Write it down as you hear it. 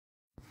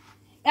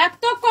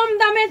এত কম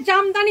দামে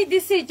জামদানি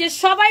দিছি যে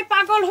সবাই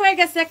পাগল হয়ে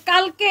গেছে।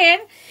 কালকের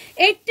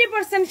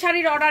 80%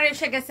 শাড়ির অর্ডার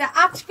এসে গেছে।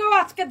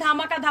 আজকে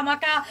ধামাকা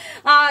ধামাকা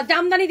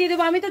জামদানি দিয়ে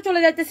দেবো। আমি তো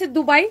চলে যাইতেছি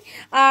দুবাই,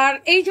 আর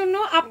এই জন্য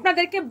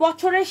আপনাদেরকে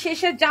বছরের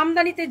শেষে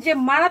জামদানিতে যে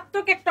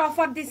মারাত্মক একটা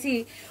অফার দিছি,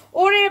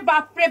 ওরে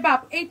বাপরে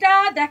বাপ। এইটা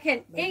দেখেন,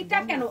 এইটা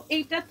কেন,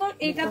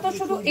 এইটা তো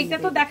শুধু এইটা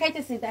তো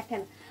দেখাইতেছি।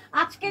 দেখেন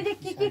আজকে যে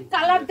কি কি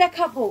কালার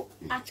দেখাবো,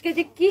 আজকে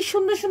যে কি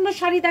সুন্দর সুন্দর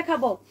শাড়ি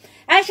দেখাবো।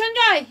 এই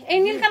সঞ্জয়, এই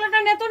নীল কালারটা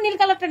নে, তো নীল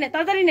কালারটা নে,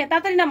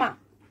 তাড়াতাড়ি নামা,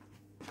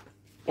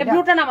 এই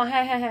ব্লুটা নামা।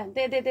 হ্যাঁ হ্যাঁ হ্যাঁ,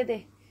 দে দে দে দে।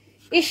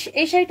 ইস,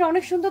 এই শাড়িটা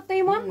অনেক সুন্দর তো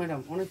ইমন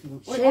ম্যাডাম, অনেক সুন্দর।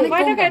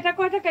 কয় টাকা এটা,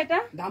 কয় টাকা এটা?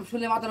 দাম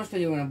শুনলে মাথা নষ্ট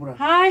হয়ে যাবে না পুরো।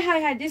 হাই হাই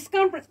হাই,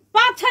 ডিসকাউন্ট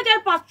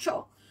 5500,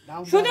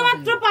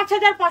 শুধুমাত্র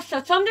 5500।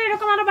 সঞ্জয়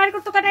এরকম আরো বাইর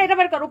করতে, কাটা এটা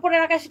বের কর,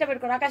 উপরের আকাশটা বের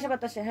কর, আকাশে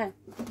বাতাসে। হ্যাঁ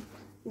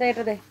দে,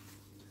 এটা দে।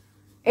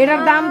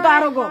 এটার দাম তো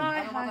আরো কম,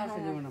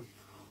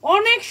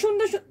 অনেক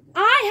সুন্দর।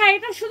 আয় হ্যাঁ,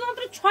 এটা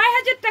শুধুমাত্র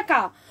 6000 টাকা।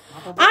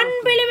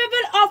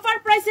 আনবিলিভেবল অফার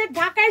প্রাইসে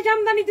ঢাকায়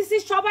জামদানি দিছি।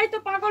 সবাই তো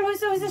পাগল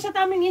হয়েছে, সাথে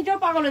আমি নিজেও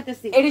পাগল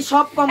হইতেছি। এটি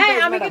সব কম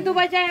প্রাইস। আমি কি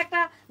দুবাই যাই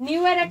একটা নিউ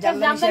ইয়ার একটা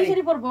জামদানি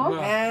শাড়ি পরবো,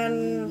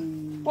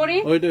 পরি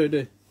ওইটা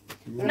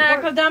না,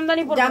 একটা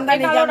জামদানি পরবো,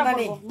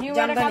 নিউ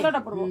ইয়ার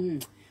কালোটা পরবো।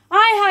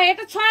 হাই হাই,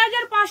 এটা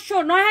 6500,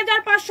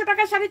 9500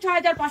 টাকা শাড়ি,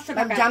 6500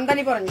 টাকা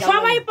জামদানি পরেন।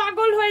 সবাই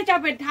পাগল হয়ে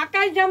যাবে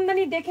ঢাকায়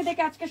জামদানি দেখে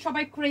দেখে। আজকে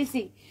সবাই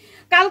ক্রেজি।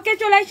 কালকে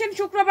চলে আসেন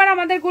শুক্রবার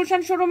আমাদের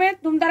গুলশান শোরুমে,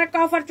 ধুমধারাক্কা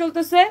অফার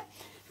চলতেছে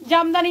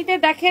জামদানিতে।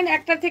 দেখেন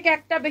একটা থেকে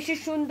একটা বেশি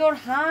সুন্দর।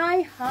 হাই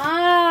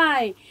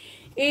হাই,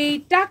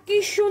 এইটা কি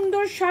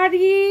সুন্দর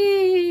শাড়ি,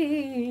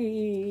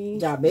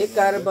 যাবে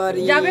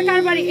কারবারি, যাবে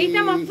কারবারি।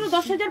 এইটা মাত্র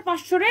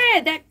 10500 রে।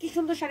 দেখ কি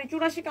সুন্দর শাড়ি,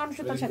 84 কাউন্ট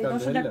সুতার শাড়ি,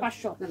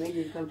 10500।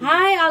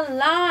 হাই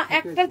আল্লাহ,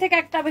 একটা থেকে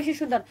একটা বেশি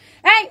সুন্দর।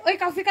 এই ওই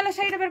কফি কালার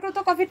শাড়িটা বের করো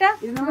তো, কফিটা।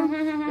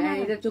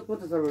 এটা চোখ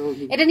পড়তে পারবে,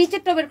 এটা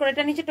নিচেরটা বের করো,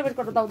 এটা নিচেরটা বের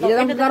করো, দাও দাও।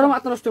 এটা দাও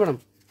মাত্র নষ্ট ম্যাডাম।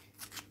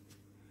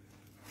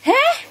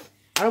 হ্যাঁ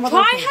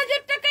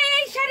 6000 টাকা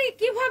এই শাড়ি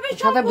কিভাবে?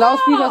 সাথে ব্লাউজ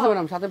পিস আছে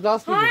ম্যাডাম, সাথে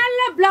ব্লাউজ পিস। হায়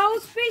আল্লাহ,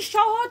 ব্লাউজ পিস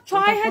সহ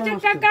 6000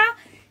 টাকা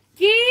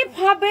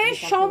কিভাবে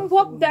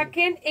সম্ভব?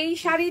 দেখেন এই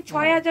শাড়ি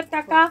 6000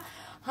 টাকা।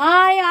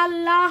 হায়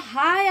আল্লাহ,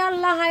 হায়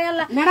আল্লাহ, হায়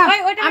আল্লাহ। ভাই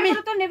ওইটা বের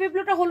করো তো, নেভি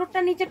ব্লুটা, হলুদটা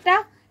নিচেরটা।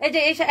 এই যে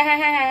এই, হ্যাঁ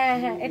হ্যাঁ হ্যাঁ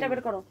হ্যাঁ, এটা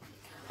বের করো।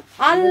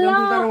 আল্লাহ,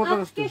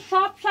 আজকে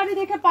সব শাড়ি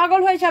দেখে পাগল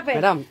হয়ে যাবে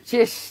ম্যাডাম।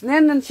 শেষ,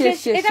 নেন নেন, শেষ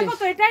শেষ। এটা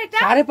কত? এটা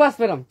 5.5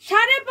 ম্যাডাম,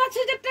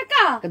 5500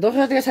 টাকা।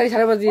 10000 টাকা শাড়ি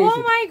 5.5 দিয়েছি।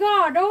 ও মাই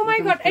গড, ও মাই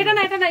গড। এটা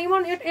না, এটা না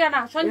ইমন, এটা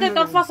না। সঞ্জয়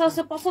তোর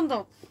পছন্দ,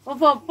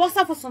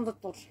 পছন্দ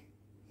তোর।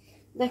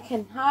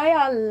 দেখেন, হায়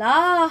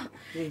আল্লাহ,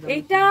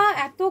 এইটা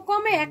এত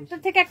কমে, একটা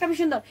থেকে একটা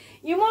বেশি সুন্দর।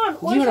 ইমন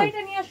ওই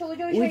শাড়িটা নিয়ে আসো, ওই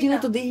শাড়িটা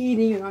তো দেই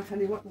নি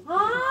খালি।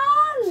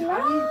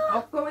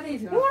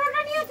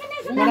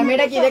 ম্যাডাম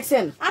এটা কি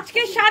দেখছেন?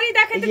 আজকে শাড়ি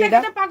দেখাতে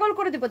দেখাতে পাগল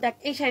করে দিব। দেখ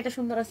এই শাড়িটা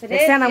সুন্দর আছে রে,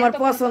 দেখেন আমার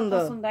পছন্দ।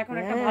 এখন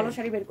একটা ভালো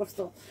শাড়ি বের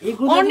করছো,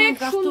 অনেক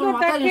সুন্দর।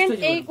 দেখেন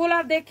এইগুলা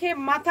দেখে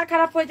মাথা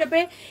খারাপ হয়ে যাবে।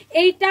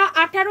 এইটা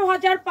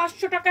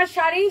 18500 টাকার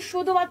শাড়ি,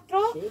 শুধুমাত্র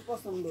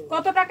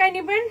কত টাকায়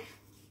নেবেন?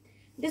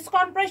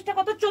 ডিসকাউন্ট প্রাইসটা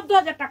কত?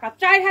 14000 টাকা,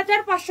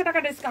 4500 টাকা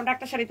ডিসকাউন্ট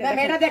একটা শাড়িতে।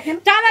 এটা দেখেন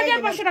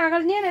 4500 টাকা।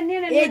 নিয়ে নেন,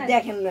 নিয়ে নেন। এই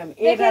দেখেন ম্যাম,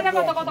 এটা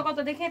কত কত কত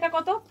দেখি, এটা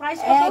কত প্রাইস?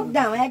 কত?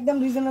 একদম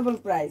রিজনেবল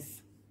প্রাইস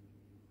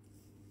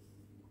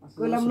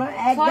কইলাম না,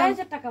 একদম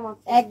 6000 টাকা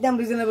মাত্র, একদম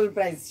রিজনেবল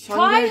প্রাইস।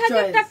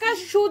 6000 টাকা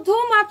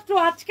শুধুমাত্র।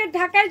 আজকে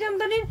ঢাকায়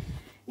জামদানির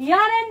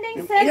ইয়ার এন্ডিং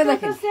সেল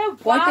করতেছে।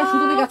 কয়টা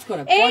শুধু কাজ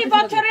করে, এই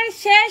বছরের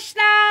শেষ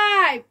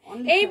লাইভ,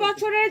 এই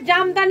বছরের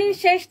জামদানির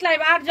শেষ লাইভ।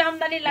 আর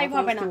জামদানির লাইভ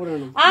হবে না,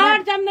 আর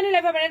জামদানির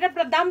লাইভ হবে না।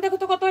 এটার দাম দেখো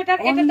তো কত, এটার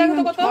দেখো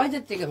তো কত?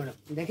 6000 টাকা ম্যাডাম।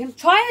 দেখেন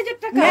 6000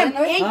 টাকা।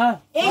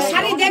 এই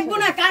শাড়ি দেখবো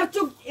না,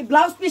 কারচুপ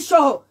ব্লাউজ পিস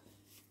সহ।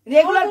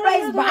 রেগুলার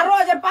প্রাইস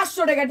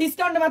 12500 টাকা,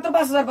 ডিসকাউন্টে মাত্র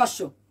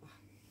 5500।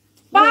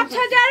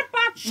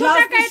 5500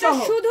 টাকা এটা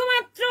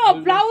শুধুমাত্র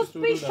ব্লাউজ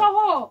পিস সহ।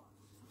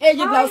 এই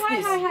যে ব্লাউজ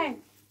পিস,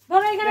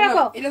 ধরো এখানে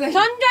রাখো।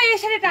 সঞ্জয় এই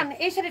শাড়িটা,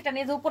 এই শাড়িটা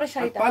এই যে উপরের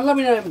শাড়িটা।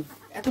 পার্লামেন্ট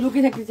এত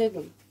লুকিয়ে থাকতে চাই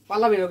তো,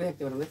 পার্লামেন্ট ওকে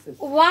থাকতে পারবে।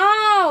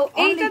 ওয়াও,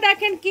 এইটা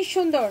দেখেন কি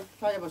সুন্দর।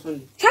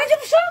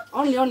 6500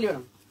 অনলি, অনলি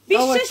ম্যাডাম।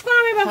 বিশ্বাস করো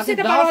আমি ভাবছি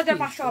এটা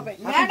 12500 হবে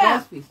ম্যাডাম।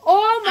 ও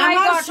মাই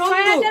গড,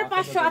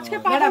 6500। আজকে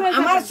ম্যাডাম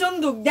আমার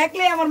সন্দুক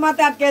দেখলে আমার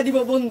মাথা আটকে দিব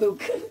বন্দুক।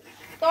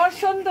 তোর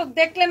সন্দুক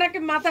দেখলে নাকি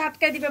মাথা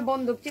আটকায় দিবে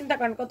বন্দুক। চিন্তা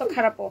করেন কত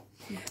খারাপ।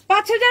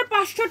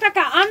 5500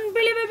 টাকা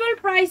আনবিলিভেবল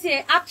প্রাইসে,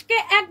 আজকে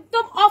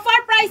একদম অফার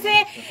প্রাইসে।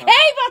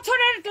 এই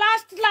বছরের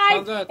লাস্ট লাইভ,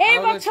 এই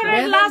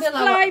বছরের লাস্ট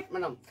লাইভ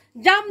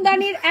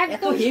জামদানির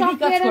একদম শপ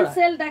ক্লিয়ারেন্স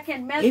সেল। দেখেন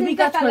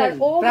ম্যাজেন্টা কালার,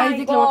 ও মাই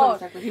গড,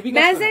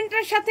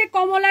 ম্যাজেন্টার সাথে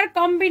কমলার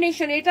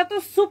কম্বিনেশন। এটা তো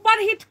সুপার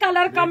হিট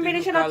কালার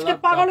কম্বিনেশন। আজকে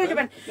পাগল হয়ে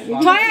যাবেন।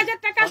 6000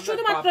 টাকা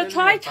শুধুমাত্র,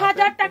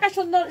 6000 টাকা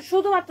সুন্দর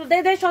শুধুমাত্র। দে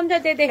দে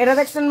সঞ্জয়, দে দে। এটা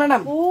দেখছেন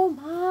ম্যাডাম? ও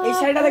ভাই, এই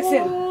শাড়িটা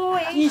দেখছেন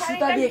কি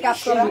সুতা দিয়ে কাজ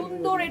করা,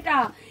 সুন্দর। এটা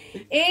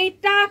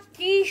এইটা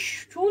কি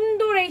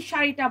সুন্দর এই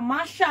শাড়িটা,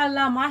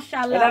 মাশাআল্লাহ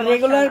মাশাআল্লাহ। এটা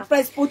রেগুলার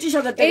প্রাইস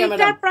 25000 টাকা ম্যাডাম।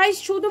 এটার প্রাইস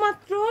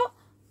শুধুমাত্র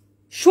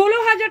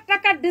 16,000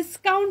 টাকা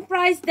ডিসকাউন্ট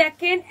প্রাইস।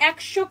 দেখেন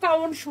 100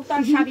 কাউন্ট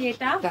সুতার শাড়ি।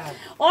 এটা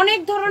অনেক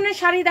ধরনের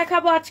শাড়ি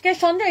দেখাবো আজকে।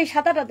 সন্ধ্যা এই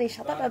সাদাটা দে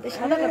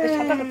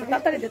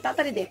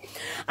তাড়াতাড়ি দে।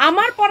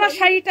 আমার পরা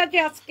শাড়িটা যে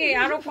আজকে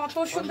আরো কত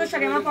সুন্দর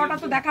শাড়ি, আমার পরাটা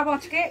তো দেখাবো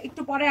আজকে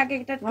একটু পরে। আগে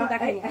এটা একটু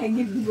দেখাই।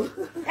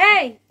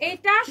 এই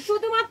এটা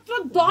শুধুমাত্র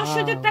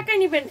 10,000 টাকায়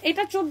নিবেন।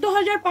 এটা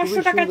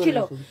 14,500 টাকা ছিল,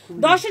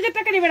 10,000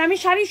 টাকা নিবেন। আমি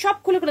শাড়ি সব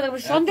খুলে খুলে দেখবো।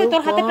 সন্ধ্যা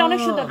তোর হাতেটা অনেক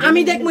সুন্দর।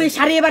 আমি দেখবো এই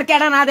শাড়ি এবার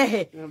কেডা না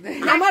দেখে।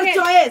 আমার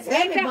চয়েস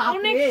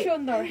অনেক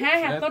সুন্দর। হ্যাঁ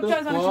তোর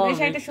চয়েস অনেক সুন্দর। এই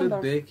শাড়িটা সুন্দর।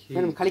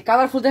 খালি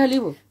কালারফুল দেখা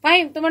লিবো।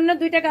 ফাইন, তোমার না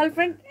দুইটা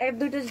গার্লফ্রেন্ড,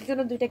 দুইটার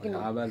জন্য দুইটা কিনো।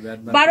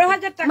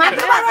 12,000 টাকা।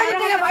 মাত্র 12,000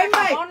 টাকা ভাই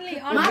ভাই।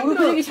 মাত্র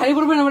কি শাড়ি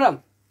পরবে না ম্যাডাম?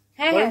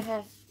 হ্যাঁ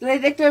হ্যাঁ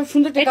দেখতে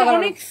সুন্দর একটা কালার,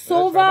 অনেক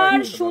সোবার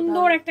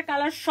সুন্দর একটা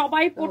কালার,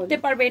 সবাই পরতে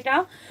পারবে এটা।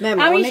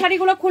 আমি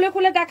শাড়িগুলো খুলে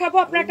খুলে দেখাবো,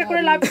 আপনারা একটা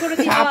করে লাইভ করে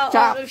দিন,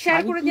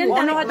 শেয়ার করে দিন।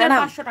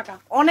 15,500 টাকা।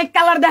 অনেক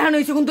কালার দেখানো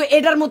হয়েছে কিন্তু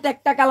এটার মতো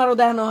একটা কালারও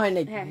দেখানো হয়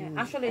নাই। হ্যাঁ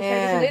আসলে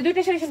এই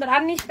দুইটা শাড়ি সুন্দর।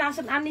 আর নিস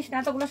না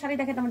এতগুলো শাড়ি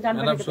দেখে তোমার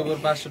জানবে না।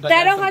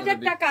 13,000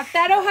 টাকা,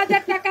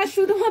 13,000 টাকা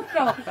শুধুমাত্র।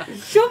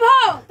 শুভ,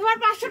 তোমার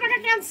 500 টাকা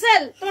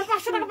ক্যান্সেল, তোমার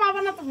 500 টাকা পাবা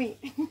না তুমি।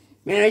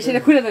 এই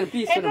শাড়িটা খুলে দেন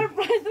প্লিজ। এটার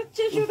প্রাইস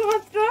হচ্ছে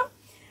শুধুমাত্র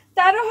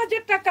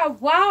 13,000 টাকা।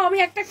 ওয়াও, আমি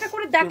একটা একটা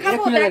করে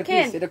দেখাবো।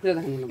 দেখেন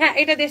হ্যাঁ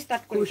এটা দিয়ে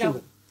স্টার্ট করি।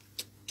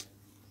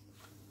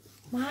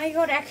 মাই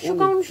গড, 100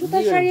 কাউন্ট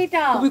সুতার শাড়ি।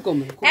 এটা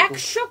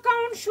 100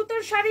 কাউন্ট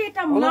সুতার শাড়ি।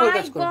 এটা মাই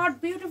গড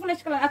বিউটিফুল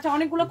কালার। আচ্ছা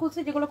অনেকগুলো খুলছে,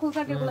 যেগুলো খুলছে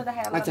আগে এগুলো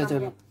দেখাই। আচ্ছা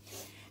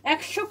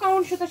 100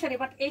 কাউন্ট সুতার শাড়ি।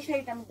 বাট এই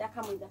শাড়িটা আমি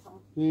দেখাবো।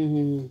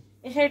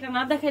 এই শাড়িটা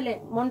না দেখাইলে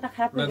মনটা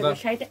খারাপ হয়ে যাবে।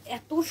 শাড়িটা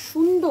এত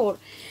সুন্দর।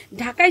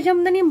 ঢাকায়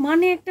জামদানি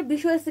মানে একটা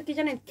বিষয় আছে কি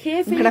জানেন,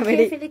 খেয়ে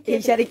ফেলে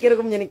এই শাড়ি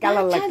কিরকম জানি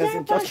কালার লাগতেছে।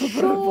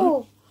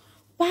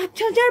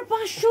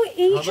 5,500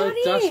 এই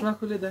শাড়ি। চশমা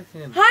খুলে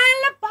দেখেন। হ্যাঁ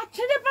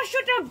 5,500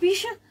 টাকা।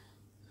 বিশাল।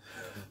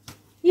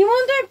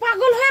 ইমন তুই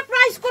পাগল হয়ে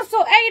প্রাইস করছো।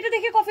 এই এটা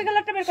দেখে কফি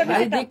কালারটা বের কর।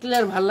 শাড়ি দেখলে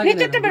আর ভালো লাগে না।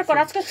 নিচেরটা বের কর।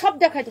 আজকে সব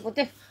দেখাই দেবো।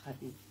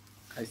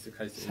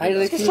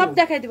 আজকে সব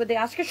দেখাই দিব।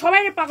 আজকে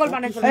সবাই পাগল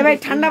বানাই ফেলবে। ভাই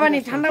ঠান্ডা পানি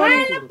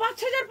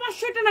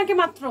 5,500 এটা নাকি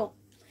মাত্র?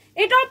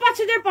 এটাও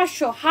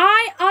 5,500।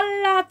 হাই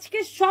আল্লাহ, আজকে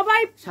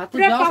সবাই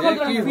পাগল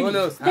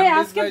বানাবে।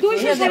 আজকে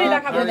 200 শাড়ি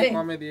দেখাবো।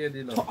 কমে দিয়ে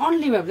দিল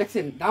অনলি ম্যাম।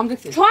 দেখছেন দাম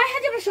দেখছেন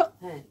 6,500।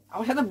 হ্যাঁ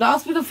আমার সাথে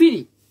ব্লাউজ পিস ফ্রি।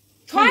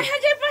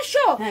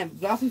 6,500। হ্যাঁ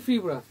ব্লাউজ ফ্রি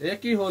পুরো। এ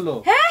কি হলো?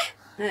 হ্যাঁ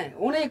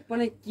অনেক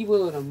মানে কি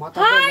বলবো না মাথা।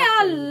 হায়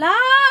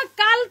আল্লাহ,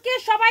 কালকে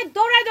সবাই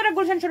দৌড়ায় দৌড়ায়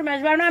গুলশান শোরুমে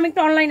আসবে। আমি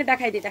একটু অনলাইনে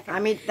দেখাই দিই। দেখেন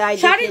আমি তাই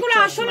শাড়িগুলো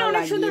আসলে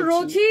অনেক সুন্দর।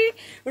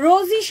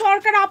 রোজি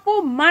সরকার আপু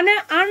মানে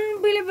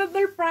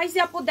আনবিলিভেবল প্রাইসে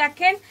আপু।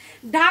 দেখেন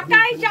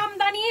ঢাকায়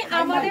জামদানি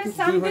আমাদের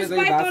সানভেজ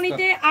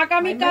বাইটনিতে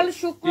আগামীকাল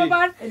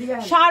শুক্রবার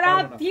সারা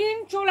দিন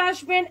চলে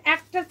আসবেন।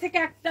 একটার থেকে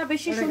একটা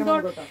বেশি সুন্দর।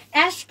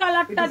 অ্যাশ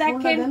কালারটা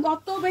দেখেন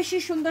কত বেশি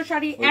সুন্দর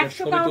শাড়ি।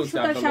 100 কাউন্ট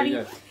সুতার শাড়ি।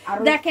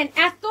 দেখেন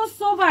এত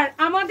সোবার।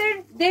 আমাদের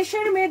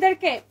দেশের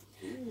মেয়েদেরকে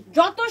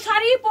যত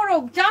শাড়ি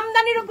পরুক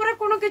জামদানির উপরে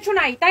কোনো কিছু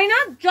নাই, তাই না?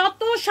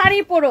 যত শাড়ি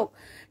পরুক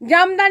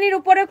জামদানির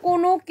উপরে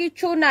কোনো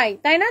কিছু নাই,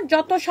 তাই না?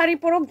 যত শাড়ি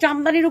পরুক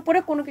জামদানির উপরে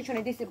কোনো কিছু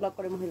নেই। ডিসি ব্লক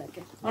করে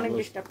মহিলাকে অনেক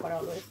ডিস্টার্ব করা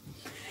হলো।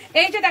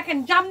 এই যে দেখেন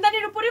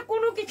জামদানির উপরে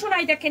কোনো কিছু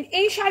নাই। দেখেন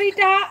এই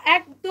শাড়িটা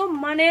একদম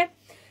মানে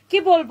কি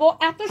বলবো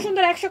এত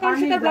সুন্দর। 100 কাউন্ট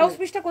সুতার। ব্লাউজ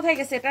পিসটা কোথায়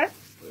গেছে এটার?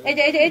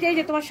 এই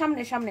যে তোমার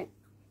সামনে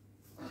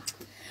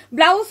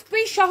ব্লাউজ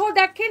পিস সহ।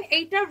 দেখেন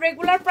এইটার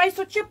রেগুলার প্রাইস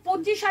হচ্ছে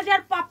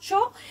 25,500।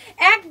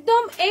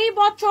 একদম এই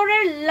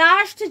বছরের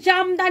লাস্ট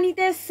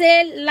জামদানিতে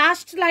সেল,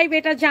 লাস্ট লাইভ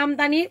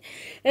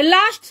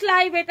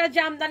এটা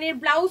জামদানির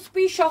ব্লাউজ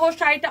পিস সহ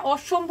শাড়িটা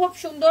অসম্ভব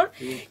সুন্দর।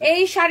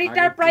 এই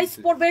শাড়িটার প্রাইস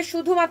পড়বে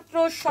শুধুমাত্র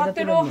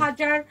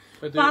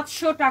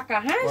 17,500 টাকা।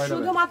 হ্যাঁ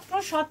শুধুমাত্র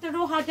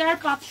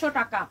 17,500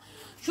 টাকা।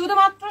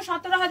 শুধুমাত্র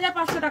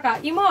 17,500 টাকা।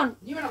 ইমন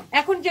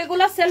এখন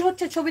যেগুলা সেল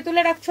হচ্ছে ছবি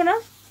তুলে রাখছো না?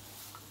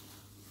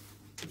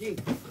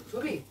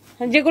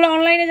 যেগুলো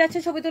অনলাইনে যাচ্ছে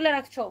ছবি তুলে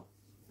রাখছো?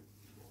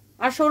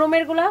 আর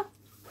শোরুমের গুলা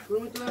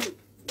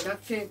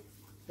রাখছো?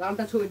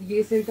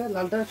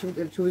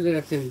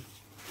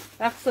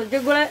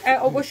 যেগুলো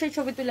অবশ্যই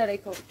ছবি তুলে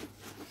রাখো।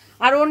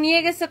 আর ও নিয়ে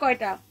গেছে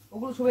কয়টা?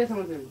 ওগুলো ছবি আছে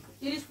আমাদের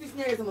 30 পিস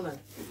নিয়ে গেছে মনে হয়।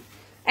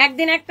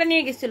 একদিন একটা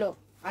নিয়ে গেছিল,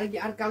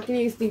 আর কালকে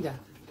নিয়ে গেছে 3টা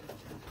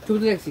ছবি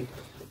তুলে রাখছি।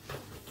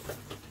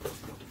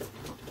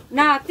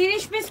 না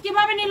 30 পিস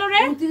কিভাবে নিল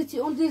রে?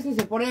 29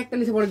 নিছে, পরে একটা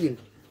নিছে পরের দিন।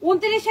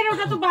 29 এর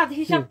ওটা তো বাদ,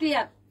 হিসাব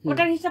ক্লিয়ার।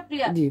 ওটার হিসাব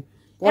ক্লিয়ার। জি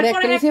পরে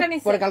একটা নিছে,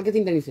 পরে কালকে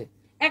 3টা নিছে।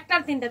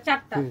 একটার 3টা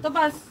 4টা তো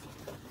বাস।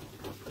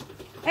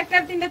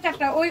 একটার 3টা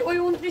 4টা ওই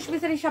 29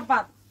 পিসের হিসাব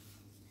বাদ।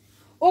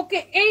 ওকে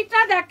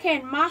এইটা দেখেন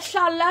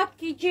মাশাআল্লাহ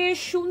কি যে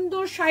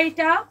সুন্দর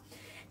শাড়িটা।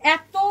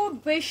 এত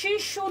বেশি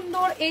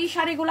সুন্দর এই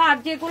শাড়িগুলো। আর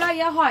যেগুলা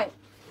ইয়া হয়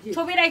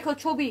ছবি রাখো,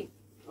 ছবি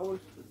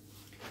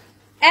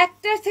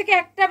একটার থেকে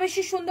একটা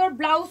বেশি সুন্দর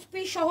ব্লাউজ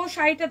পিস সহ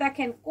শাড়িটা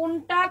দেখেন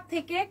কোনটা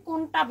থেকে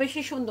কোনটা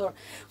বেশি সুন্দর,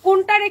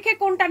 কোনটা রেখে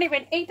কোনটা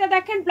নেবেন। এইটা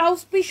দেখেন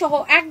ব্লাউজ পিস সহ,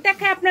 এক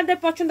দেখায় আপনাদের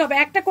পছন্দ হবে।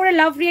 একটা করে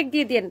লাভ রিয়েক্ট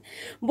দিয়ে দেন।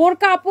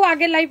 বোরকা আপু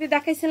আগের লাইভে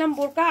দেখাইছিলাম,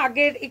 বোরকা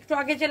আগের একটু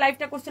আগে যে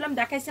লাইভটা করছিলাম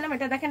দেখাইছিলাম।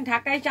 এটা দেখেন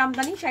ঢাকায়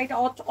জামদানি শাড়িটা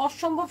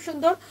অসম্ভব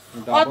সুন্দর,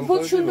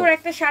 অদ্ভুত সুন্দর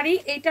একটা শাড়ি।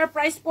 এইটার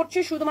প্রাইস পড়ছে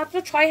শুধুমাত্র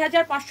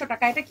 6500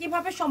 টাকা। এটা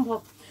কিভাবে সম্ভব?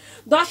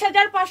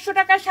 10,500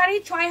 টাকার শাড়ি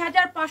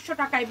 6500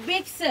 টাকায়।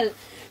 Big sell,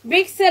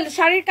 big sell.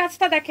 শাড়ির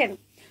কাজটা দেখেন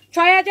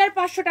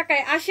 6500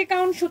 টাকায় 80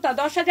 কাউন্ট সুতা।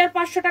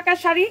 10,500 টাকার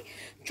শাড়ি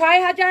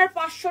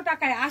 6500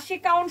 টাকায় 80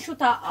 কাউন্ট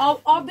সুতা,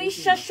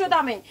 অবিশ্বাস্য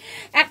দামে।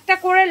 একটা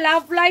করে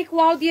লাভ লাইক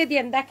ওয়াও দিয়ে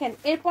দেন। দেখেন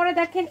এরপরে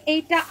দেখেন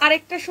এইটা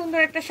আরেকটা সুন্দর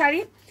একটা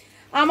শাড়ি।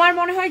 আমার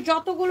মনে হয়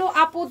যতগুলো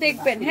আপু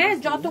দেখবেন, হ্যাঁ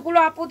যতগুলো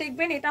আপু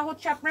দেখবেন, এটা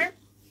হচ্ছে আপনার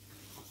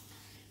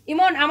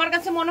ইমন, আমার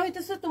কাছে মনে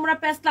হইতেছে তোমরা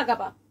প্যাচ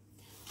লাগাবা।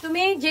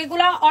 তুমি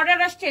যেগুলা অর্ডার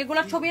আসছে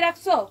এগুলা ছবি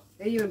রাখছো?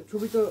 এই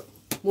ছবি তো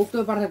মুক্ত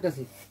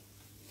পাঠাতেছি।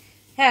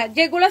 হ্যাঁ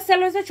যেগুলো সেল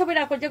হয়েছে ছবি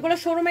রাখো, যেগুলো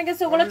শোরুমে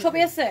গেছে ওগুলো ছবি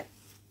আছে।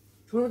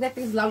 শোরুমে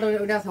একটা লাল,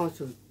 ওটা আছে আমার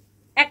ছবি।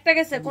 একটা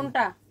গেছে,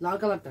 কোনটা? লাল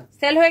কালারটা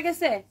সেল হয়ে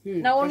গেছে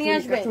না ও নিয়ে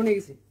আসবে?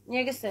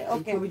 নিয়ে গেছে,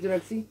 ওকে। ছবি তো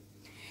রাখছি।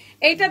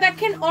 এইটা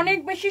দেখেন অনেক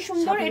বেশি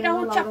সুন্দর। এটা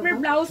হচ্ছে আপনার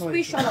ব্লাউজ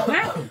পিস সহ।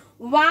 হ্যাঁ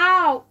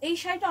ওয়াও, এই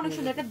শাড়িটা অনেক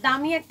সুন্দর। এটা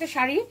দামি একটা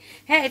শাড়ি,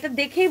 হ্যাঁ এটা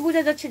দেখেই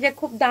বোঝা যাচ্ছে যে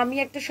খুব দামি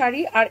একটা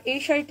শাড়ি। আর এই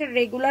শাড়িটার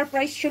রেগুলার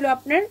প্রাইস ছিল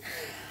আপনার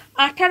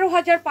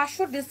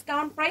 18,500,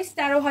 ডিসকাউন্ট প্রাইস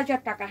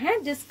 13,000 টাকা। হ্যাঁ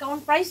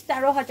ডিসকাউন্ট প্রাইস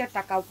 13,000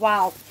 টাকা।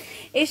 ওয়াও,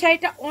 এই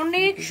শাড়িটা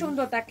অনেক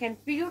সুন্দর। দেখেন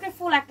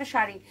বিউটিফুল একটা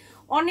শাড়ি,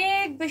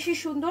 অনেক বেশি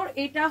সুন্দর।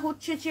 এটা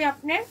হচ্ছে যে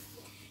আপনার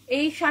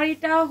এই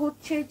শাড়িটা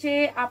হচ্ছে যে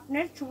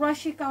আপনার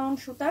 84 কাউন্ট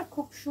সুতার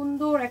খুব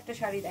সুন্দর একটা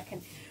শাড়ি। দেখেন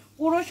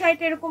পুরো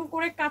শাড়িটা এরকম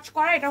করে কাজ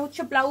করা। এটা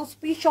হচ্ছে ব্লাউজ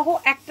পিস সহ,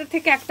 একটা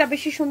থেকে একটা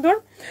বেশি সুন্দর।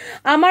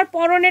 আমার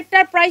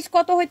পরনেরটার প্রাইস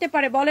কত হইতে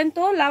পারে বলেন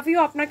তো? লাভ ইউ,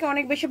 আপনাকে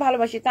অনেক বেশি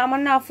ভালোবাসি। তা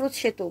আমার না আফরোজ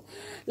সেতু,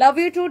 love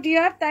you two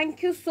deer, thank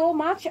you so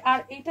much. আর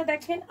এটা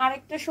দেখেন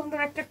আরেকটা সুন্দর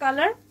একটা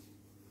কালার।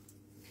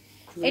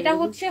 এটা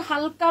হচ্ছে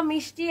হালকা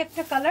মিষ্টি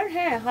একটা কালার,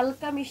 হ্যাঁ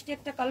হালকা মিষ্টি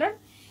একটা কালার।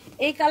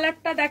 এই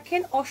কালারটা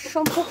দেখেন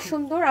অসম্ভব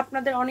সুন্দর,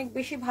 আপনাদের অনেক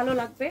বেশি ভালো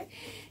লাগবে।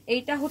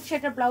 এইটা হচ্ছে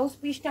এটা ব্লাউজ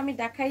পিসটা আমি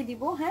দেখাই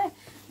দিব। হ্যাঁ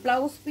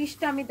ব্লাউজ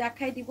পিসটা আমি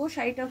দেখাই দিব।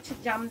 শাড়িটা হচ্ছে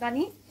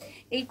জামদানি।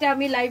 এইটা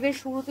আমি লাইভের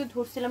শুরুতে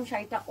ধরছিলাম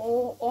শাড়িটা,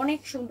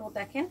 অনেক সুন্দর।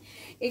 দেখেন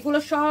এগুলো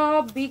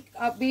সব বিগ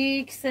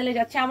বিগ সেলে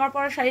যাচ্ছে। আমার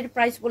পরে শাড়ির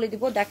প্রাইস বলে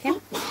দিব। দেখেন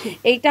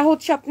এইটা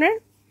হচ্ছে আপনার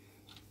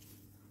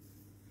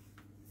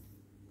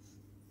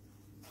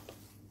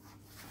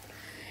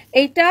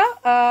এইটা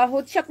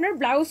হচ্ছে আপনার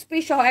ব্লাউজ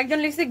পিস সহ। একজন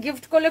লিখছে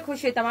গিফট করলে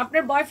খুশি হইতাম।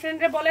 আপনার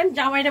বয়ফ্রেন্ডরে বলেন,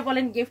 জামাইরে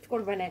বলেন গিফট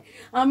করবে না।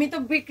 আমি তো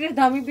বিক্রির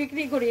দামি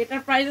বিক্রি করি।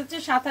 এটার প্রাইস হচ্ছে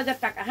 7,000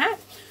 টাকা। হ্যাঁ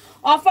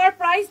অফার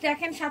প্রাইস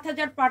দেখেন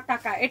 7,000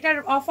 টাকা। এটার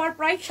অফার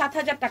প্রাইস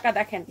 7,000 টাকা।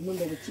 দেখেন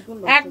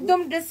একদম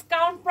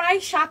ডিসকাউন্ট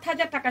প্রাইস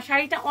 7,000 টাকা।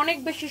 শাড়িটা অনেক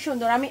বেশি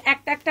সুন্দর। আমি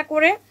একটা একটা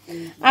করে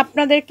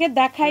আপনাদেরকে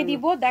দেখাই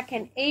দিব।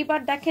 দেখেন এইবার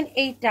দেখেন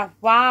এইটা,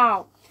 ওয়াও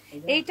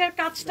এইটার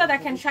কাজটা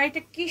দেখেন,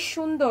 শাড়িটা কি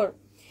সুন্দর।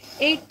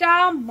 এইটা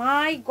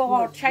মাই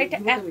গড, শাড়িটা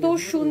এত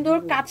সুন্দর।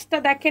 কাজটা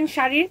দেখেন,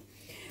 শাড়ির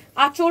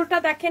আঁচলটা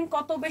দেখেন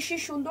কত বেশি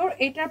সুন্দর।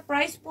 এটার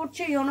প্রাইস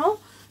পড়ছে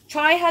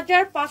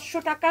 6,500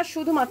 টাকা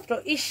শুধুমাত্র।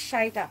 ইস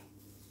শাড়িটা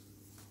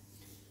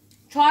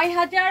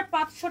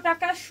 6,500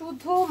 টাকা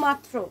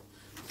শুধুমাত্র,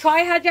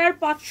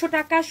 6,500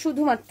 টাকা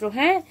শুধুমাত্র।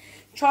 হ্যাঁ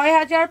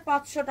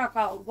 6,500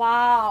 টাকা।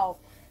 Wow,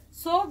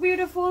 so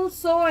beautiful,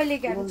 so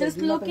elegant, just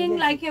looking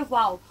like a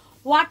wow.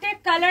 What a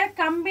colour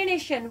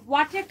combination,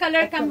 what a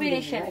colour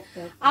combination.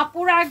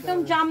 আপুরা একদম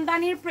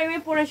জামদানির প্রেমে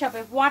পড়ে যাবে।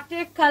 What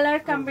a colour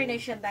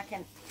combination.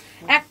 দেখেন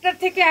একটার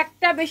থেকে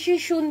একটা বেশি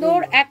সুন্দর,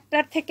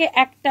 একটার থেকে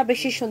একটা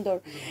বেশি সুন্দর।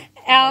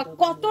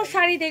 কত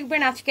শাড়ি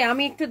দেখবেন আজকে,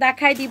 আমি একটু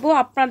দেখাই দিব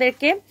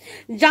আপনাদেরকে।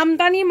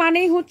 জামদানি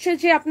মানেই হচ্ছে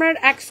যে আপনার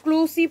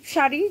এক্সক্লুসিভ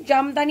শাড়ি,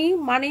 জামদানি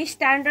মানেই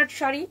স্ট্যান্ডার্ড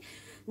শাড়ি,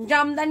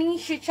 জামদানি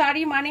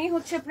শাড়ি মানেই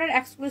হচ্ছে আপনার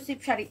এক্সক্লুসিভ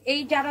শাড়ি।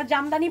 এই যারা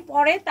জামদানি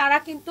পরে তারা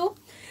কিন্তু,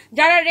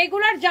 যারা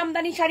রেগুলার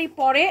জামদানি শাড়ি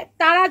পরে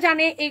তারা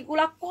জানে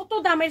এইগুলা কত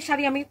দামের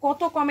শাড়ি, আমি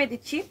কত কমে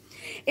দিচ্ছি।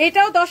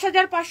 এটাও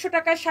 10,500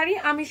 টাকার শাড়ি,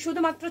 আমি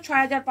শুধুমাত্র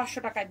 6,500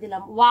 টাকায়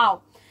দিলাম। ওয়াও,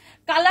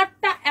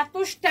 কালারটা এত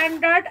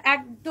স্ট্যান্ডার্ড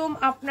একদম।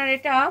 আপনার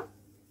এটা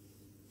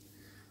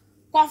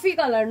কফি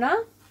কালার না,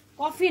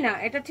 কফি না,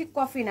 এটা ঠিক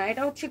কফি না,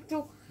 এটা হচ্ছে একটু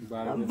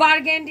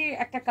বার্গেন্ডি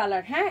একটা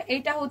কালার। হ্যাঁ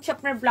এইটা হচ্ছে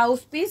আপনার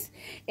ব্লাউজ পিস,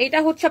 এটা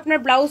হচ্ছে আপনার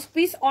ব্লাউজ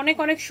পিস, অনেক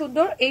অনেক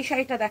সুন্দর। এই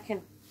শাড়িটা দেখেন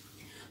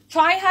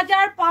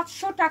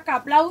 6,500 টাকা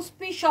ব্লাউজ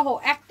পিস সহ,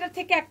 একটা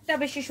থেকে একটা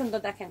বেশি সুন্দর।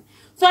 দেখেন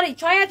সরি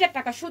 6,000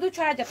 টাকা, শুধু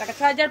 6,000 টাকা,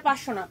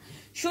 6,500 না,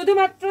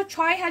 শুধুমাত্র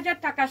 6,000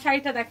 টাকা।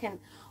 শাড়িটা দেখেন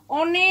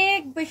অনেক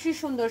বেশি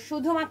সুন্দর,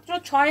 শুধুমাত্র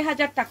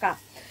 6,000 টাকা।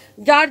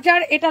 যার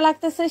যার এটা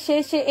লাগতেছে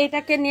সে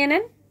এটাকে নিয়ে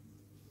নেন।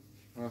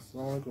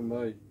 আসসালামু আলাইকুম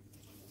ভাই।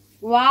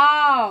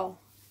 ওয়াও,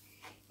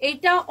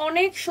 এইটা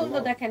অনেক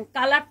সুন্দর। দেখেন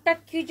কালারটা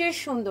কি যে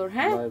সুন্দর।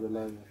 হ্যাঁ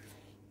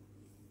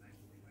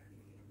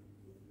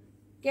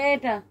কে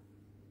এটা?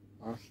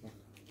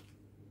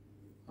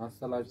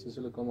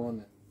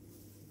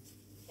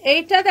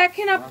 এইটা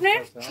দেখেন আপনার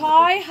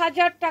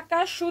 6,000 টাকা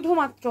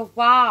শুধুমাত্র।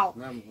 ওয়াও,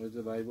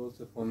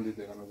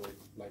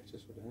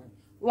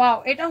 ওয়াও,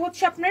 এটা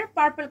হচ্ছে আপনার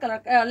পার্পল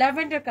কালার,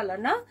 ল্যাভেন্ডার কালার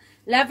না,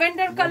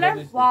 ল্যাভেন্ডার কালার।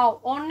 ওয়াও,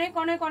 অনেক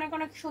অনেক অনেক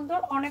অনেক সুন্দর,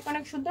 অনেক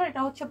অনেক সুন্দর।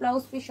 এটা হচ্ছে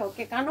ব্লাউজ পিস।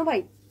 ওকে কানু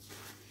ভাই,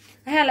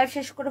 হ্যাঁ লাইভ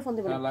শেষ করে ফোন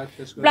দিবেন।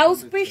 ব্লাউজ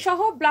পিস সহ,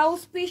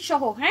 ব্লাউজ পিস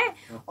সহ, হ্যাঁ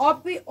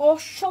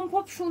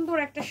অসম্ভব সুন্দর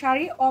একটা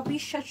শাড়ি,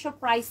 অবিশ্বাস্য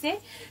প্রাইসে।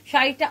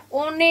 শাড়িটা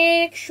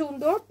অনেক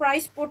সুন্দর।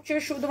 প্রাইস পড়ছে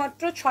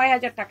শুধুমাত্র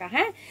 6000 টাকা।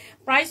 হ্যাঁ,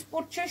 প্রাইস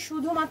পড়ছে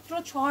শুধুমাত্র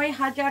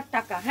 6000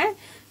 টাকা। হ্যাঁ,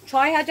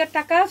 6000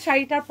 টাকা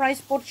শাড়িটার প্রাইস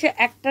পড়ছে।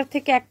 একটার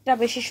থেকে একটা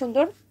বেশি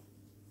সুন্দর।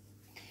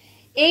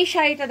 এই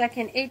শাড়িটা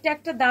দেখেন, এইটা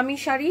একটা দামি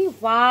শাড়ি।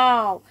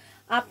 ওয়াও,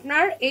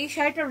 আপনার এই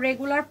শাড়িটার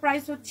রেগুলার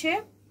প্রাইস হচ্ছে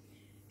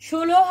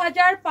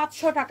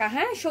 16,500 টাকা।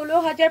 হ্যাঁ,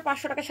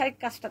 16,500 টাকা। শাড়ির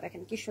কাজটা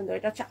দেখেন কি সুন্দর।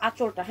 এটা হচ্ছে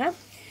আঁচলটা। হ্যাঁ,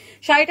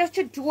 শাড়িটা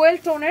হচ্ছে ডুয়েল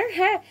টোনের।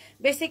 হ্যাঁ,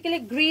 বেসিক্যালি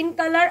গ্রিন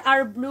কালার আর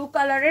ব্লু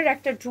কালারের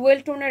একটা ডুয়েল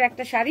টোনের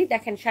একটা শাড়ি।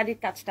 দেখেন শাড়ির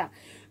কাজটা,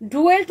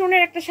 ডুয়েল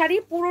টোনের একটা শাড়ি।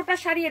 পুরোটা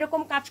শাড়ি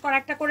এরকম কাজ করা,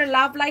 একটা করে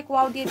লাভ লাইক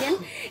ওয়াও দিয়ে দেন।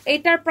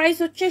 এটার প্রাইস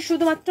হচ্ছে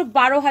শুধুমাত্র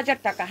 12,000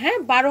 টাকা। হ্যাঁ,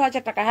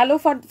 12,000 টাকা। হ্যালো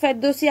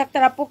ফেরদৌসী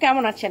আক্তার আপু,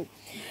 কেমন আছেন?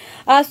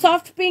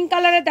 সফট পিঙ্ক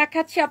কালারে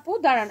দেখাচ্ছি আপু,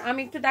 দাঁড়ান আমি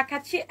একটু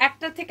দেখাচ্ছি।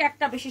 একটা থেকে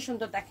একটা বেশি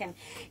সুন্দর। দেখেন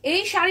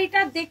এই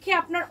শাড়িটা দেখে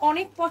আপনার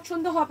অনেক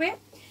পছন্দ হবে।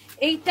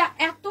 এইটা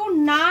এত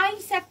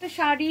নাইস একটা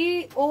শাড়ি।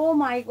 ও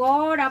মাই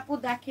গড আপু,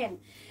 দেখেন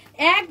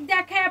এক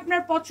দেখায়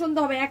আপনার পছন্দ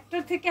হবে। একটা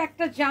থেকে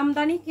একটা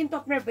জামদানি কিন্তু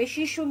আপনার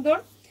বেশি সুন্দর।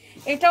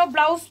 এটাও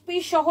ব্লাউজ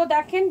পিস সহ।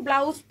 দেখেন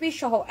ব্লাউজ পিস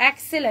সহ,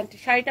 এক্সেলেন্ট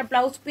শাড়িটা।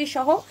 ব্লাউজ পিস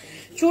সহ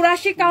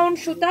 84 কাউন্ট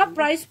সুতা।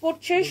 প্রাইস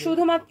পড়ছে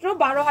শুধুমাত্র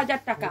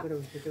 12,000 টাকা।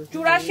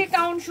 84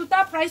 কাউন্ট সুতা,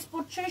 প্রাইস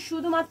পড়ছে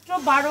শুধুমাত্র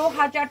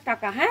 12,000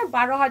 টাকা। হ্যাঁ,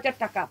 12,000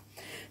 টাকা।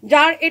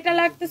 যার এটা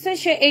লাগতেছে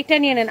সে এইটা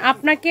নিয়ে নেন।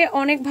 আপনাকে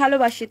অনেক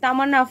ভালোবাসি,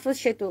 তামান্না আফরোজ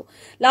সেতু।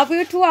 লাভ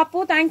ইউ টু আপু,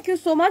 থ্যাংক ইউ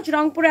সো মাচ।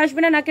 রংপুরে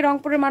আসবে না নাকি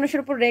রংপুরের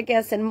মানুষের উপর রেগে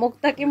আছেন?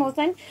 মুক্তাকিম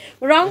হোসেন,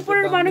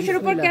 রংপুরের মানুষের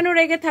উপর কেন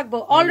রেগে থাকবো?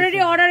 অলরেডি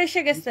অর্ডার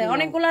এসে গেছে,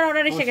 অনেকগুলোর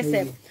অর্ডার এসে গেছে।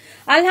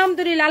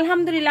 আলহামদুলিল্লাহ,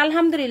 আলহামদুলিল্লাহ,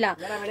 আলহামদুলিল্লাহ।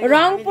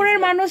 রংপুরের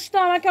মানুষ তো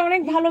আমাকে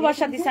অনেক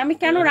ভালোবাসা দিছে, আমি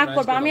কেন রাগ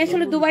করবো? আমি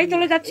আসলে দুবাই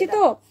চলে যাচ্ছি,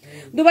 তো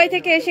দুবাই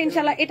থেকে এসে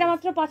ইনশাল্লাহ। এটা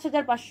মাত্র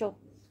 5,500,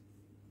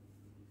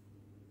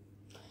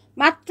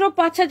 মাত্র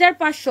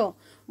 5,500।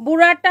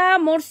 বুড়াটা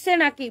মরছে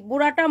নাকি,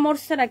 বুড়াটা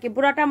মরছে নাকি,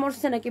 বুড়াটা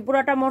মরছে নাকি,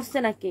 বুড়াটা মরছে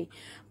নাকি?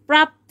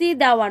 প্রাপ্তি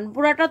দেওয়ান,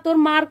 বুড়াটা তোর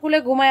মার কুলে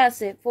ঘুমায়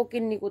আছে,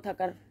 ফকিন্নি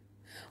কোথাকার।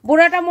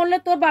 বুড়াটা মরলে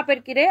তোর বাপের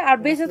কি রে, আর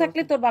বেঁচে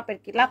থাকলে তোর বাপের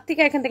কি? লাভ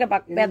থেকে এখান থেকে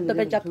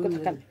বেদ্যপের জাত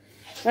কোথাকার।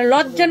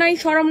 লজ্জা নাই,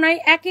 শরম নাই,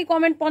 একই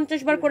কমেন্ট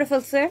 50 বার করে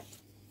ফেলছে।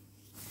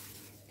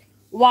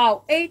 ওয়াও,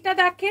 এইটা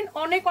দেখেন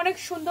অনেক অনেক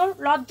সুন্দর।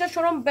 লজ্জা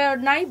শরম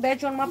নাই,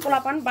 বেজন্মা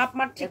পোলাপান, বাপ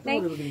মার ঠিক নাই,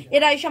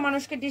 এরা এসে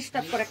মানুষকে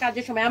ডিস্টার্ব করে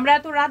কাজের সময়। আমরা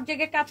এত রাত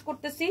জেগে কাজ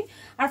করতেছি,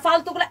 আর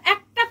ফালতুগুলো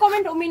একটা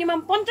কমেন্ট ও মিনিমাম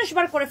 50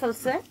 বার করে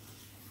ফেলছে।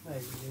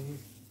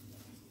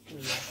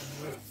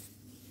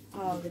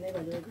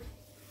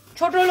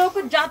 ছোট লোক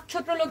জাত,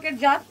 ছোট লোকের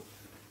জাত।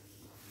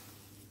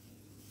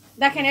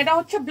 দেখেন এটা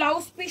হচ্ছে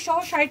ব্লাউজ পিস সহ।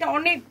 শাড়িটা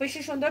অনেক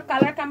বেশি সুন্দর,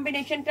 কালার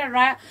কম্বিনেশনটা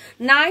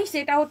নাইস।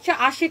 এটা হচ্ছে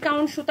 80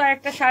 কাউন্ট সুতার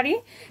একটা শাড়ি।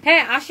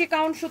 হ্যাঁ, 80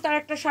 কাউন্ট সুতার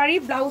একটা শাড়ি,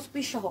 ব্লাউজ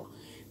পিস সহ।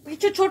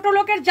 কিছু ছোট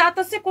লোকের জাত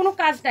আছে, কোনো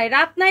কাজ নাই,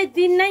 রাত নাই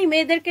দিন নাই,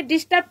 মেয়েদেরকে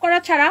ডিস্টার্ব করা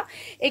ছাড়া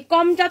এই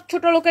কম জাত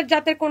ছোট লোকের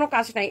জাতের কোনো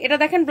কাজ নাই। এটা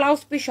দেখেন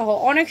ব্লাউজ পিস সহ,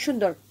 অনেক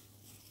সুন্দর।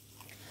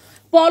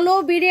 পলো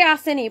বিড়ি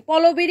আসেনি,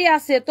 পলো বিড়ি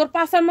আছে। তোর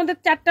পাশার মধ্যে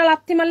 4টা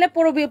লাথি মারলে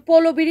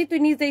পলো বিড়ি তুই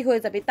নিজেই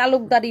হয়ে যাবি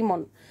তালুকদার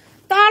ইমন,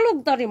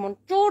 তালুকদার ইমন,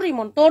 চোর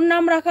ইমন। তোর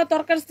নাম রাখা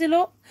দরকার ছিল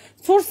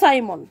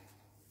সুরসাইমন,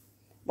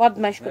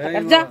 বদমাইশ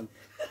কোথাকার, যা।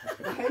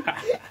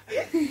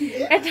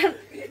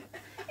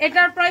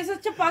 এটার প্রাইস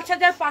হচ্ছে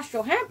 5,500।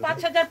 হ্যাঁ,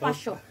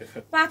 5,500,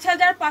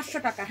 5,500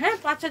 টাকা। হ্যাঁ,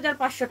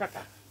 5,500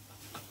 টাকা।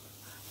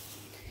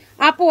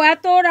 আপু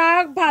এত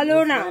রাগ ভালো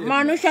না,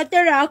 মানুষ এত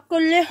রাগ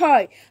করলে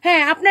হয়?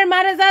 হ্যাঁ, আপনার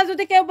মারা যা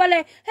যদি কেউ বলে,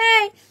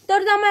 হ্যাঁ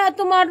তোর জামাই,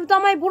 তোমার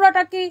জামাই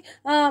বুড়াটা কি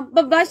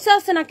বাচ্চা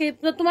আছে নাকি,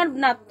 তোমার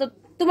না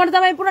তোমার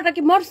জামাই বুড়াটা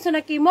কি মরছে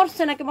নাকি,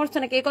 মরছে নাকি, মরছে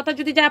নাকি, এই কথা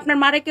যদি যায় আপনার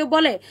মারে কেউ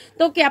বলে,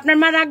 তো কি আপনার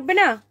মা রাখবে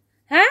না?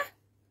 হ্যাঁ,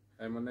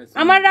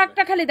 আমার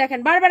রাগটা খালি দেখেন,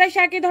 বারবার এসে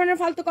একই ধরনের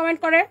ফালতু কমেন্ট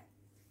করে।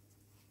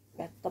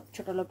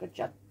 ছোট লোকের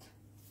জাত।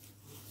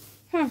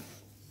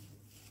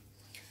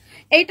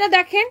 এইটা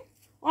দেখেন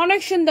অনেক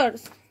সুন্দর।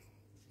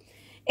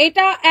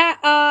 এটা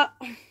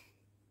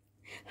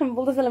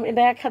বলতেছিলাম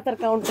এটা 1,000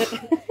 কাউন্টের,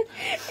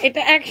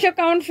 এটা 100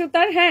 কাউন্ট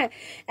সুতার। হ্যাঁ,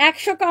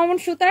 100 কাউন্ট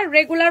সুতার।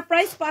 রেগুলার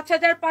প্রাইস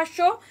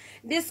 5,500,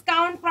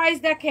 ডিসকাউন্ট প্রাইস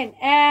দেখেন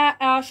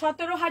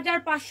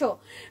 17,500।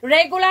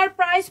 Regular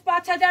price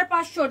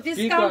 5,500,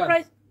 discount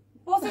price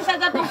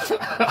 25,500।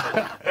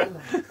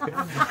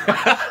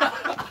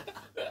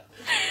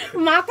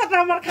 মাথাটা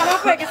আমার খারাপ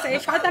হয়ে গেছে,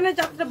 এই শয়তানের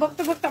যাত্রা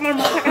বকতে বকতে আমার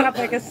মাথা খারাপ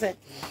হয়ে গেছে।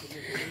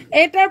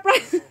 এটার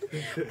প্রাইস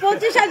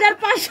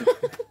 25,500,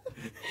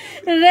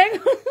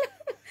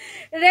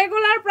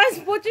 রেগুলার প্রাইস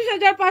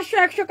 25,500।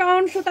 100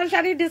 কাউন্ট সুতার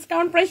শাড়ি,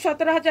 ডিসকাউন্ট প্রাইস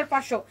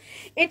 17,500।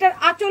 এটার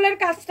আঁচলের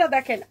কাজটা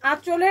দেখেন,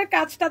 আঁচলের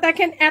কাজটা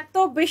দেখেন এত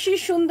বেশি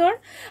সুন্দর,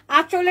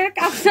 আঁচলের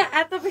কাজটা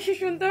এত বেশি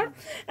সুন্দর।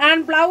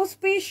 অ্যান্ড ব্লাউজ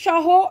পিস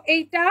সহ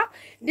এইটা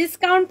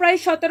ডিসকাউন্ট প্রাইস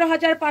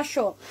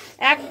 17,500।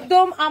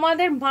 একদম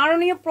আমাদের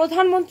মাননীয়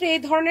প্রধানমন্ত্রী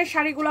এই ধরনের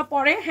শাড়িগুলো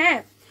পরে। হ্যাঁ,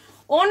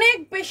 অনেক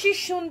বেশি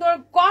সুন্দর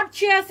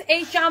গর্জিয়াস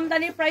এই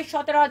জামদানি প্রায়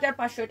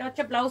 17,500। এটা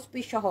হচ্ছে ব্লাউজ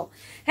পিস সহ।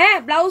 হ্যাঁ,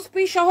 ব্লাউজ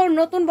পিস সহ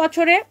নতুন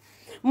বছরে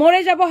মরে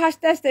যাব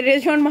হাসতে হাসতে।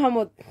 রেজন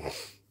মাহমুদ,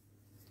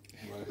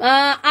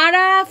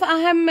 আরাফ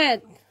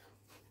আহমেদ,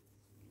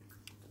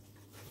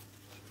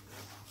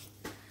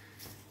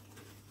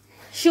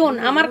 শোন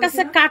আমার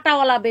কাছে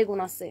কাটাওয়ালা বেগুন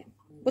আছে,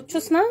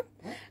 বুঝছস না?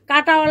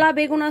 কাটাওয়ালা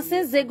বেগুন আছে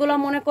যেগুলো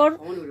মনে কর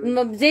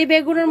যেই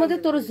বেগুনের মধ্যে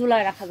তোর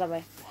ঝুলায় রাখা যাবে।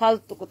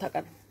 ফালতু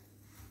কোথাকার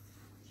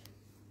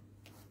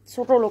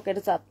ছোট লোকের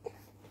জাত,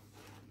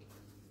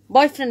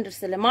 বয়ফ্রেন্ডের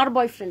ছেলে, মার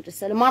বয়ফ্রেন্ডের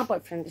ছেলে, মার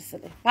বয়ফ্রেন্ডের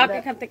ছেলে, ভাগ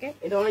এখান থেকে।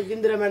 এটা অনেকদিন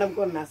ধরে ম্যাডাম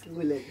কোন নাচ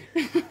কইলে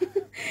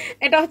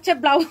এটা হচ্ছে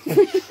ব্লাউজ,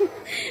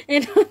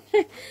 এটা হচ্ছে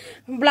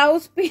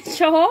ব্লাউজ পিস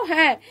সহ।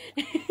 হ্যাঁ,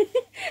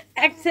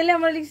 এক ছেলে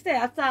আমার লিখছে,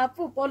 আচ্ছা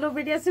আপু পলো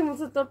ভিডিও আছে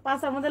মুছে তোর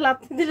পাশার মধ্যে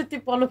লাথি দিলে তুই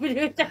পলো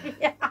ভিডিও চাবি।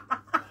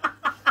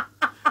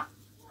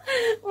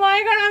 মাই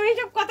গড, আমি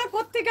সব কথা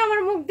কোত্থেকে আমার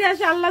মুখ দিয়ে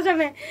আসে আল্লাহ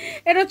জানে।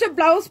 এটা হচ্ছে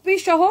ব্লাউজ পিস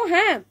সহ।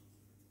 হ্যাঁ,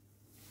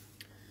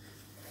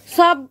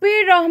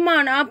 সাব্বির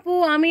রহমান আপু,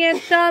 আমি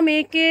একটা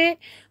মেয়েকে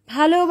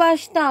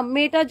ভালোবাসতাম,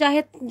 মেয়েটা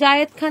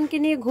জায়েদ খানকে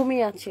নিয়ে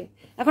ঘুমিয়ে আছে,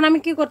 এখন আমি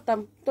কি করতাম?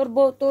 তোর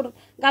বউ, তোর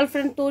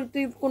গার্লফ্রেন্ড,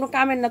 তুই কোনো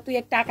কামের না, তুই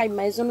একটা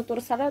আকাইমা, এই জন্য তোর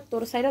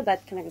সাইরা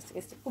জায়েদ খানের কাছে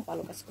গেছে। খুব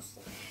ভালো কাজ করছে।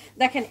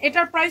 দেখেন,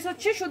 এটার প্রাইস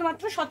হচ্ছে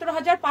শুধুমাত্র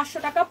 17,500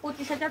 টাকা,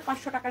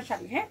 25,500 টাকার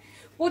শাড়ি। হ্যাঁ,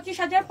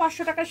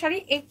 25,500 টাকার শাড়ি।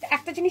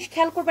 একটা জিনিস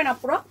খেয়াল করবেন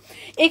আপুরা,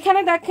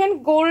 এখানে দেখেন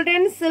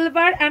golden,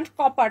 silver and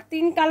copper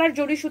 3 colour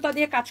জরি সুতা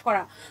দিয়ে কাজ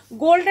করা।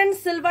 গোল্ডেন,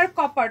 সিলভার,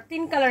 কপার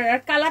 3 কালার,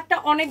 আর কালারটা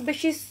অনেক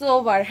বেশি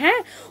সোভার। হ্যাঁ,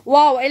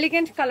 wow,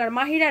 elegant colour,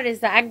 Mahira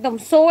Reza, একদম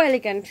সো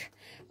এলিগেন্ট,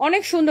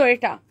 অনেক সুন্দর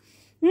এটা।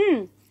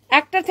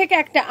 একটা থেকে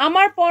একটা।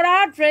 আমার পরা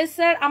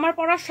ড্রেসের, আমার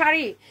পরা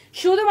শাড়ি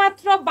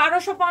শুধুমাত্র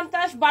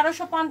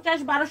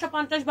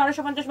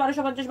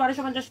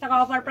 1250 টাকা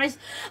অফার প্রাইস।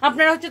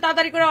 আপনারা হচ্ছে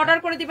তাড়াতাড়ি করে অর্ডার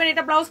করে দিবেন।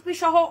 এটা ব্লাউজ পিস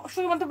সহ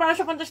শুধুমাত্র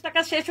 1250 টাকা,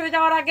 শেষ হয়ে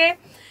যাওয়ার আগে।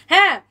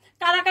 হ্যাঁ,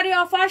 কারাকারি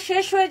অফার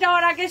শেষ হয়ে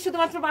যাওয়ার আগে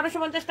শুধুমাত্র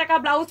 1250 টাকা,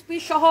 ব্লাউজ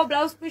পিস সহ,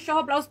 ব্লাউজ পিস সহ,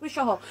 ব্লাউজ পিস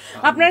সহ।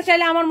 আপনারা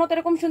চাইলে আমার মতো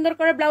এরকম সুন্দর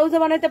করে ব্লাউজও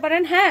বানাতে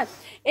পারেন। হ্যাঁ,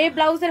 এই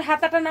ব্লাউজের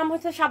হাতাটার নাম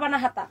হচ্ছে সাবানা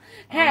হাতা।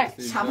 হ্যাঁ,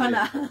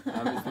 সাবানা।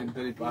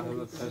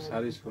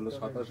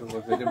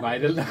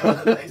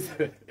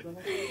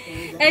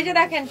 এই যে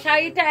দেখেন,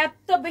 শাড়িটা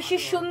এত বেশি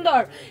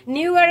সুন্দর।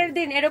 নিউ ইয়ারের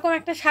দিন এরকম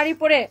একটা শাড়ি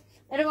পরে,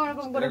 এরকম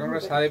এরকম করে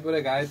শাড়ি পরে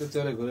গাড়িতে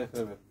চলে ঘুরে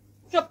ফেরবে।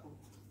 চুপ,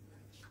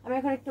 আমি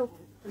এখন একটু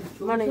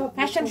মানে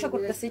ফ্যাশন শো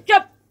করতেছি।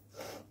 চুপ,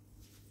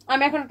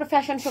 আমি এখন একটা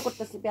ফ্যাশন শো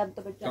করতেছি।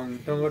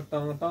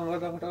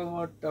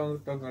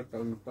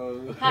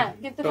 হ্যাঁ,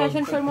 কিন্তু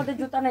ফ্যাশন শোর মধ্যে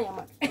জুতা নাই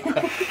আমার।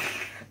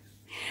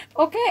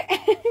 ওকে,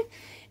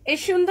 এই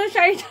সুন্দর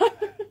শাড়িটা,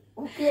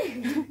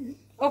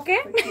 ওকে,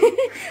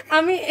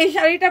 আমি এই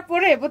শাড়িটা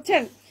পরে,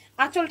 বুঝছেন,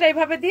 আঁচলটা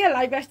এইভাবে দিয়ে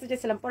লাইভে আসতে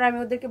চেয়েছিলাম। পরে আমি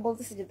ওদেরকে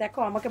বলতেছি যে দেখো,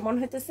 আমাকে মনে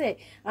হইতেছে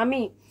আমি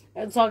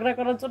ঝগড়া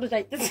করার জন্য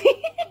যাইতেছি।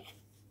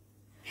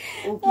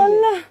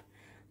 আল্লাহ,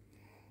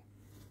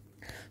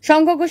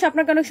 শঙ্খ ঘোষ,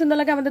 আপনাকে অনেক সুন্দর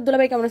লাগে। আমাদের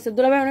দুলাভাই কেমন আছে?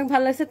 দুলাভাই অনেক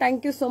ভালো লাগছে, থ্যাংক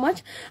ইউ সো মাচ।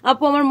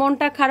 আপু, আমার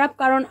মনটা খারাপ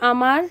কারণ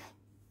আমার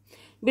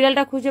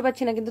বিড়ালটা খুঁজে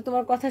পাচ্ছি না, কিন্তু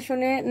তোমার কথা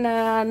শুনে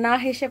না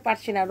হেসে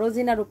পারছি না।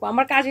 রোজিনা রূপা,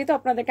 আমার কাজই তো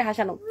আপনাদেরকে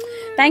হাসানো।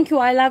 Thank you,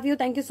 I love you,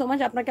 thank you so much.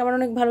 আপনাকে আমার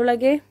অনেক ভালো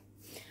লাগে,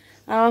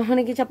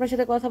 অনেক কিছু আপনার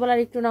সাথে কথা বলার।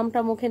 একটু নামটা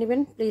মুখে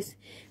নেবেন প্লিজ।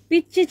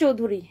 পিচ্চি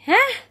চৌধুরী।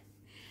 হ্যাঁ,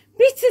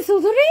 পিচ্চি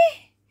চৌধুরী,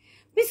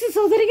 পিচ্চি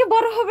চৌধুরী কি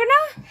বড় হবে না?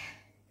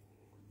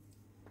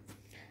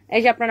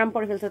 এই যে আপনার নাম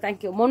পড়ে ফেলছে, থ্যাংক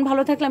ইউ। মন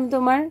ভালো থাকলে আমি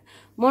তোমার,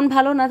 মন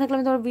ভালো না থাকলে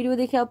আমি তোমার ভিডিও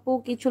দেখে আপু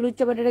কিছু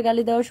লুচ্চা পেটের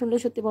গালি দেওয়া শুনলে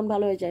সত্যি মন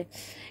ভালো হয়ে যায়।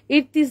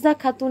 ইর্তিজা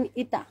খাতুন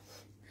ইতা,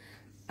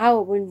 আহো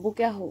বোন,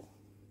 বুকে আহো,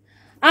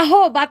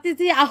 আহো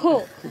বাতিজি আহো।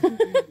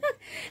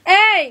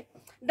 এই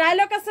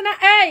ডায়লগ আছে না,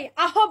 এই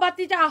আহো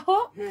বাতিজা আহো,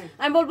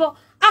 আমি বলবো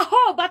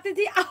আহো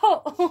বাতিজি আহো।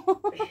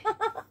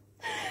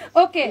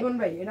 ওকে,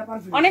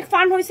 অনেক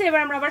ফান হয়েছে।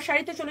 এবার আমরা আবার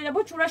শাড়িতে চলে যাবো।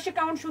 84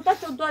 কাউন্ট সুতা,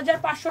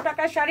 14,500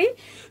 টাকার শাড়ি,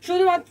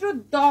 শুধুমাত্র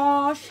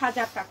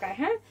 10,000 টাকায়।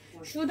 হ্যাঁ,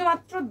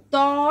 শুধুমাত্র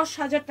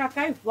 10,000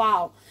 টাকায়।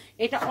 ওয়াও,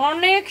 এটা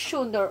অনেক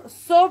সুন্দর,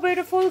 so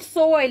beautiful,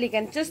 so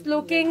elegant, just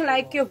looking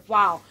like a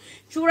wow.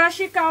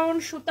 84 count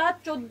সুতা,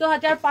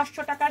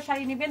 14,500 টাকার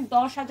শাড়ি নেবেন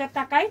 10,000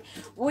 টাকায়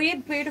উইথ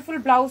বিউটিফুল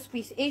ব্লাউজ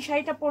পিস। এই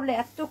শাড়িটা পরলে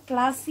এত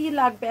ক্লাসি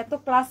লাগবে, এত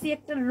ক্লাসি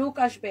একটা লুক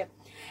আসবে,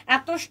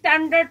 এত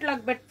স্ট্যান্ডার্ড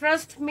লাগবে,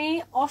 ট্রাস্ট মি,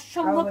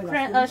 অসম্ভব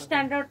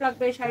স্ট্যান্ডার্ড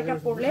লাগবে এই শাড়িটা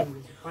পরলে।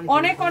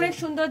 অনেক অনেক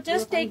সুন্দর।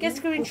 Just take a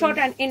screenshot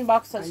and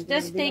inboxes,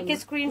 just take a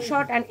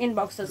screenshot and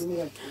inboxes.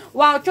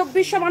 Wow,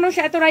 2400 মানুষ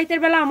এত রাইতের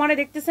বেলা আমারে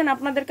দেখতেছেন,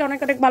 আপনাদেরকে অনেক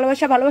অনেক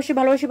ভালোবাসা, ভালোবাসি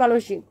ভালোবাসি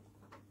ভালোবাসি।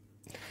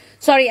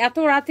 সরি, এত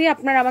রাতে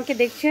আপনারা আমাকে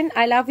দেখছেন,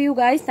 I love you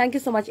guys, thank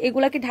you so much.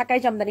 এগুলা কি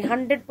ঢাকায় জামদানি,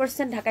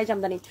 100% ঢাকায়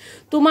জামদানি।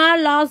 তোমার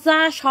লজ্জা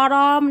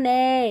শরম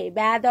নেই?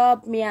 বেয়াদব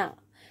মিয়া,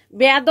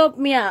 বেয়াদব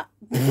মিয়া।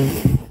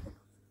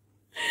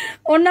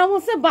 ওর নাম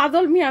হচ্ছে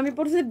বাদল মিয়া, আমি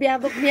পড়ছি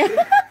বেয়াদব মিয়া।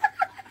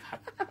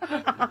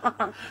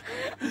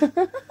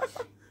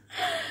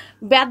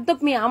 বেয়াদব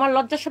মিয়া, আমার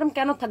লজ্জা শরম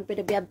কেন থাকবে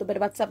রে বেয়াদবের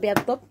বাচ্চা,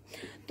 বেয়াদব।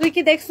 তুই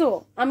কি দেখছো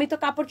আমি তো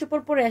কাপড়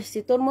চোপড় পরে আসছি,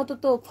 তোর মতো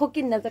তো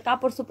ফকির না যে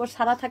কাপড় চোপড়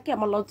সারা থাকে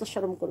আমার লজ্জা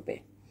শরম করবে।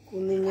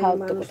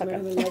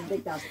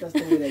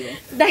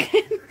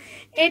 দেখেন,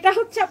 এটা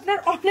হচ্ছে আপনার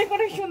অনেক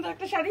অনেক সুন্দর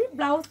একটা শাড়ি,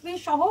 ব্লাউজ পিস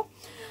সহ।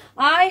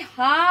 আয়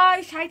হাই,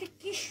 শাড়িটা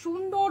কি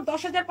সুন্দর,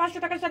 10,500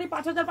 টাকার শাড়ি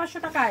 5,500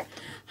 টাকায়।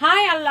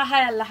 হাই আল্লাহ,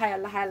 হাই আল্লাহ, হাই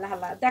আল্লাহ, হাই আল্লাহ,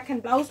 আল্লাহ। দেখেন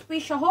ব্লাউজ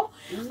পিস সহ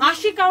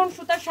 80 কাউন্ট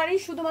সুতার শাড়ি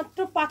শুধুমাত্র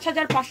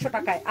 5,500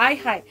 টাকায়। আয়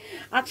হাই,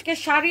 আজকে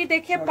শাড়ি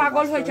দেখে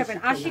পাগল হয়ে যাবেন।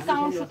 80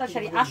 কাউন্ট সুতার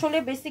শাড়ি। আসলে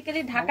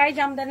বেসিক্যালি ঢাকায়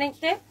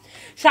জামদানিতে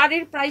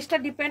শাড়ির প্রাইসটা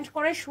ডিপেন্ড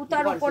করে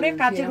সুতার উপরে,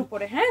 কাজের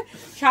উপরে। হ্যাঁ,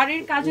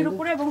 শাড়ির কাজের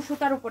উপরে এবং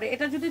সুতার উপরে।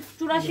 এটা যদি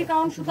 84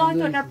 কাউন্ট সুতা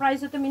হয়তো এটার প্রাইস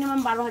হতো মিনিমাম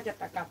 12,000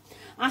 টাকা।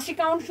 80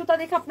 কাউন্ট সুতা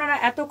দেখে আপনারা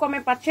এত কমে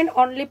পাচ্ছেন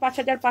অনলি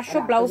 5,500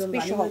 ব্লাউজ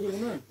পিস সহ।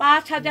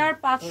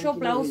 5,500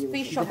 ব্লাউজ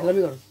পিস সহ।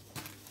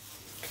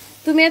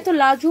 তুমি এত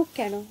লাজুক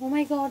কেন? ও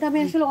মাই গড, আমি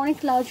আসলে অনেক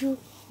লাজুক।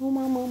 ও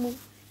মামা,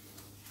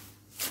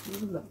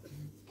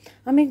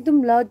 আমি একদম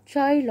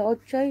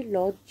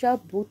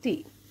লজ্জাবতী।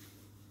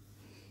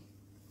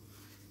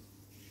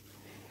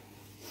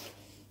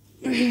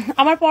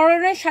 আমার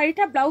পরনের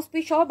শাড়িটা ব্লাউজ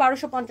পিস সহ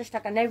 1250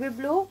 টাকা। Navy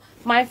blue,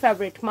 my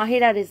favourite,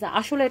 Mahira Reza.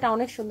 আসলে এটা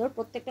অনেক সুন্দর,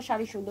 প্রত্যেকটা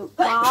শাড়ি সুন্দর।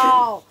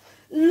 Wow,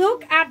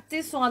 look at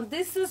this one,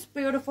 this is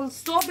beautiful,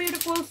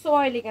 so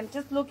elegant,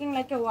 just looking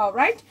like a wow,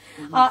 right?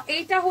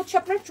 এইটা হচ্ছে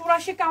আপনার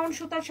 84 কাউন্ট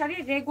সুতার sari.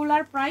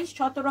 Regular price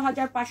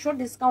 17,500,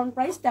 discount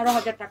price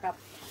 13,000 টাকা।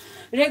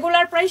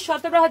 রেগুলার প্রাইস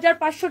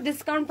 17,500,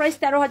 ডিসকাউন্ট প্রাইস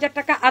 13,000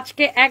 টাকা।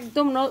 আজকে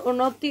একদম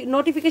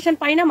নোটিফিকেশন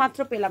পাই না, মাত্র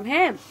পেলাম।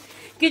 হ্যাঁ,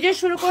 কি যে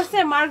শুরু করছে,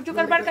 মার্ক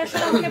জুকারবার্গ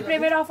আসলে আমাকে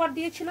প্রেমের অফার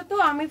দিয়েছিল, তো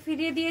আমি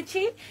ফিরিয়ে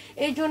দিয়েছি।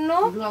 এই জন্য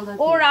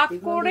ও রাগ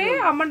করে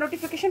আমার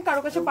নোটিফিকেশন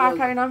কারো কাছে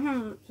পাঠায় না।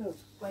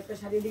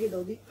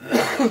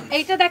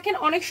 এইটা দেখেন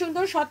অনেক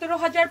সুন্দর,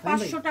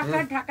 17,500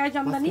 টাকার ঢাকায়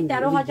জামদানি,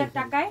 13,000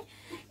 টাকায়।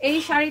 এই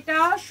শাড়িটা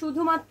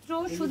শুধুমাত্র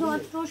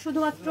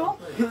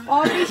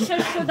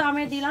অবিশ্বাস্য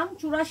দামে দিলাম।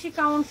 84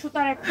 কাউন্ট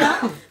সুতার একটা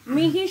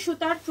মিহি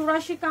সুতার,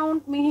 84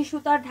 কাউন্ট মিহি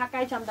সুতার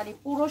ঢাকায় জামদানি,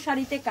 পুরো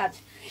শাড়িতে কাজ।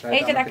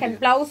 এই যে দেখেন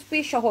ব্লাউজ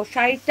পিস সহ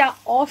শাড়িটা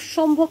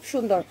অসম্ভব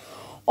সুন্দর।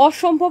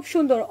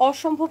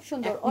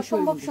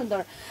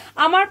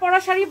 আমার পরা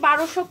শাড়ি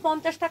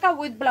 1250 টাকা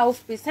উইথ ব্লাউজ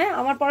পিস। হ্যাঁ,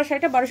 আমার পরা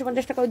শাড়িটা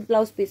 1250 টাকা উইথ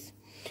ব্লাউজ পিস।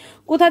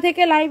 কোথা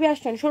থেকে লাইভে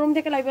আসছেন? শোরুম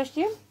থেকে লাইভে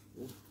আসছি।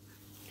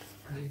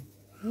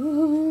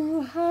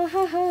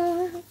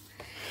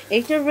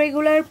 এইটার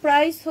রেগুলার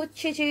প্রাইস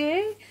হচ্ছে যে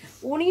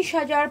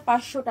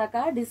 19,500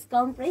 টাকা,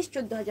 ডিসকাউন্ট প্রাইস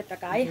 14,000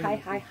 টাকা। High high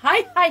high high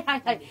high high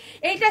high,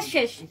 এইটা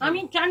শেষ। আমি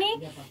জানি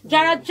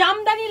যারা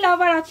জামদানি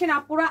লাভার আছেন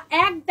আপুরা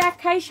এক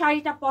দেখাই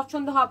শাড়িটা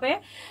পছন্দ হবে।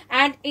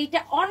 অ্যান্ড এইটা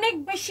অনেক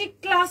বেশি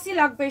ক্লাসি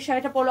লাগবে,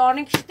 শাড়িটা পরলে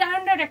অনেক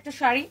স্ট্যান্ডার্ড একটা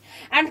শাড়ি।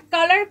 অ্যান্ড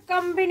কালার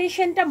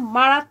কম্বিনেশনটা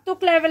মারাত্মক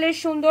লেভেলের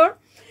সুন্দর।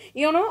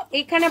 ইউনো,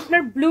 এখানে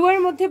আপনার ব্লু এর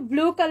মধ্যে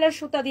ব্লু কালার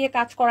সুতা দিয়ে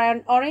কাজ করা,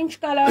 অ্যান্ড অরেঞ্জ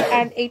কালার,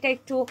 অ্যান্ড এইটা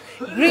একটু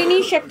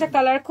গ্রিনিশ একটা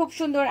কালার, খুব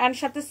সুন্দর। অ্যান্ড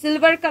সাথে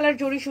সিলভার কালার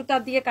জরি সুতা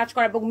দিয়ে কাজ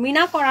করা এবং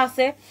মিনা করা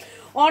আছে,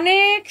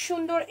 অনেক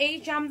সুন্দর। এই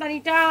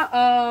জামদানিটা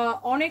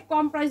অনেক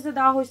কম প্রাইসে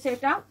দেওয়া হয়েছে।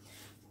 এটা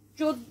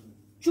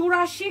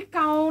 84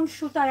 কাউন্ট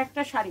সুতার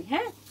একটা শাড়ি।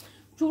 হ্যাঁ,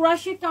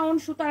 84 কাউন্ট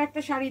সুতার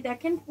একটা শাড়ি।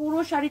 দেখেন পুরো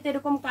শাড়িতে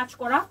এরকম কাজ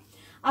করা।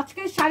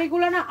 আজকের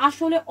শাড়িগুলো না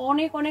আসলে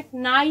অনেক অনেক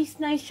নাইস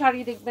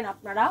শাড়ি দেখবেন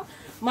আপনারা।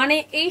 মানে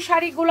এই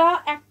শাড়িগুলো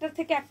একটা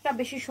থেকে একটা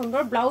বেশি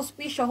সুন্দর, ব্লাউজ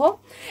পিস সহ।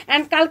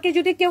 এন্ড কালকে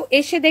যদি কেউ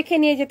এসে দেখে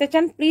নিয়ে যেতে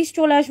চান, প্লিজ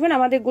চলে আসবেন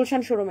আমাদের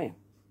গুলশান শোরুমে।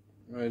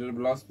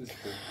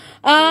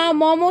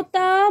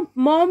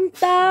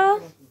 মমতা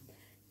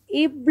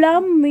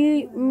ইবলাম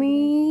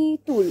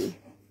মিতুল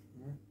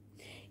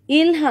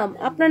ইলহাম,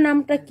 আপনার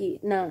নামটা কি?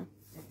 না,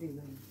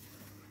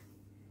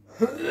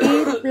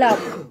 ইবলাম,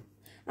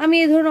 আমি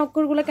এই ধরনের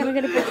অক্ষরগুলো কেন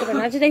জানি পড়তে পারি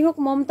না। আচ্ছা, যাই হোক,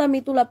 মমতা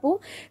মিতুল আপু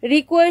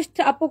রিকোয়েস্ট,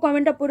 আপু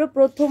কমেন্টটা পড়ো।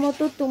 প্রথমত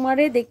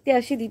তোমারে দেখতে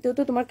আসি, দ্বিতীয়ত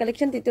তোমার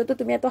কালেকশন, তৃতীয়ত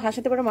তুমি এত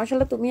হাসাতে পারো,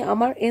 মাশাআল্লাহ তুমি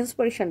আমার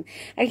ইন্সপিরেশন।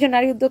 একজন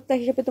নারী উদ্যোক্তা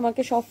হিসেবে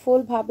তোমাকে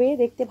সফলভাবে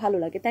দেখতে ভালো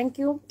লাগে। Thank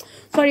you.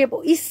 সরি আপু,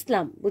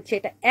 ইসলাম, বুঝছি,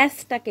 এটা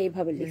এসটাকে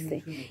এইভাবে লিখছে।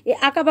 এই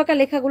আঁকা বাঁকা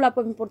লেখাগুলো আপু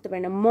আমি পড়তে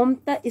পারি না।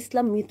 মমতা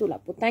ইসলাম মিতুল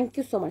আপু, thank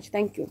you so much,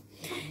 thank you.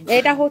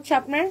 এটা হচ্ছে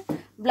আপনার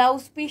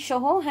ব্লাউজ পিস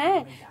সহ। হ্যাঁ,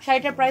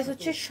 শাড়িটার প্রাইস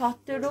হচ্ছে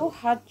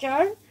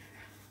 17,000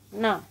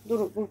 না,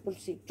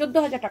 বলছি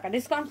 14,000 টাকা।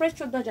 ডিসকাউন্ট প্রাইস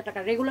 14,000 টাকা।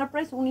 রেগুলার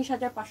প্রাইস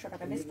 19,500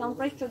 টাকা। ডিসকাউন্ট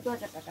প্রাইস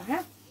 14,000 টাকা।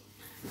 হ্যাঁ,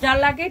 যার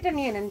লাগে এটা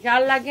নিয়ে নেন,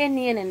 যার লাগে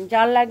নিয়ে নেন,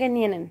 যার লাগে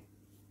নিয়ে নেন।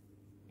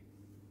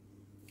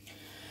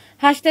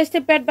 হাসতে হাসতে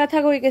পেট ব্যথা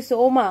হয়ে গেছে।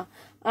 ওমা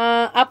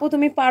আপু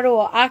তুমি পারো।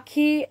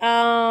 আখি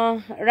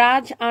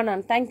রাজ আনান,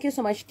 thank you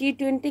so much.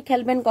 T20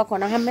 খেলবেন কখন?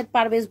 আহমেদ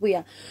পারভেজ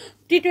ভুইয়া,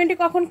 T20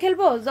 কখন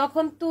খেলবো?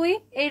 যখন তুই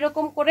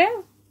এইরকম করে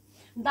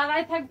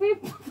দাঁড়ায় থাকবি,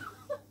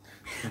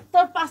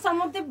 তোর পাশার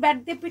মধ্যে ব্যাট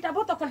দিয়ে পিটাবো,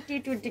 তখন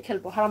T20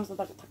 খেলবো।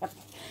 হারামজাদা থাকার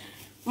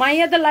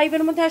মাইয়াদের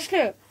লাইভের মধ্যে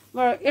আসলে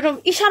এরকম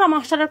ইশারা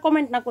মাস্টারের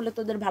কমেন্ট না করলে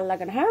তোদের ভাল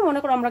লাগে না। হ্যাঁ, মনে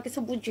করো আমরা কিছু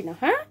বুঝছি না।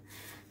 হ্যাঁ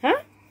হ্যাঁ,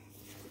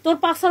 তোর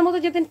পাশার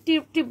মধ্যে যেদিন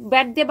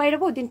ব্যাট দিয়ে বাইরে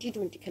ওই দিন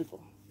T20 খেলবো।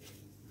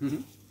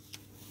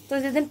 তো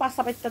যেদিন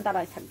পাশা বাইরটা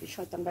দাঁড়ায় থাকবি,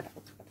 শয়তান বেটা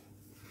করতে পারে।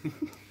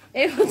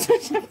 এই হচ্ছে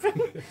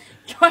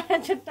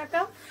 6,000 টাকা,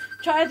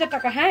 6,000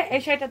 টাকা। হ্যাঁ,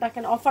 এই শাড়িটা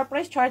দেখেন অফার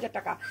প্রাইস 6,000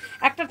 টাকা।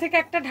 একটা থেকে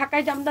একটা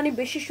ঢাকায় জামদানি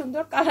বেশি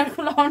সুন্দর, কালার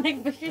গুলো অনেক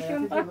বেশি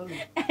সুন্দর।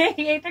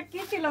 এটা কি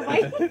ছিল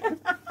ভাই?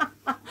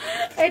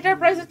 এটার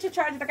প্রাইস হচ্ছে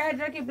 6,000 টাকা।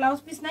 এটার কি ব্লাউজ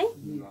পিস নাই?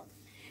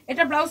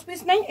 এটা ব্লাউজ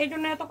পিস নাই, এই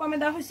জন্য এত কমে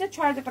দেওয়া হয়েছে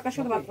 6000 টাকা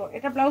শুধুমাত্র।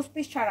 এটা ব্লাউজ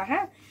পিস ছাড়া,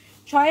 হ্যাঁ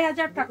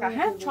 6000 টাকা,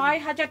 হ্যাঁ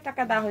 6000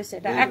 টাকা দেওয়া হয়েছে।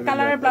 এটা এক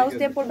কালারের ব্লাউজ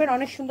দিয়ে পরবেন,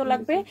 অনেক সুন্দর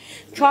লাগবে।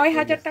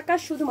 6000 টাকা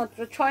শুধুমাত্র,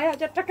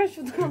 6000 টাকা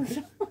শুধুমাত্র,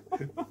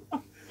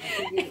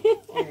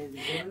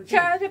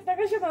 6000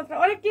 টাকা শুধুমাত্র।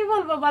 ওরে কি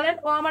বলবো বলেন,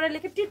 ও আমার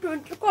লিখে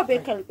T20 কবে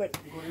খেলবেন?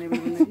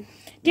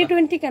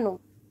 T20 কেন?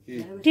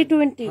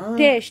 T20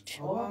 টেস্ট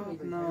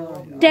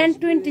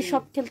 10-20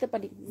 সব খেলতে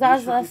পারি, যা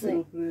যা আছে।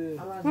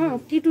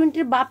 T20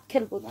 বাপ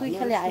খেলবো, তুই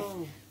খেলে আয়।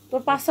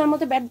 তোর 5টার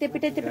মধ্যে ব্যাট দিয়ে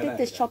পিটাইতে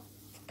পিটাইতে সব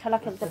খেলা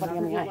খেলতে পারি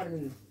আমি, আয়।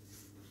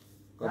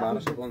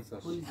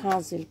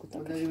 হাজিল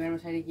কোথাকার।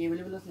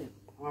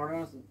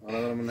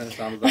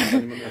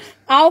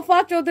 আউফা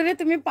চৌধুরী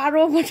তুমি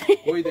পারো বটে।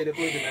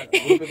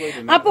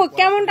 আপু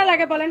কেমনটা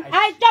লাগে বলেন?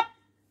 আয় চপ,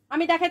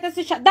 আমি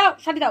দেখাইতেছি, দাও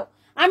শাড়ি দাও,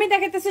 আমি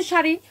দেখাইতেছি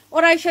শাড়ি।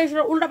 ওরা এসে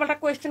উল্টাপাল্টা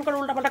কোয়েশ্চেন করে,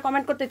 উল্টাপাল্টা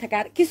কমেন্ট করতেই থাকে।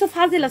 আর কিছু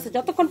ফাজিল আছে,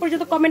 যতক্ষণ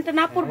পর্যন্ত কমেন্টটা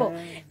না পড়বো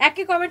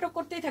একই কমেন্টও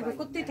করতেই থাকবে,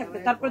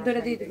 তারপর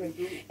ধরে দিয়ে দিবে।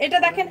 এটা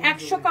দেখেন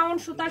 100 কাউন্ট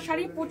সুতার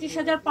শাড়ি,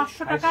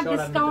 25500 টাকা,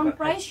 ডিসকাউন্ট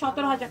প্রাইস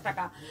 17000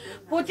 টাকা।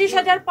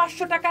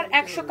 25500 টাকার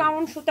 100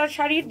 কাউন্ট সুতার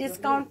শাড়ি,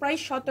 ডিসকাউন্ট প্রাইস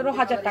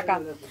 17000 টাকা।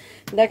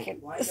 দেখেন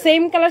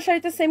সেম কালার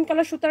শাড়িতে সেম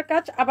কালার সুতার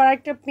কাজ, আবার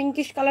একটা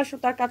পিঙ্কিশ কালার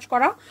সুতার কাজ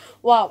করা।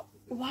 ওয়াও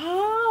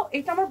ওয়াও,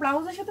 এটা আমার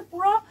ব্লাউজের সাথে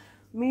পুরো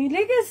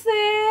মিলে গেছে।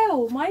 ও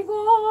মাই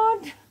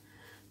গড,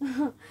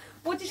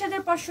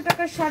 25500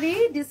 টাকার শাড়ি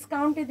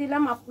ডিসকাউন্টে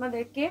দিলাম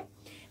আপনাদেরকে।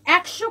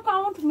 100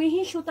 কাউন্ট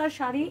মিহি সুতার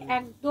শাড়ি,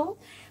 একদম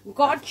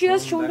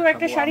গর্জিয়াস সুন্দর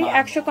একটা শাড়ি।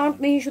 100 কাউন্ট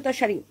মিহি সুতার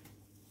শাড়ি।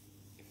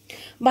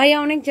 ভাইয়া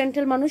অনেক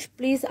জেন্টেল মানুষ,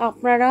 প্লিজ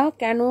আপনারা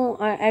কেন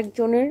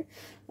একজনের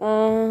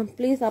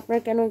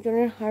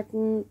হার্ট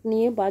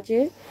নিয়ে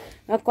বাজে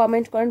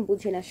কমেন্ট করেন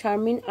বুঝি না।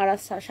 শারমিন আর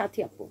সাথী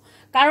আপু,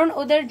 কারণ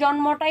ওদের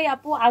জন্মটাই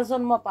আপু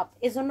আজন্ম পাপ,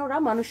 এজন্য ওরা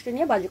মানুষকে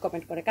নিয়ে বাজে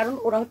কমেন্ট করে। কারণ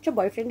ওরা হচ্ছে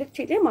বয়ফ্রেন্ডের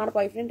ছেলে, মার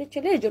বয়ফ্রেন্ডের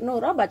ছেলে, এজন্য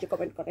ওরা বাজে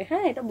কমেন্ট করে।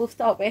 হ্যাঁ এটা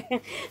বুঝতে হবে,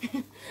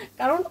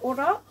 কারণ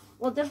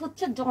ওদের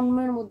হচ্ছে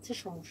জন্মের মধ্যে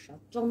সমস্যা,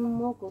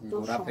 জন্মগত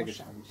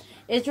সমস্যা,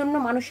 এজন্য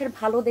মানুষের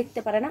ভালো দেখতে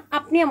পারে না।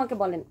 আপনি আমাকে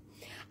বলেন,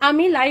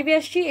 আমি লাইভে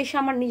আসছি, এসে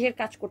আমার নিজের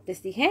কাজ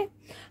করতেছি, হ্যাঁ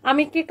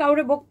আমি কি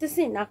কাউরে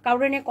বকতেছি না,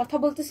 কাউরে নিয়ে কথা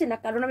বলতেছি না,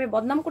 কারণ আমি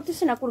বদনাম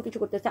করতেছি না, কোনো কিছু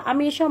করতেছি।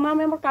 আমি এসে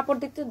আমি আমার কাপড়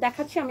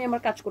দেখাচ্ছি, আমি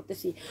আমার কাজ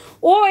করতেছি।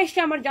 ও এসে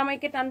আমার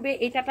জামাইকে টানবে,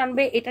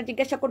 এটা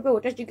জিজ্ঞাসা করবে,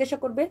 ওটা জিজ্ঞাসা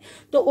করবে,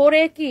 তো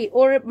ওরে কি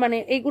ওর মানে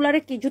এইগুলারে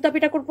কি জুতা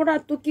পিটা করবো না?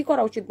 তো কি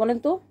করা উচিত বলেন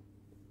তো?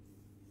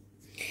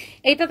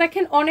 এটা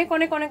দেখেন অনেক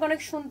অনেক অনেক অনেক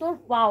সুন্দর।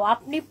 ওয়াও,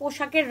 আপনি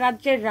পোশাকের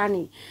রাজ্যের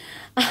রানী।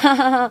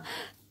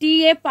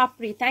 TA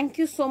papdi, thank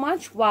you so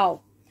much. Wow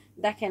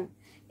দেখেন,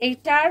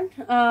 এইটার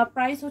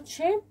প্রাইস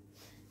হচ্ছে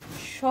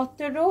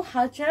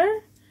 17000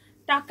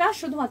 টাকা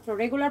শুধুমাত্র,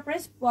 রেগুলার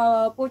প্রাইস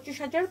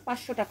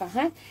 25500 টাকা।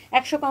 হ্যাঁ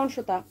 100 কাউন্ট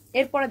সুতা।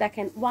 এরপরে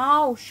দেখেন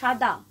ওয়াও,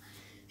 সাদা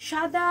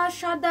সাদা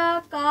সাদা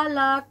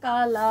কালা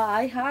কালা,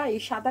 আই হাই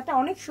সাদাটা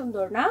অনেক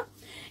সুন্দর না?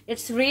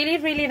 It's really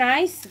really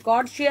nice,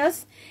 gorgeous.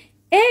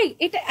 এই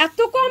এটা এত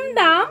কম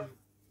দাম,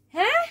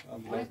 হ্যাঁ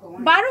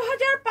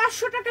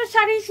 12500 টাকার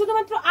শাড়ি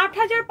শুধুমাত্র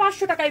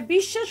 8500 টাকায়।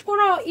 বিশ্বাস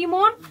করো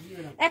ইমন,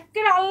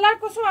 একের আল্লাহর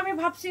কসম আমি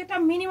ভাবছি এটা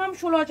মিনিমাম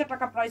 16000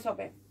 টাকা প্রাইস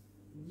হবে।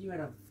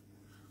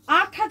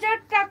 8000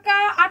 টাকা,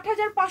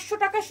 8500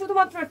 টাকা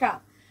শুধুমাত্র এটা,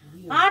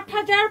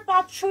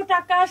 8500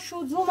 টাকা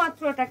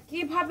শুধুমাত্র এটা,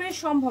 কিভাবে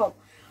সম্ভব?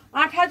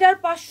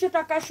 8500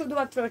 টাকা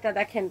শুধুমাত্র এটা।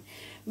 দেখেন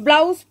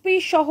ব্লাউজ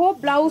পিস সহ,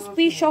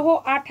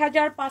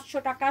 8500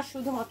 টাকা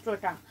শুধুমাত্র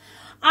এটা,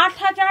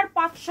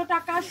 8500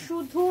 টাকা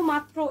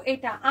শুধুমাত্র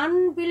এটা,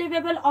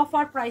 আনবিলিভেবল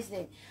অফার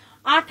প্রাইসে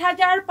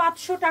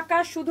 8500 টাকা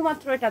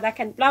শুধুমাত্র এটা।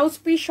 দেখেন ব্লাউজ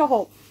পিস সহ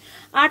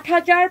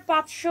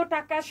 8500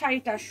 টাকা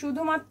শাড়িটা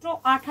শুধুমাত্র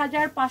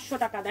 8500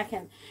 টাকা।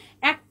 দেখেন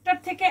একটার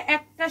থেকে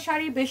একটা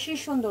শাড়ি বেশি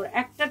সুন্দর,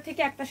 একটার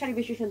থেকে একটা শাড়ি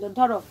বেশি সুন্দর।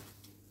 ধরো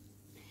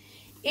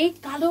এই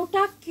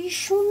কালোটা কি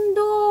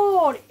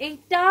সুন্দর,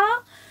 এইটা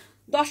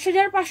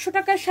 10500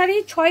 টাকার শাড়ি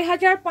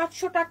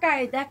 6500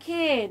 টাকায়।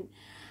 দেখেন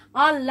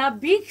আল্লাহ,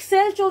 বিগ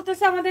সেল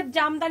চলতেছে আমাদের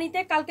জামদানিতে,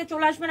 কালকে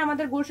চলে আসবেন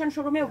আমাদের গুলশান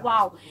শোরুমে।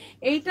 ওয়াও,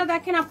 এইটা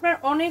দেখেন আপনার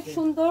অনেক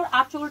সুন্দর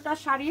আঁচলটা,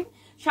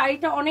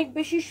 শাড়িটা অনেক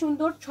বেশি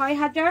সুন্দর,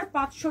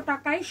 6500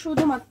 টাকায়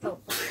শুধুমাত্র।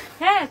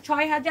 হ্যাঁ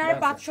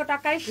 6500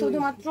 টাকায়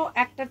শুধুমাত্র,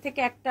 একটার থেকে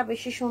একটা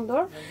বেশি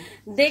সুন্দর।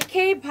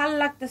 দেখেই ভাল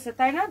লাগতেছে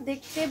তাই না?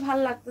 দেখতে ভাল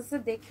লাগতেছে,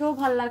 দেখেও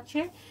ভাল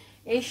লাগছে।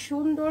 এই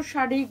সুন্দর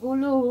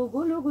শাড়িগুলো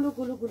গুলো গুলো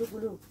গুলো গুলো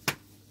গুলো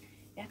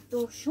এত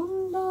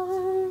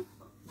সুন্দর।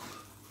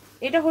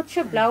 এটা হচ্ছে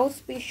ব্লাউজ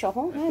পিস সহ।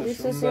 হ্যাঁ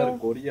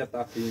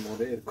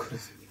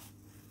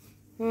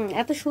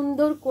এত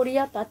সুন্দর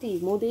কোরিয়া তাঁতি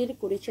মোদের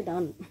করেছে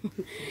দান।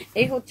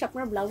 এই হচ্ছে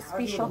আপনার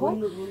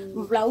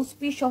ব্লাউজ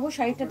পিস সহ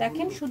শাড়িটা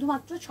দেখেন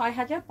শুধুমাত্র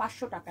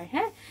 6500 টাকায়।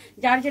 হ্যাঁ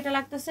যার যেটা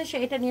লাগতেছে সে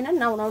এটা নিয়ে নেন।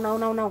 নাও নাও নাও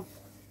নাও নাও।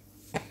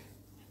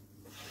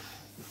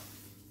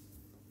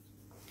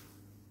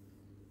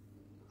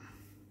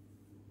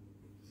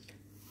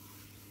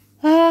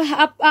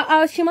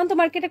 সীমান্ত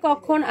মার্কেটে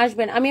কখন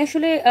আসবেন? আমি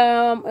আসলে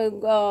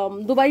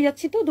দুবাই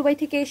যাচ্ছি, তো দুবাই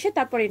থেকে এসে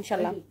তারপরে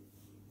ইনশাল্লাহ।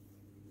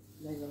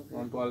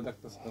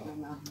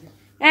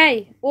 এই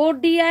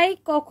ওডিআই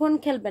কখন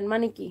খেলবেন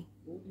মানে কি?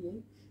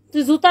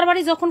 তুই জুতার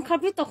বাড়ি যখন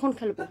খাবি তখন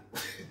খেলবো।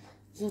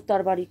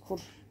 জুতার বাড়ি খুর।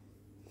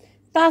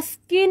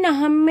 তাসকিন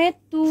আহমেদ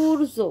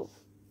তুরজো,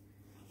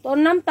 তোর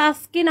নাম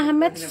তাসকিন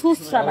আহমেদ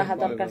সুসরা রাখা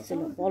দরকার ছিল,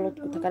 বলত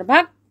কোথাকার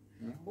ভাগ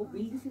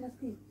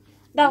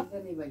দাও।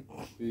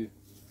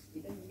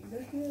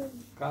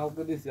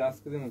 কালকে দিছি,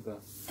 আজকে দিন তো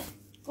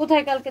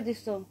কোথায় কালকে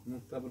দিছো?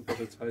 মুক্তাপুর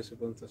কাছে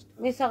 650 টাকা।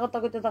 মিছা কথা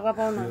কইতে টাকা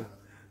পাও না।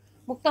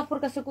 মুক্তাপুর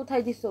কাছে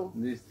কোথায় দিছো?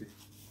 দিছি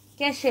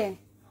ক্যাশে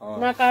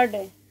না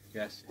কার্ডে?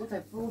 ক্যাশে।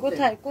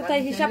 কোথায়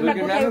কোথায় হিসাবটা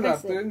কোথায়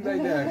উঠাইছে?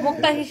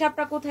 মুক্তা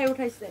হিসাবটা কোথায়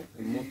উঠাইছে?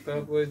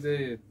 মুক্তাপুর ওই যে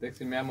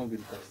দেখছি মেমো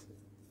বিল করছে।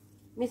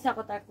 মিছা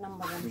কথা এক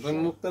নাম্বার। কোন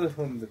মুক্তার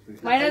ফোন দিতে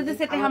মাইরা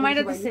দিছে, এটা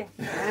মাইরা দিছে।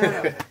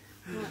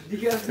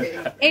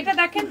 এটা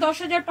দেখেন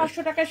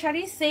 10,500 টাকার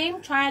শাড়ি, সেম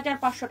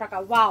 6,500 টাকা।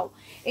 ওয়াও,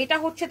 এটা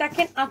হচ্ছে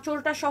দেখেন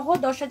আঁচলটা সহ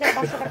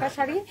 10,500 টাকার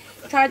শাড়ি,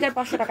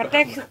 6,500 টাকা।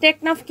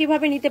 টেকনাফ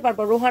কিভাবে নিতে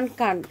পারবো? রোহান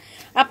খান,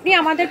 আপনি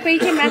আমাদের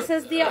পেজে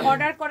মেসেজ দিয়ে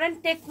অর্ডার করেন।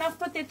 টেকনাফ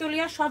তো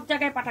তেতুলিয়া সব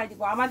জায়গায় পাঠিয়ে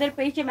দিব। আমাদের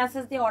পেজে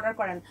মেসেজ দিয়ে অর্ডার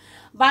করেন।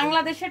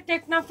 বাংলাদেশের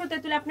টেকনাফ তো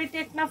তেতুলিয়া, আপনি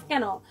টেকনাফ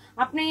কেন,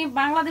 আপনি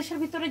বাংলাদেশের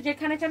ভিতরে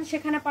যেখানে চান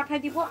সেখানে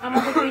পাঠিয়ে দিব।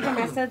 আমাদের পেজে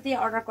মেসেজ দিয়ে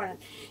অর্ডার করেন।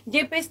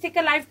 যে পেজ থেকে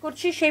লাইভ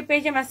করছি সেই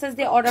পেজে মেসেজ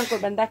দিয়ে অর্ডার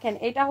করবেন। দেখেন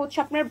এটা হচ্ছে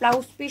আপনার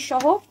ব্লাউজ পিস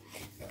সহ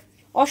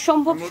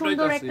অসম্ভব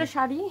সুন্দর একটা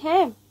শাড়ি।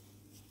 হ্যাঁ,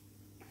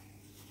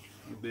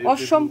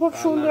 অসম্ভব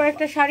সুন্দর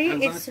একটা sari.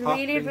 It's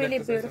really really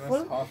beautiful.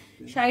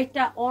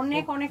 শাড়িটা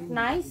অনেক অনেক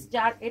নাইস।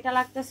 যার এটা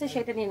লাগতেছে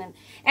সেটা নিয়ে নেন।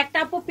 একটা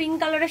আপু পিঙ্ক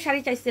কালারের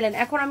শাড়ি চাইছিলেন,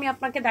 এখন আমি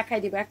আপনাকে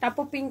দেখাই দিব। একটা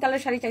আপু পিঙ্ক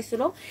কালারের শাড়ি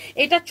চাইছিল,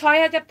 এটা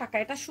 6,000 টাকা।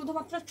 এটা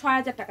শুধুমাত্র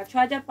 6,000 টাকা,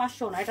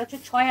 6,500 না, এটা হচ্ছে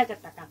 6,000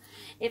 টাকা।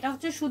 এটা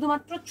হচ্ছে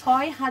শুধুমাত্র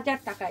 6,000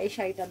 টাকা এই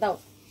শাড়িটা। দাও,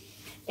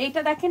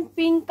 এইটা দেখেন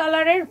পিঙ্ক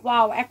কালারের।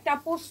 ওয়াও, একটা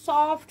আপু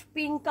সফট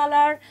পিঙ্ক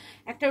কালার,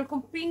 একটা এরকম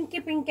পিঙ্কে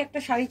পিঙ্কে একটা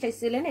শাড়ি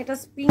চাইছিলেন। এটা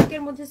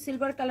পিঙ্কের মধ্যে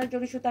সিলভার কালার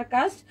জরি সুতার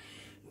কাজ,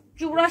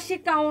 84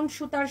 কাউন্ট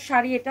সুতার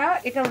শাড়ি। এটা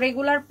এটা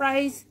রেগুলার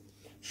প্রাইস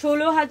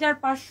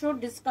 16,500,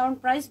 ডিসকাউন্ট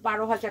প্রাইস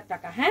 12,000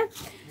 টাকা। হ্যাঁ,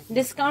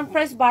 ডিসকাউন্ট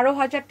প্রাইস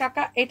 12,000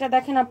 টাকা। এটা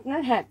দেখেন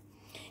আপনার, হ্যাঁ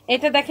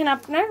এটা দেখেন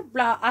আপনার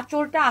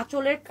আঁচলটা,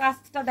 আঁচলের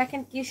কাজটা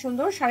দেখেন কি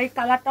সুন্দর। শাড়ির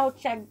কালারটা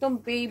হচ্ছে একদম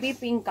বেবি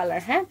পিঙ্ক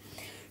কালার। হ্যাঁ,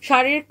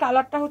 শাড়ির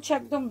কালারটা হচ্ছে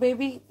একদম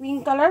বেবি পিঙ্ক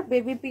কালার।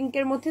 বেবি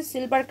পিঙ্কের মধ্যে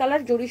সিলভার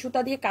কালার জরি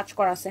সুতা দিয়ে কাজ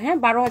করা আছে। হ্যাঁ,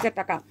 12,000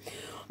 টাকা।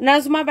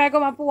 নাজমা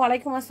বেগম আপু,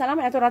 ওয়ালাইকুম আসসালাম।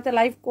 এত রাতে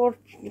লাইভ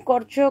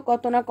করছো,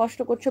 কত না কষ্ট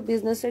করছো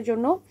বিজনেসের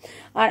জন্য,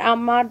 আর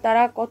আমার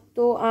দ্বারা কত,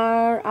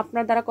 আর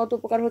আপনার দ্বারা কত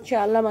উপকার হচ্ছে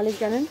আল্লাহ মালিক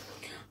জানেন।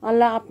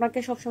 আল্লাহ আপনাকে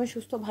সবসময়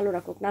সুস্থ ভালো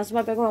রাখুক।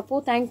 নাজমা বেগম আপু,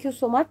 thank you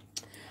so much,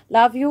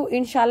 love you.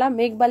 ইনশাল্লাহ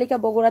মেঘবালিকা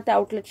বগুড়াতে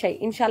আউটলেট চাই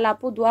ইনশাল্লাহ।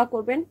 আপু দোয়া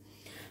করবেন।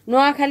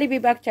 নোয়াখালী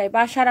বিভাগ চাই,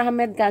 বাশার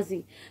আহমেদ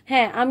গাজী।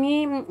 হ্যাঁ, আমি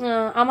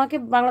আমাকে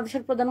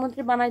বাংলাদেশের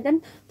প্রধানমন্ত্রী বানাই দেন,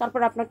 তারপর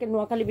আপনাকে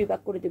নোয়াখালী বিভাগ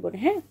করে দিব।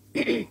 হ্যাঁ,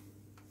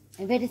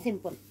 ভেরি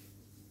সিম্পল।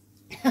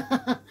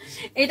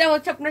 এটা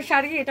হচ্ছে আপনার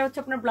শাড়ি, এটা হচ্ছে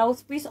আপনার ব্লাউজ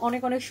পিস।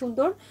 অনেক অনেক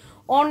সুন্দর,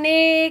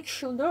 অনেক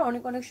সুন্দর,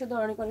 অনেক অনেক সুন্দর,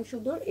 অনেক অনেক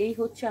সুন্দর। এই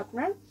হচ্ছে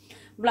আপনার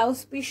ব্লাউজ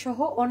পিস সহ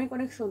অনেক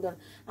অনেক সুন্দর।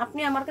 আপনি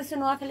আমার কাছে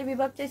নোয়াখালী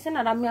বিভাগ চাইছেন,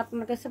 আর আমি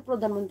আপনার কাছে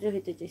প্রধানমন্ত্রী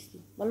হইতে চাইছি,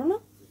 বলো না।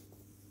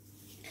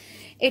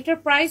 এটার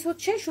প্রাইস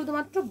হচ্ছে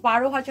শুধুমাত্র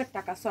 12,000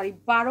 টাকা, সরি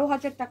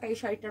 12,000 টাকা এই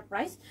শাড়িটার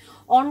প্রাইস,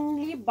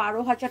 অনলি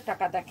 12,000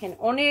 টাকা। দেখেন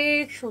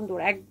অনেক সুন্দর,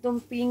 একদম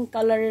পিঙ্ক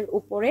কালারের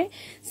উপরে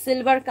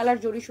সিলভার কালার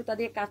জরি সুতা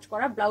দিয়ে কাজ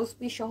করা, ব্লাউজ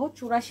পিস সহ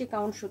 84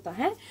 কাউন্ট সুতা।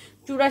 হ্যাঁ,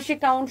 84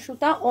 কাউন্ট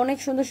সুতা, অনেক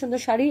সুন্দর সুন্দর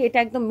শাড়ি। এটা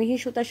একদম মিহি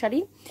সুতা sari,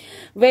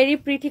 very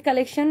pretty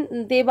collection.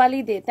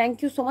 দেবালি they, thank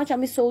you so much.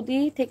 আমি সৌদি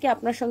থেকে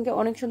আপনার সঙ্গে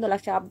অনেক সুন্দর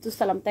লাগছে। Abdul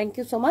Salam, thank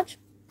you so much.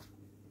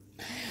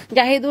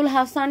 Zahidul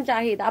Hasan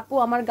Zahid আপু,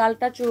 আমার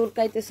গালটা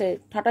চুলকাইতেছে,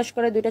 ঠাটাস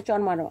করে 2টা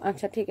চর মারো।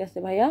 আচ্ছা ঠিক আছে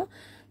ভাইয়া,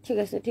 ঠিক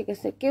আছে ঠিক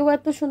আছে। কেউ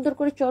এত সুন্দর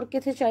করে চর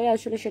খেতে চায়,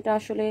 আসলে সেটা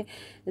আসলে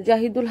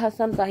জাহিদুল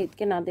হাসান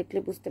জাহিদকে না দেখলে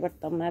বুঝতে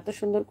পারতাম না, এত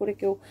সুন্দর করে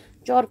কেউ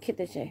চর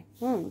খেতে চায়।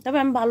 তবে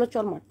আমি ভালো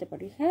চর মারতে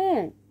পারি।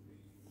 হ্যাঁ,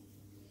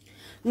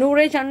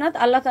 নূরে জান্নাত,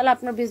 আল্লাহ তাআলা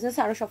আপনার বিজনেস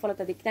আরো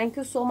সফলতা দিক। Thank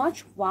you so much.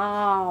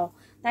 Wow,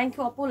 thank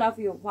you আপু, লাভ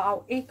ইউ। ওয়াও,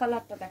 এই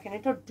কালারটা দেখেন,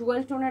 এটা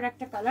ডুয়েল টোনের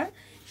একটা কালার।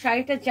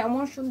 শাড়িটা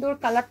যেমন সুন্দর,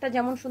 কালারটা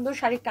যেমন সুন্দর,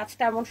 শাড়ির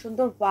কাজটা এমন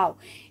সুন্দর। ওয়াও,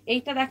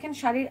 এইটা দেখেন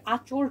শাড়ির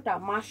আঁচলটা,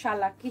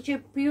 মাশাআল্লাহ কি যে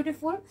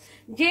বিউটিফুল।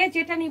 যে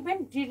যেটা নেবেন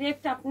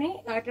ডিরেক্ট আপনি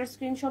এটার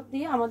স্ক্রিনশট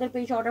দিয়ে আমাদের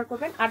পেজে অর্ডার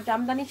করবেন। আর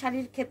জামদানি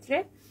শাড়ির ক্ষেত্রে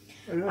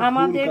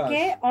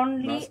আমাদেরকে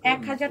অনলি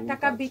 1,000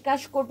 টাকা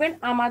বিকাশ করবেন।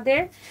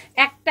 আমাদের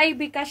একটাই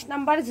বিকাশ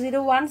নাম্বার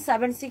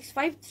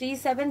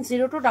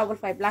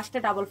 01765370255, লাস্টে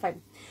 55।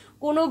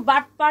 কোনো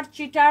বাটপার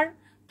চিটার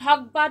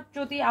ঠকবাদ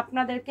যদি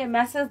আপনাদেরকে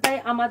মেসেজ দেয়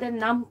আমাদের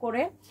নাম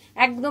করে,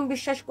 একদম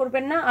বিশ্বাস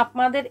করবেন না।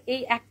 আপনাদের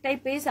এই একটাই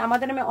পেজ,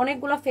 আমাদের নামে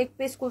অনেকগুলো ফেক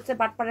পেজ খুলছে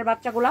বাটপারের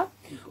বাচ্চাগুলা,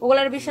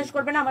 ওগুলার বিশ্বাস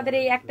করবেন না। আমাদের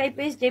এই একটাই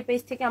পেজ, যে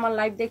পেজ থেকে আমার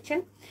লাইভ দেখছেন,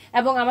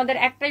 এবং আমাদের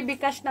একটাই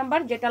বিকাশ নাম্বার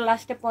যেটা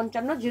লাস্টে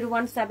 55,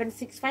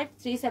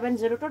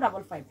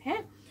 01765370255।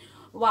 হ্যাঁ,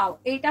 ওয়াও,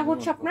 এইটা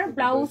হচ্ছে আপনার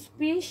ব্লাউজ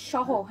পিস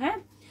সহ। হ্যাঁ,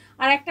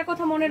 আর একটা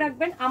কথা মনে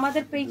রাখবেন,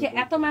 আমাদের পেজে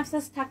এত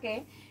মেসেজ থাকে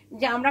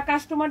যে আমরা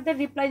কাস্টমারদের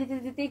রিপ্লাই দিতে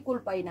দিতেই কুল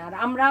পাই না, আর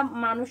আমরা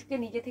মানুষকে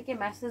নিজে থেকে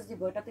মেসেজ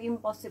দিব, এটা তো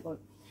ইম্পসিবল।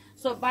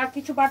 সো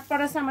কিছু বাটপার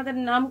আছে আমাদের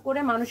নাম করে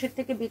মানুষের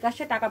থেকে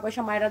বিকাশে টাকা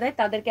পয়সা মাইরা দেয়,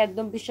 তাদেরকে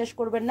একদম বিশ্বাস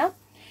করবেন না।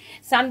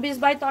 সানভিজ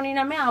বাই তনি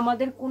নামে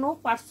আমাদের কোনো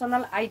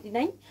পার্সোনাল আইডি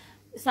নাই,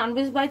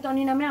 সানভিস বাই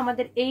টনি নামে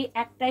আমাদের এই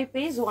একটাই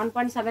পেজ,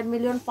 1.7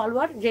 মিলিয়ন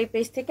ফলোয়ার। যেই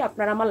পেজ থেকে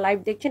আপনারা আমার লাইভ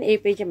দেখছেন এই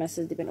পেজে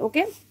মেসেজ দিবেন।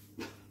 ওকে,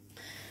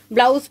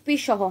 ব্লাউজ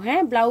পিস সহ,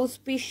 হ্যাঁ ব্লাউজ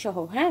পিস সহ।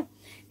 হ্যাঁ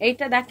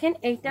এইটা দেখেন,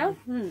 এইটা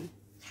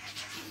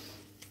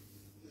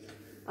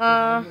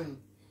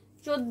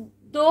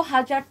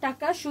 14,000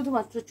 টাকা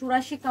শুধুমাত্র,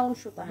 84 কাউন্ট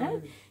সুতা। হ্যাঁ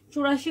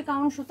 84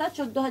 কাউন্ট সুতা,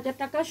 14,000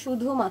 টাকা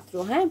শুধুমাত্র।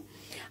 হ্যাঁ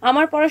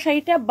আমার পরা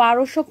শাড়িটা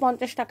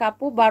 1250 টাকা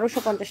আপু,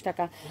 1250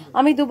 টাকা।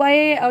 আমি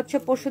দুবাইয়ে হচ্ছে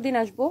পরশুদিন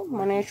আসবো,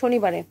 মানে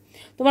শনিবারে।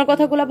 তোমার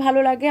কথাগুলো ভালো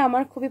লাগে,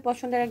 আমার খুবই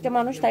পছন্দের একটা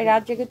মানুষ, তাই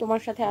রাত জেগে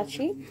তোমার সাথে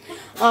আছি।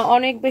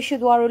 অনেক বেশি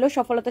দোয়া রইলো,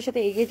 সফলতার সাথে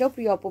এগিয়ে যাও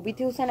প্রিয় আপু।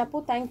 বিথি হুসেন আপু,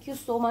 thank you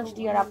so much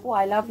dear আপু,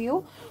 I love you.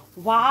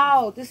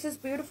 Wow, this is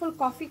beautiful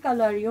coffee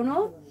colour, you know,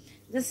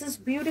 this is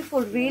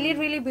beautiful, really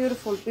really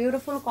beautiful,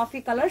 beautiful coffee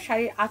colour.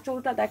 শাড়ির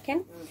আঁচলটা দেখেন,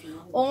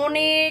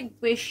 অনেক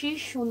বেশি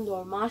সুন্দর,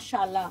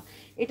 মাশাআল্লাহ।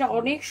 এটা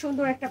অনেক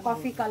সুন্দর একটা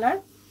কফি কালার।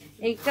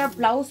 এইটা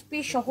ব্লাউজ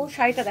পিস সহ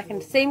শাড়িটা দেখেন,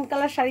 সেম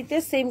কালার শাড়িতে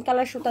সেম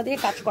কালার সুতা দিয়ে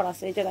কাজ করা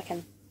আছে। এই যে দেখেন,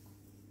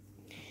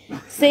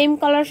 সেম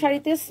কালার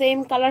শাড়িতে সেম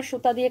কালার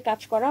সুতা দিয়ে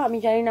কাজ করা। আমি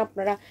জানি না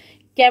আপনারা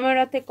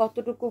ক্যামেরাতে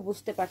কতটুকু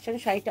বুঝতে পারছেন,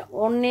 শাড়িটা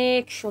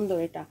অনেক সুন্দর।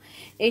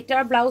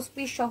 এইটার ব্লাউজ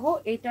পিস সহ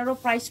এইটারও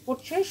প্রাইস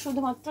পড়ছে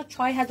শুধুমাত্র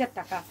 6,000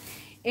 টাকা।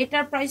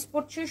 এটার প্রাইস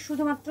পড়ছে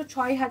শুধুমাত্র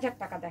 6,000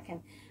 টাকা। দেখেন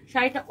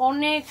শাড়িটা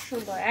অনেক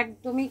সুন্দর,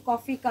 একদমই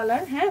কফি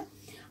কালার। হ্যাঁ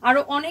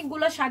আরো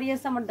অনেকগুলো শাড়ি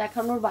আছে আমার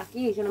দেখানোর বাকি,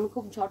 এই জন্য আমি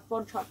খুব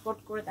ঝটপট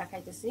করে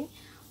দেখাইতেছি।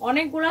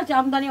 অনেকগুলা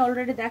জামদানি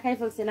অলরেডি দেখাই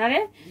ফেলছি না রে।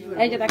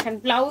 এই যে দেখেন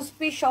ব্লাউজ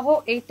পিস সহ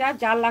এইটা,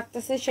 যার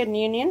লাগতেছে সে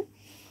নিয়ে নিন।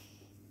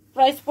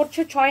 প্রাইস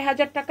পড়ছে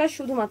 6,000 টাকা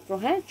শুধুমাত্র।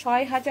 হ্যাঁ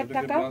 6,000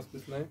 টাকা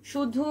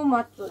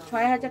শুধুমাত্র,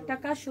 6,000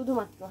 টাকা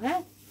শুধুমাত্র। হ্যাঁ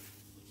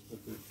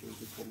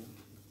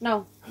নাও,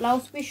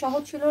 ব্লাউজ পিস সহ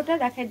ছিল, ওটা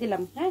দেখাই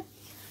দিলাম। হ্যাঁ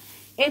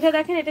এটা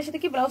দেখেন, এটার সাথে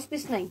কি ব্লাউজ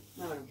পিস নাই?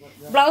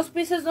 ব্লাউজ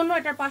পিসের জন্য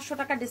এটার 500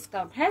 টাকা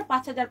ডিসকাউন্ট। হ্যাঁ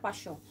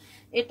 5,500।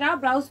 এটা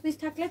ব্লাউজ পিস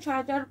থাকলে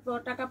 6,000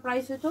 টাকা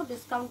প্রাইস হইতো,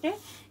 ডিসকাউন্টে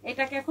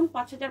এটাকে এখন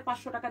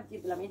 5,500 টাকা দিয়ে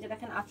দিলাম। এই যে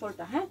দেখেন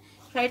আঁচলটা, হ্যাঁ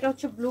শাড়িটা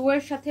হচ্ছে ব্লু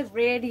এর সাথে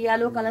রেড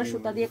ইয়েলো কালার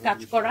সুতা দিয়ে কাজ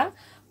করা,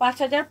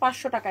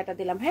 5,500 টাকা এটা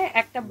দিলাম। হ্যাঁ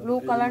একটা blue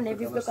colour,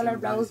 navy blue colour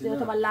blouse দিয়ে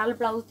অথবা লাল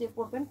ব্লাউজ দিয়ে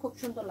পরবেন, খুব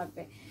সুন্দর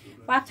লাগবে।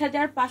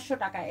 5,500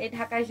 টাকা এই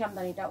ঢাকাই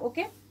জামদানিটা।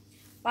 ওকে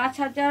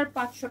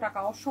 5,500 টাকা,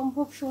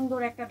 অসম্ভব সুন্দর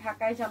একটা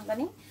ঢাকাই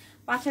জামদানি,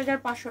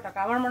 5,500 টাকা।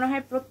 আমার মনে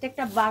হয়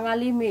প্রত্যেকটা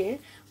বাঙালি মেয়ের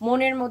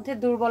মনের মধ্যে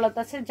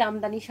দুর্বলতা আছে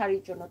জামদানি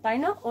শাড়ির জন্য, তাই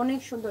না? অনেক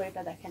সুন্দর।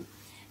 এটা দেখেন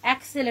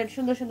এক্সেলেন্ট,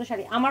 সুন্দর সুন্দর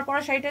শাড়ি। আমার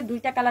পরা শাড়িটা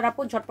 2টা কালার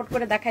আপু, ঝটপট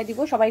করে দেখাই দিব,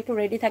 সবাই একটু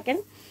রেডি থাকেন।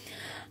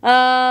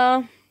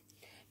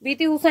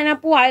 বিতি হুসাইন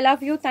আপু, I love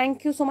you, thank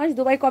you so much.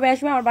 Dubai কবে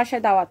আসবে? আমার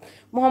বাসায় দাওয়াত।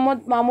 মোহাম্মদ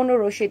মামুনুর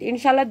রশিদ,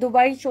 ইনশাল্লাহ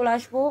দুবাই চলে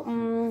আসবো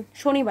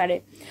শনিবারে।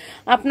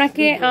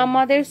 আপনাকে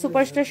আমাদের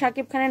সুপারস্টার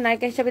শাকিব খানের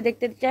নায়িকা হিসেবে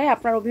দেখতে চাই,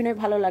 আপনার অভিনয়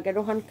ভালো লাগে।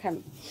 রোহান খান,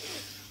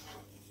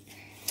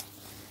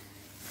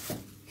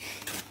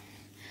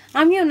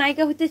 আমিও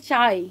নায়িকা হতে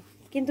চাই,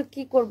 কিন্তু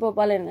কি করব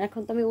বলেন,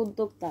 এখন তো আমি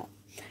উদ্যোক্তা,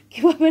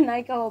 কিভাবে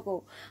নায়িকা হব?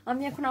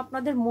 আমি এখন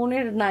আপনাদের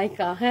মনের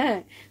নায়িকা। হ্যাঁ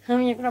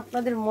আমি এখন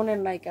আপনাদের মনের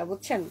নায়িকা,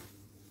 বুঝছেন?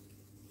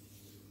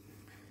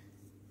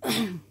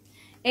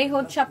 এই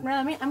হচ্ছে আপনার,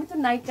 আমি তো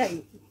নায়িকাই,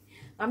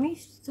 আমি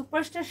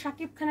সুপারস্টার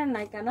শাকিব খানের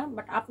নায়িকা না,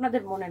 বাট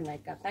আপনাদের মনের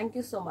নায়িকা। Thank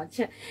you so much.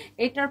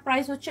 এটার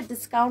প্রাইস হচ্ছে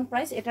ডিসকাউন্ট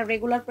প্রাইস, এটা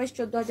রেগুলার প্রাইস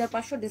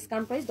 14,500,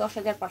 ডিসকাউন্ট প্রাইস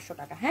 10,500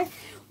 টাকা। হ্যাঁ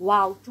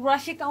ওয়াও,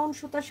 84 কাউন্ট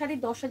সুতার শাড়ি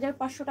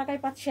 10,500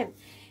 টাকায় পাচ্ছেন,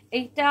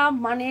 এইটা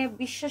মানে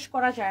বিশ্বাস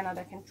করা যায় না।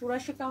 দেখেন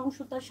 84 কাউন্ট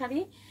সুতার শাড়ি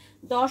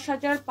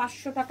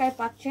 10,500 টাকায়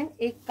পাচ্ছেন।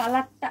 এই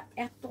কালারটা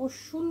এত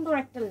সুন্দর,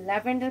 একটা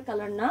ল্যাভেন্ডার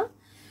কালার না,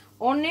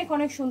 অনেক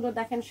অনেক সুন্দর।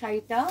 দেখেন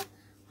শাড়িটা,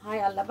 হাই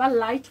আল্লাহ, বা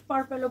লাইট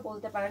পার্পেলও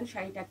বলতে পারেন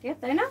শাড়িটাকে,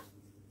 তাই না?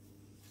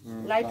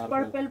 লাইট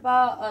পার্পেল বা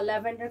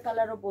ল্যাভেন্ডার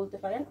কালারও বলতে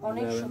পারেন,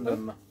 অনেক সুন্দর।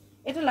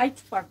 এটা লাইট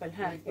পার্পেল,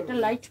 হ্যাঁ এটা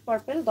লাইট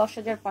পার্পেল,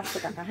 10,500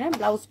 টাকা। হ্যাঁ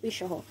ব্লাউজ পিস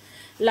সহ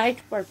লাইট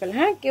পার্পেল।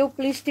 হ্যাঁ কেউ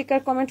প্লিজ স্টিকার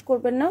কমেন্ট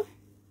করবেন না।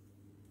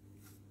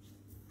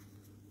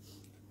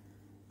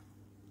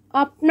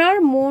 আপনার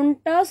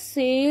মনটা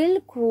সেল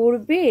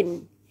করবেন?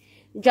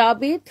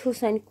 জাবেদ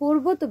হুসাইন,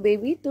 করবো তো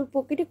বেবি, তোর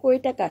পকেটে কয়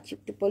টাকা আছে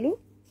একটু বলো।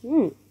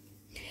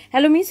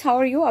 Hello miss, how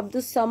are you?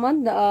 Abdul Samad,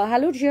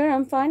 hello dear,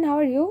 I'm fine, how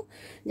are you?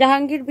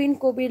 Jahangir bin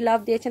Kobir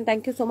love দিয়েছেন,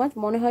 থ্যাংক ইউ সো মাচ।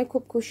 মনে হয়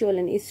খুব খুশি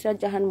হলেন। ইসরাত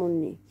জাহান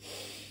মুন্নি,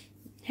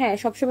 হ্যাঁ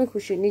সবসময়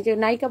খুশি, নিজের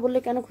নায়িকা বললে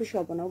কেন খুশি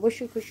হব না,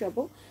 অবশ্যই খুশি হব।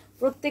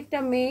 প্রত্যেকটা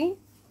মেয়ে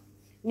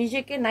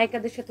নিজেকে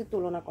নায়িকাদের সাথে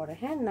তুলনা করে,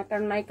 হ্যাঁ না,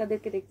 কারণ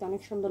নায়িকাদেরকে দেখতে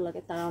অনেক সুন্দর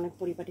লাগে, তারা অনেক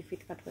পরিপাটি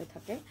ফিটফাট হয়ে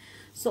থাকে।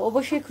 সো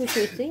অবশ্যই খুশি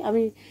হয়েছি,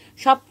 আমি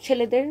সব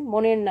ছেলেদের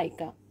মনের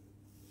নায়িকা।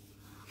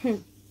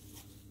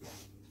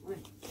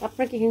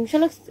 আপনার কি হিংসা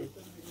লাগছে?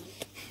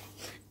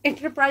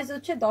 এটার প্রাইস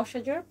হচ্ছে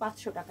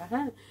 10,500 টাকা।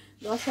 হ্যাঁ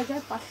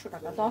 10,500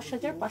 টাকা,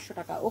 10,500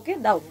 টাকা। ওকে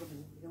দাও।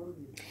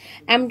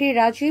 এমডি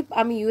রাজীব,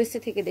 আমি ইউএসএ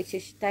থেকে দেখছি,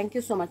 থ্যাংক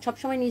ইউ সো মাচ।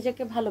 সবসময়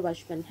নিজেকে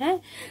ভালোবাসবেন, হ্যাঁ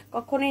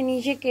কখনোই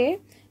নিজেকে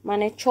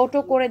মানে ছোট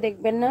করে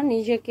দেখবেন না,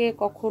 নিজেকে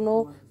কখনো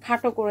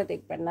খাটো করে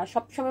দেখবেন না,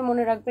 সবসময়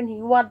মনে রাখবেন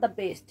you are the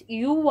best,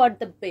 you are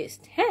the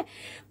best. হ্যাঁ,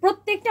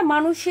 প্রত্যেকটা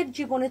মানুষের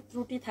জীবনে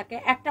ত্রুটি থাকে,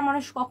 একটা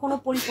মানুষ কখনো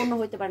পরিপূর্ণ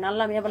হইতে পারে না।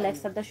 আল্লাহ, আমি আবার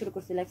লেকচার দেওয়া শুরু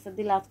করছি, লেকচার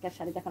দিলে আজকে আর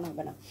শাড়ি দেখানো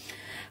হবে না।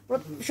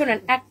 শোনেন,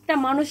 একটা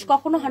মানুষ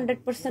কখনো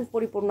 100%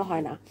 পরিপূর্ণ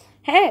হয় না।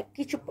 হ্যাঁ,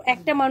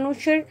 একটা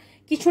মানুষের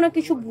কিছু না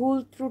কিছু ভুল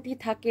ত্রুটি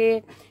থাকে,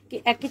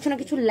 কিছু না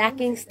কিছু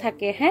ল্যাকিংস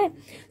থাকে। হ্যাঁ,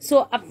 সো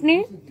আপনি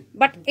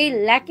বাট এই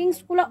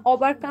ল্যাকিংসগুলো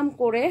ওভারকাম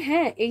করে,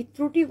 হ্যাঁ, এই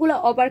ত্রুটিগুলো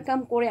ওভারকাম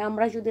করে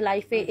আমরা যদি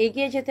লাইফে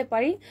এগিয়ে যেতে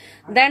পারি,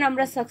 দেন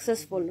আমরা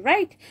সাকসেসফুল,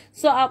 রাইট?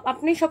 সো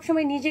আপনি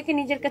সবসময় নিজেকে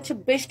নিজের কাছে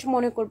বেস্ট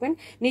মনে করবেন,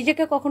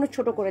 নিজেকে কখনো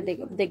ছোট করে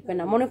দেখবেন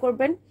না, মনে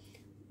করবেন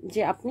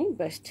যে আপনি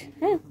বেস্ট।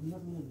 হ্যাঁ,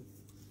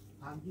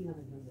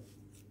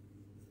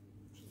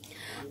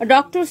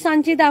 Dr.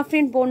 Sanjid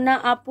Afrin Bonna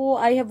Apu,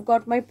 I have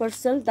got my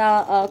parcel. The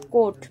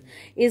coat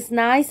is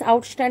nice,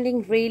 outstanding,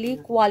 really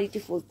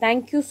qualityful.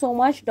 Thank you so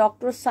much,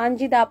 Dr.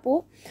 Sanjid Apu.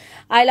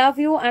 I love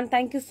you and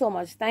thank you so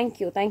much. Thank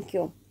you, thank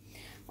you.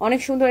 অনেক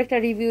সুন্দর একটা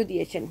review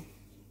দিয়েছেন।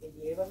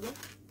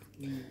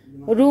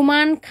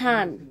 রুমান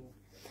খান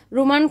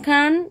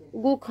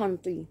গু খান,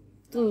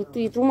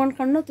 তুই রুমান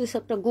খান না, তুই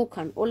সবটা গু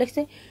খান। ও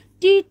লেখছে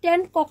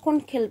T10 কখন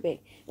খেলবে?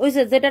 ওই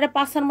যে যেটারে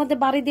পাঁচার মধ্যে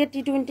বাড়ি দিয়ে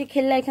T20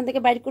 খেললে এখান থেকে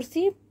বাইর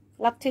করছি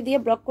লাথি দিয়ে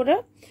ব্লক করে,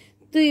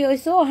 তুই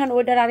হইছো হ্যাঁ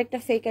ওইটার আরেকটা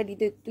ফেক আইডি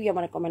দিয়ে তুই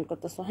আমার কমেন্ট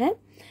করতেছো। হ্যাঁ,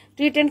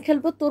 T10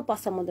 খেলবো তোর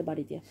পাঁচার মধ্যে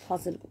বাড়ি দিয়ে,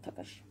 ফাজিল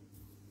কোথাকার।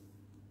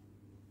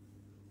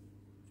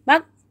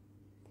 বাদ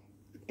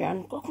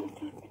কখন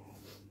খেলবে?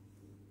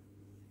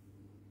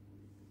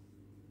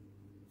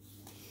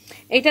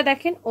 এটা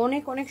দেখেন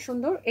অনেক অনেক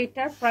সুন্দর।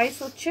 এটার প্রাইস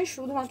হচ্ছে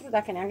শুধুমাত্র,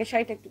 দেখেন আগে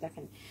শাড়িটা একটু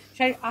দেখেন,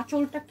 শাড়ির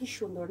আঁচলটা কি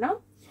সুন্দর না,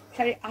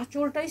 শাড়ির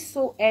আঁচলটাই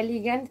সো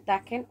এলিগ্যান্ট,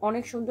 দেখেন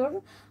অনেক সুন্দর।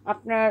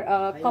 আপনার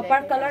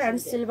copper colour and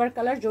silver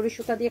colour জরি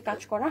সুতা দিয়ে কাজ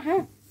করা।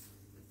 হ্যাঁ,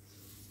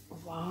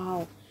 ওয়াও,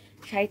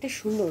 শাড়িটা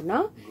সুন্দর না,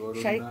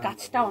 শাড়ির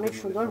কাজটা অনেক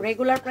সুন্দর।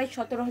 রেগুলার প্রাইস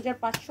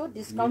 17,500,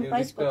 ডিসকাউন্ট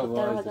প্রাইস কত?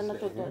 13,000 না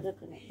 14,000?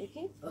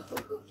 দেখি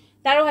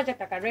 13,000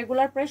 টাকা।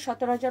 রেগুলার প্রাইস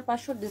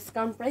 17,500,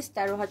 ডিসকাউন্ট প্রাইস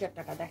 13,000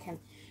 টাকা। দেখেন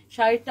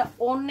শাড়িটা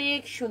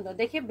অনেক সুন্দর।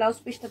 দেখি ব্লাউজ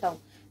পিসটা দাও,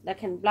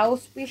 দেখেন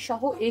ব্লাউজ পিস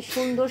সহ এই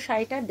সুন্দর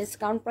শাড়িটা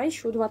ডিসকাউন্ট প্রাইস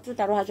শুধুমাত্র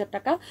 13,000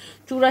 টাকা।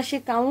 84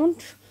 কাউন্ট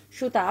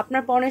সুতা।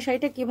 আপনার পরনের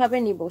শাড়িটা কিভাবে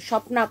নিব?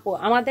 স্বপ্নাপু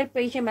আমাদের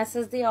পেজে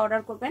মেসেজ দিয়ে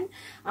অর্ডার করবেন।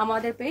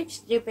 আমাদের পেজ,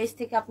 যে পেজ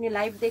থেকে আপনি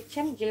লাইভ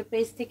দেখছেন,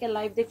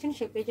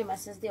 সেই পেজে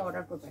মেসেজ দিয়ে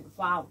অর্ডার করবেন।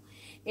 ওয়াও,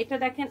 এটা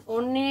দেখেন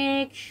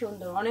অনেক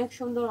সুন্দর, অনেক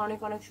সুন্দর, অনেক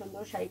অনেক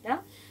সুন্দর শাড়িটা।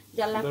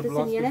 যার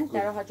লাগতেছে নিয়ে নেন,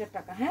 13,000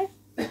 টাকা। হ্যাঁ,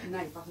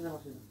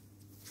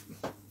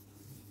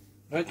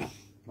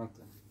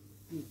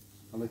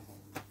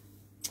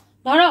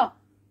 ধরো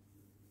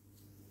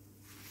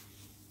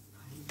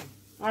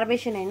আর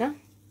বেশি নেই না,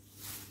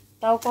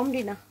 তাও কম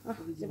দি না,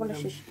 জীবনটা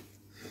শেষ।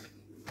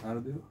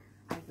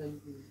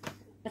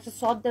 একটা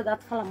সদ দিয়ে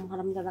দাঁত খালাম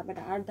হারাম দাদা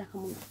বেটা, আর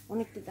দেখাবো না,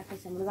 অনেকটা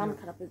দেখাইছে আমার দাম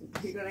খারাপ হয়ে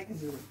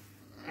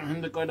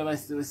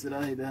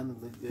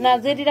না।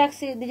 যেটি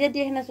রাখছি যেটি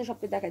এখানে আছে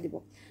সবটি দেখাই দিব।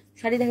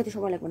 শাড়ি দেখাতে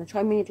সময় লাগবে না,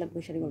 6 মিনিট লাগবে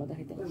শাড়িগুলো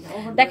দেখাইতে।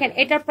 দেখেন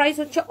এটার প্রাইস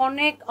হচ্ছে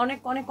অনেক অনেক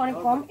অনেক অনেক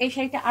কম। এই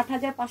শাড়িটা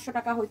 8,500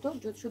 টাকা হইতো,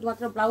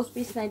 শুধুমাত্র ব্লাউজ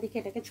পিস নাই দেখে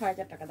এটাকে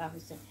 6,000 টাকা দেওয়া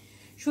হয়েছে।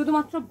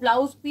 শুধুমাত্র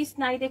ব্লাউজ পিস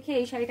নাই দেখে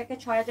এই শাড়িটাকে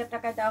 6,000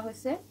 টাকায় দেওয়া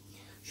হয়েছে।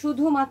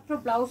 শুধুমাত্র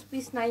ব্লাউজ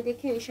পিস নাই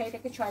দেখে এই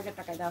শাড়িটাকে 6,000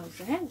 টাকায় দেওয়া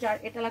হয়েছে। হ্যাঁ, যার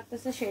এটা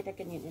লাগতেছে সে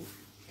এটাকে নিয়ে নেন,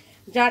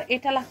 যার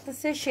এটা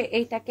লাগতেছে সে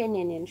এইটাকে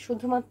নিয়ে নেন।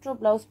 শুধুমাত্র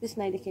ব্লাউজ পিস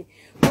নাই দেখে।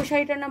 ওই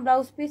শাড়িটার না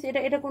ব্লাউজ পিস,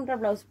 এটা কোনটা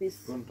ব্লাউজ পিস?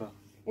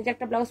 এই যে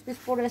একটা ব্লাউজ পিস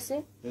পরে আছে,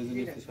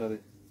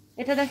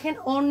 এটা দেখেন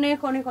অনেক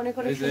অনেক অনেক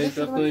অনেক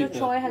শুধুমাত্র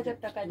 6,000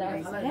 টাকায় দেওয়া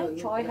হয়েছে। হ্যাঁ,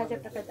 6,000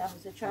 টাকায় দেওয়া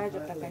হয়েছে,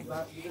 6,000 টাকায়।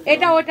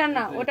 এটা ওইটা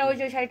না, ওটা ওই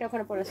যে শাড়িটা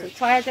ওখানে পরেছে,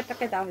 6,000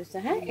 টাকায় দেওয়া হয়েছে।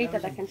 হ্যাঁ, এইটা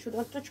দেখেন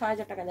শুধুমাত্র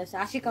 6,000 টাকা দেওয়া হয়েছে।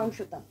 80 কাউন্ট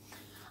সুতা,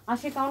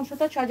 80 কাউন্ট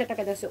সুতা 6,000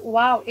 টাকা দেওয়া হয়েছে।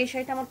 ওয়াও, এই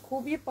শাড়িটা আমার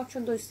খুবই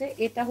পছন্দ হয়েছে।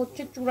 এটা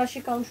হচ্ছে 84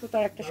 কাউন্ট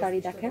সুতার একটা শাড়ি।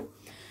 দেখেন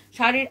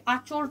শাড়ির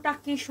আঁচলটা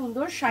কি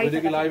সুন্দর। শাড়িটা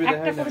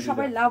একটা করে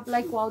সবাই লাভ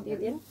লাইক ওয়াও দিয়ে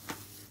দেন।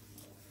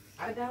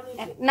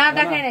 না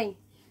দেখায় নাই,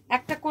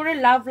 একটা করে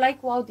লাভ লাইক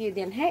ওয়াও দিয়ে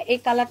দেন। হ্যাঁ, এই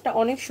কালারটা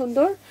অনেক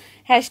সুন্দর।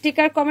 হ্যাঁ,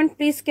 স্টিকার কমেন্ট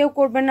প্লিজ কেউ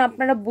করবেন না,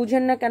 আপনারা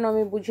বুঝেন না কেন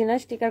আমি বুঝি না,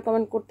 স্টিকার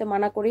কমেন্ট করতে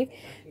মানা করি।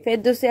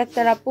 ফেরদৌসী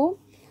আক্তার আপু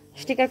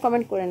স্টিকার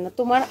কমেন্ট করেন না।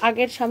 তোমার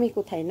আগের স্বামী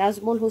কোথায়?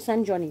 নাজমুল হোসেন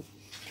জনি।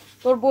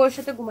 তোর বউয়ের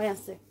সাথে ঘুমাই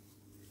আছে,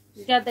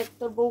 যা দেখ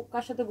তোর বউ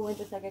কার সাথে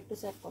ঘুমাইতেছে আগে একটু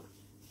চেক কর।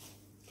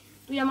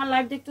 তুই আমার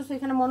লাইভ দেখতেছো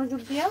এখানে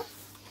মনোযোগ দিয়া,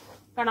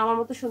 কারণ আমার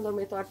মতো সুন্দর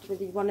মেয়ে তো আর তুমি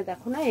জীবনে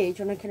দেখো না, এই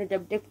জন্য এখানে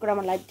ডেপ ডেপ করে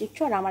আমার লাইভ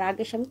দেখছো। আর আমার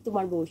আগের স্বামী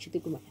তোমার বউয়ের সাথে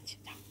ঘুমাই আছে,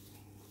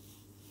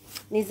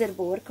 নিজের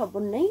বউয়ের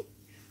খবর নেই,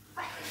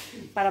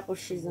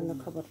 পাড়াপড়শির জন্য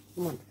খবর।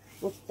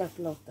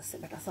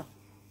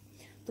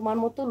 তোমার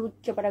মতো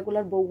লুচ্চা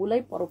পাড়াগুলার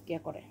বউগুলাই পরকিয়া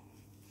করে।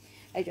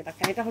 এই যে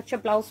দেখেন এটা হচ্ছে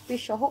ব্লাউজ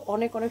পিস সহ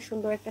অনেক অনেক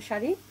সুন্দর একটা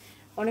শাড়ি,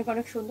 অনেক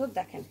অনেক সুন্দর।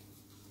 দেখেন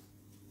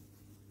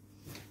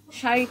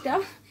শাড়িটা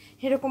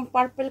এরকম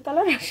পার্পেল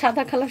কালার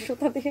সাদা কালার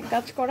সুতা দিয়ে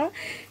কাজ করা,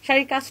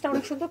 শাড়ির কাজটা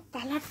অনেক সুন্দর,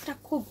 কালারটা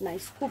খুব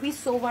নাইস, খুবই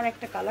সোবার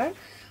একটা কালার।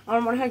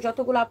 আমার মনে হয়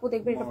যতগুলো আপু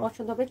দেখবে এটা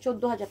পছন্দ হবে।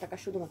 14,000 টাকা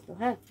শুধুমাত্র।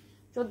 হ্যাঁ,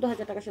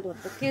 14,000 টাকা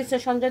শুধুমাত্র। কি হচ্ছে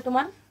সঞ্জয়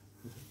তোমার?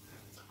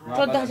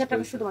 14,000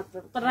 টাকা শুধুমাত্র।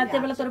 তোর রাতের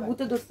বেলা তোর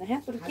ভূতে ধরছে।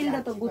 হ্যাঁ, তোর কিলটা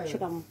তোর বুঝছো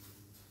কেমন?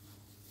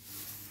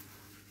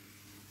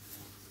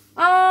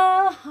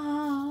 আহা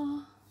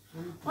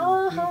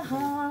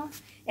আহা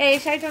এই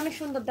শাড়িটা অনেক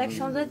সুন্দর, দেখ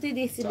সুন্দর, তুই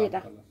দিয়েছিলি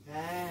এটা।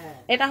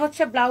 এটা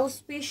হচ্ছে ব্লাউজ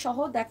পিস সহ,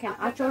 দেখেন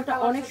আঁচলটা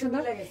অনেক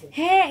সুন্দর।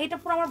 হ্যাঁ, এটা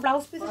পুরো আমার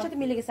ব্লাউজ পিসের সাথে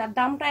মিলে গেছে। আর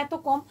দামটা এত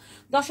কম,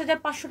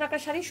 10,500 টাকার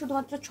শাড়ি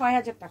শুধুমাত্র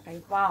 6,000 টাকায়।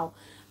 ওয়াও,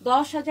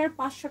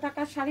 10,500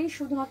 টাকার শাড়ি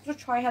শুধুমাত্র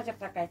 6,000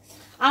 টাকায়।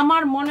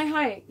 আমার মনে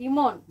হয়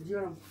ইমন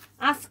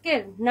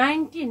আজকের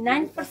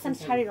 99%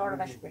 শাড়ির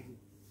অর্ডার আসবে।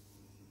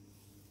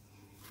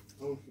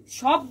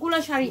 সবগুলো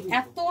শাড়ি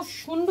এত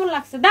সুন্দর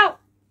লাগছে। দাও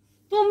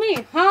তুমি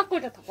হাঁ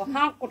করে থাকো,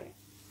 হাঁ করে।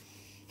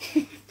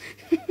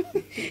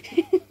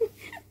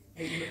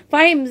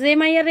 ফাহিম যে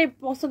মাইয়ারে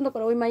পছন্দ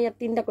করে ওই মাইয়ার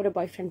 3টা করে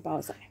বয়ফ্রেন্ড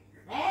পাওয়া যায়।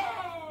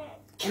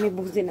 আমি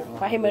বুঝি না,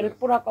 ফাহিমের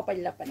পুরো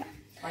কপাইলা পেলা।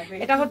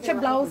 এটা হচ্ছে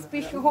ব্লাউজ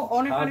পিস সহ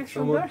অনেক অনেক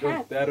সুন্দর।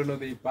 হ্যাঁ, 13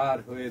 নদী পার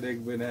হয়ে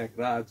দেখবেন এক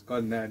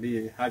রাজকন্যা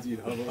নিয়ে হাজির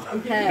হব।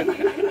 হ্যাঁ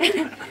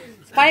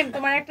ফাহিম,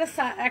 তোমার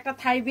একটা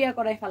থাই বিয়া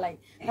করাই ফেলাই।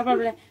 তারপর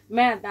বলে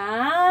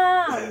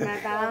ম্যাডাম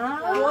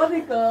ম্যাডাম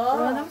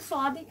ম্যাডাম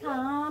সাদি খা,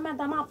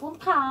 ম্যাডাম আপন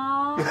খা,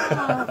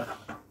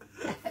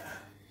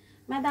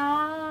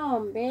 madam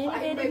very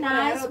very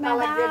nice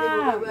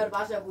madam.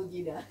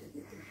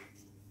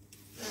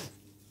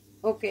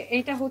 ওকে,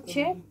 এইটা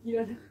হচ্ছে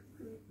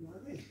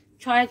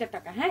 6,000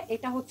 টাকা। হ্যাঁ,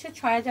 এটা হচ্ছে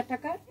 6,000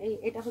 টাকা।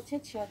 এটা হচ্ছে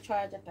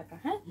 6,000 টাকা।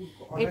 হ্যাঁ,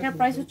 এটার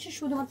প্রাইস হচ্ছে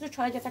শুধুমাত্র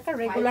 6,000 টাকা।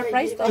 রেগুলার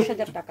প্রাইস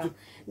 10,000 টাকা,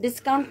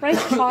 ডিসকাউন্ট প্রাইস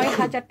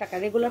 6,000 টাকা,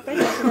 রেগুলার প্রাইস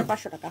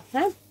 10,500 টাকা।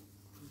 হ্যাঁ,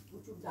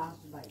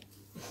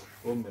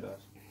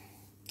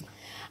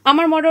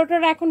 আমার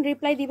মডারেটররা এখন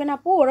রিপ্লাই দিবেন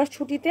আপু, ওরা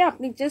ছুটিতে।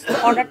 আপনি জাস্ট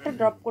অর্ডারটা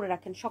ড্রপ করে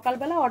রাখেন,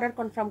 সকালবেলা অর্ডার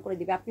কনফার্ম করে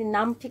দিবে। আপনি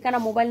নাম ঠিকানা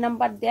মোবাইল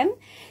নাম্বার দেন,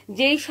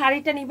 যেই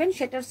শাড়িটা নেবেন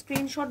সেটার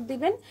স্ক্রিনশট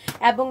দিবেন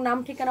এবং নাম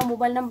ঠিকানা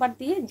মোবাইল নাম্বার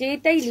দিয়ে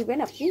যেটাই নেবেন,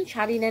 আপনি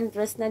শাড়ি নেন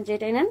ড্রেস নেন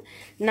যেটাই নেন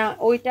না,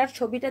 ওইটার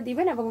ছবিটা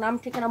দিবেন এবং নাম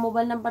ঠিকানা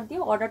মোবাইল নাম্বার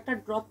দিয়ে অর্ডারটা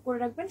ড্রপ করে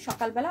রাখবেন।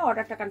 সকালবেলা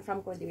অর্ডারটা কনফার্ম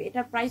করে দিবে।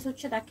 এটার প্রাইস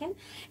হচ্ছে দেখেন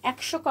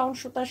 100 কাউন্ট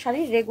সুতার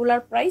শাড়ি,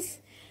 রেগুলার প্রাইস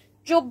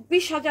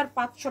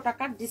 24,500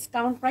 টাকা,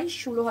 ডিসকাউন্ট প্রাইস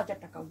 16,000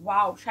 টাকা।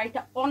 ওয়াও,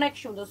 শাড়িটা অনেক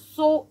সুন্দর,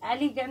 so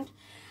elegant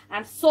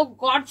and so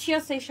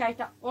gorgeous. এই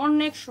শাড়িটা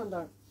অনেক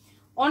সুন্দর,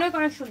 অনেক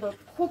অনেক সুন্দর,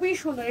 খুবই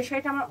সুন্দর। এই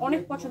শাড়িটা আমার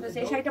অনেক পছন্দ হয়েছে।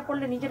 এই শাড়িটা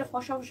পরলে নিজের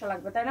ফর্সা ফর্সা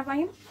লাগবে, তাই না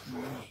ফাহিম?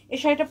 এই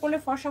শাড়িটা পরলে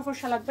ফর্সা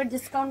ফর্সা লাগবে।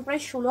 ডিসকাউন্ট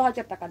প্রাইস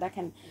 16,000 টাকা।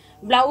 দেখেন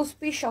ব্লাউজ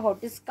পিস সহ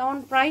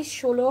ডিসকাউন্ট প্রাইস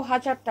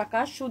 16,000 টাকা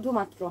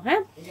শুধুমাত্র।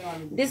 হ্যাঁ,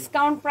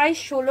 ডিসকাউন্ট প্রাইস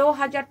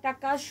 16,000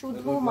 টাকা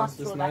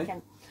শুধুমাত্র। দেখেন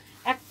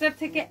একটার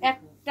থেকে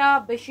একটা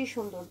বেশি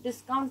সুন্দর।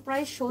 ডিসকাউন্ট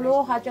প্রাইস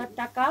 16,000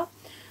 টাকা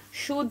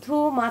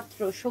শুধুমাত্র,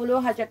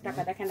 16,000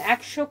 টাকা। দেখেন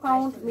 100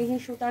 কাউন্ট মিহি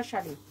সুতার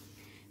শাড়ি।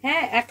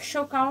 হ্যাঁ,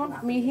 100 কাউন্ট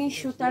মিহি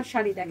সুতার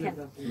শাড়ি। দেখেন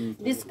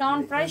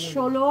ডিসকাউন্ট প্রাইস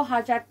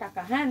 16,000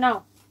 টাকা। হ্যাঁ, নাও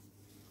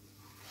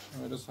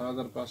এটা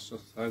 6,500,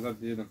 6,000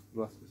 দিয়ে দেন।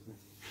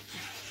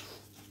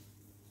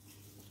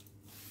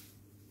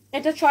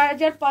 এটা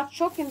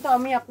 6,500, কিন্তু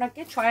আমি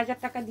আপনাকে 6,000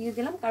 টাকা দিয়ে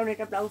দিলাম কারণ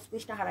এটা ব্লাউজ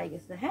পিসটা হারাই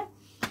গেছে। হ্যাঁ,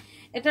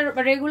 এটার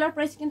রেগুলার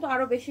প্রাইস কিন্তু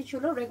আরো বেশি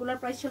ছিল, রেগুলার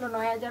প্রাইস ছিল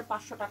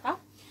 9,500 টাকা,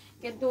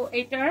 কিন্তু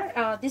এটার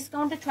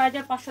ডিসকাউন্টে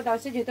 6,500 দেওয়া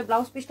হয়েছে। যেহেতু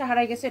ব্লাউজ পিসটা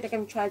হারাই গেছে এটাকে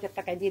আমি 6,000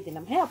 টাকায় দিয়ে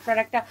দিলাম। হ্যাঁ, আপনার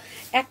একটা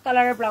এক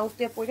কালারের ব্লাউজ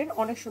দিয়ে পরেন,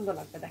 অনেক সুন্দর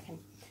লাগবে। দেখেন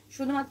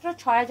শুধুমাত্র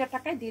 6,000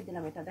 টাকায় দিয়ে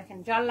দিলাম এটা। দেখেন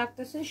যার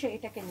লাগতেছে সে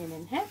এটাকে নিয়ে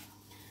নেন। হ্যাঁ,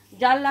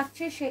 যার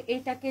লাগছে সে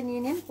এইটাকে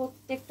নিয়ে নেন।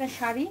 প্রত্যেকটা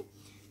শাড়ি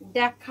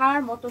দেখার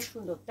মতো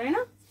সুন্দর, তাই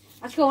না?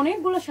 আজকে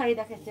অনেকগুলো শাড়ি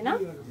দেখাচ্ছি না,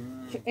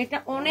 এটা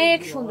অনেক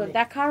সুন্দর,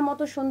 দেখার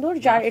মতো সুন্দর।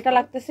 যার এটা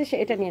লাগতেছে সে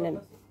এটা নিয়ে নেন।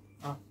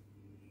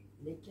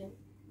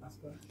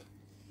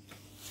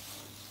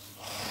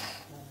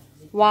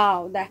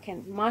 ওয়াও, দেখেন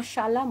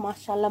মাশাআল্লাহ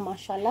মাশাআল্লাহ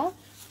মাশাআল্লাহ।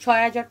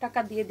 6,000 টাকা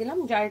দিয়ে দিলাম।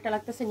 যার এটা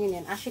লাগতেছে নিয়ে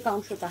নেন। 80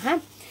 কাউন্ট সুতা। হ্যাঁ,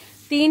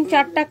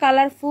 3-4টা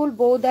কালারফুল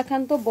বউ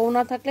দেখান তো। বউ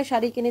না থাকলে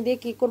শাড়ি কিনে দিয়ে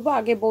কি করবো,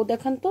 আগে বউ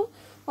দেখান তো।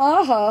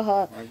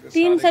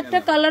 3-4টা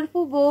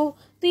কালারফুল বউ,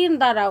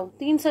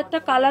 3-4টা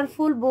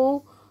কালারফুল বউ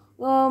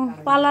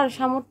পালার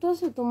সামর্থ্য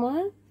আছে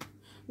তোমার?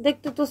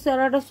 দেখতে তো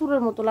চেহারাটা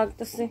সুরের মতো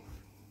লাগতেছে,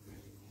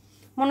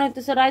 মনে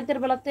হইতেছে রাতের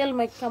বেলা তেল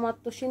মাইখা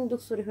মাত্র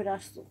সিন্দুক চুরি হয়ে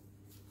আসছো।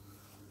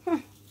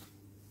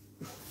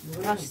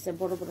 আসছে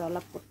বড় বড়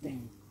আলাপ করতে।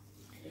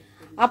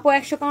 আপু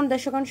 100 কাউন্ট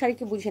 150 কাউন্ট শাড়ি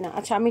কি বুঝি না।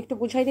 আচ্ছা, আমি একটু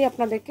বুঝাই দিই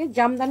আপনাদেরকে।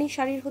 জামদানি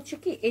শাড়ির হচ্ছে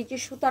কি, এই যে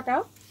সুতাটা,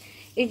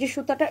 এই যে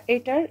সুতাটা,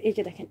 এটার এই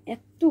যে দেখেন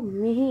এত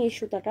মিহি এই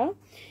সুতাটা,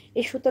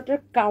 এই সুতাটার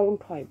কাউন্ট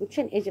হয়,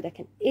 বুঝছেন? এই যে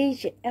দেখেন এই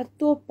যে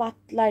এত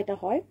পাতলা এটা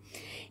হয়।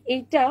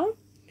 এইটা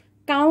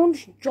কাউন্ট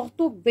যত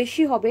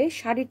বেশি হবে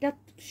শাড়িটা,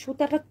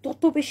 সুতাটা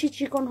তত বেশি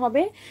চিকন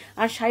হবে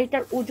আর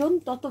শাড়িটার ওজন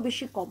তত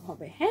বেশি কম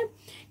হবে। হ্যাঁ,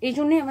 এই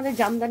জন্যই আমাদের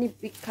জামদানি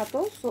বিখ্যাত।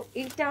 সো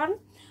এইটার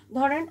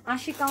ধরেন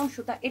 80 কাউন্ট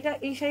সুতা, এটা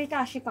এই শাড়িটা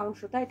 80 কাউন্ট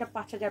সুতা, এটা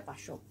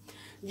 5,500।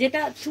 যেটা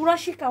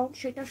 84 কাউন্ট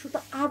সেটা সুতা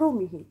আরো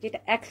মিহি, যেটা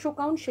 100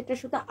 কাউন্ট সেটা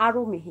সুতা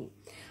আরো মিহি,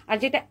 আর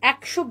যেটা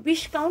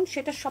 120 কাউন্ট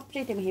সেটা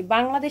সবচেয়ে মিহি।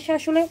 বাংলাদেশে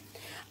আসলে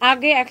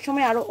আগে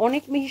একসময় আরো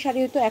অনেক মিহি শাড়ি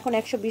হতো, এখন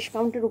 120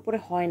 কাউন্টের উপরে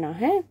হয় না।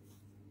 হ্যাঁ,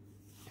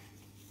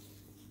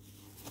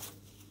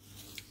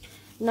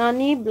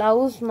 নানি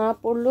ব্লাউজ না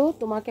পরলেও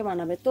তোমাকে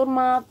মানাবে। তোর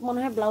মা মনে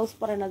হয় ব্লাউজ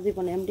পরে না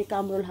জীবনে, এমডি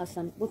কামরুল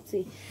হাসান। বুঝছি,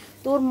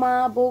 তোর মা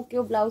বউ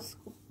কেউ ব্লাউজ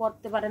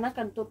পরতে পারে না,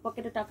 কারণ তোর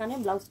পকেটে টাকা নেই,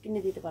 ব্লাউজ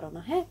কিনে দিতে পারো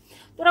না। হ্যাঁ,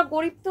 তোরা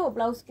গরিব তো,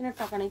 ব্লাউজ কেনার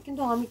টাকা নেই,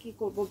 কিন্তু আমি কি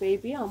করব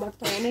বেবি, আমার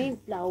তো অনেক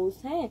ব্লাউজ।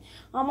 হ্যাঁ,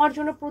 আমার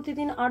জন্য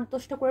প্রতিদিন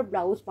 8-10টা করে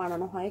ব্লাউজ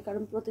বানানো হয়,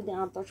 কারণ প্রতিদিন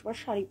 8-10 বার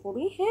শাড়ি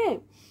পরি। হ্যাঁ,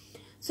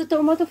 সো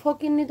তোর মতো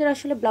ফকিন্নিদের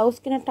আসলে ব্লাউজ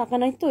কেনার টাকা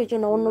নাই, তো এই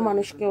জন্য অন্য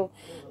মানুষকেও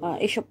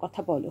এসব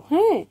কথা বলো।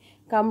 হ্যাঁ,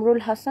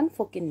 কামরুল হাসান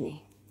ফকিন্নি,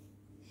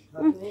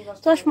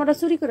 চশমাটা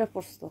চুরি করে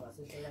পড়ছো।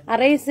 আর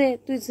এই যে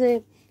তুই যে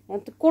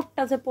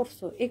কোটটা যে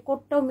পড়ছো, এই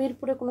কোটটাও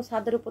মিরপুরে কোনো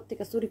ছাদের উপর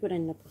থেকে চুরি করে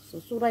না পড়ছো,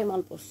 চুরাই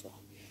মাল পড়ছো।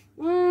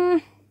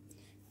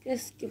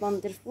 কেসকি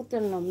বান্দের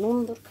পুতের নাম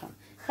নন্দর খা,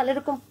 খালি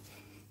এরকম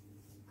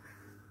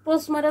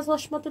পোস্ট মারা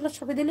চশমা তুলে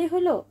ছবি দিলেই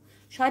হইলো।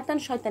 শয়তান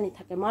শয়তানি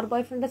থাকে, মার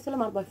বয়ফ্রেন্ডের ছেলে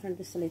মার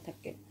বয়ফ্রেন্ডের ছেলেই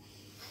থাকে।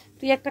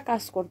 তুই একটা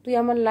কাজ কর, তুই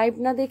আমার লাইভ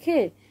না দেখে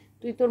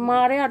তুই তোর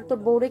মারে আর তোর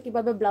বউরে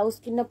কিভাবে ব্লাউজ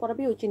কিনা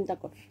পরাবি ওই চিন্তা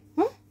কর।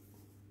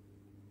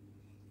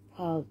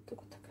 ফালতু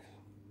কথা।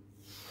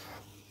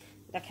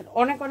 দেখেন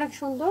অনেক অনেক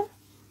সুন্দর,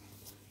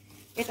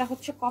 এটা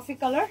হচ্ছে কফি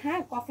কালার।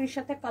 হ্যাঁ, কফির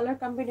সাথে কালার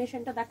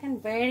কম্বিনেশনটা দেখেন,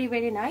 ভেরি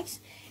ভেরি নাইস।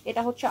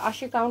 এটা হচ্ছে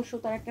 80 কাউন্ট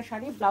সুতার একটা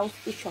শাড়ি, ব্লাউজ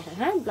পিস সহ।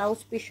 হ্যাঁ, ব্লাউজ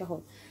পিস সহ,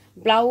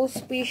 ব্লাউজ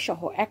পিস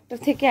সহ, একটা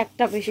থেকে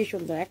একটা বেশি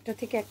সুন্দর, একটা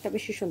থেকে একটা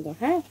বেশি সুন্দর।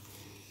 হ্যাঁ,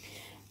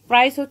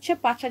 প্রাইস হচ্ছে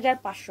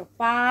 5500,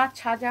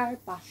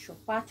 5500,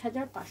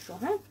 5500।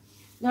 হ্যাঁ,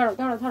 ধরো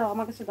ধরো ধরো,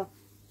 আমার কাছে দাও।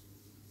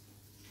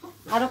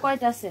 আরো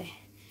কয়টা আছে?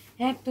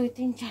 1 2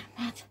 3 4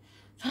 5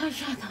 6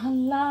 7।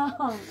 আল্লাহ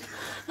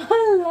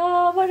আল্লাহ,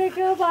 আমারে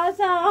কেউ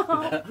বাঁচাও।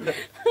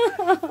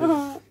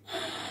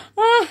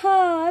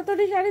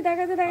 এতটি শাড়ি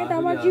দেখাতে দেখাতে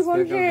আমার জীবন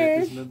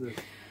শেষ।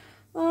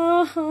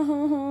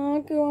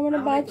 কেউ আমার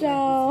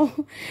বাঁচাও।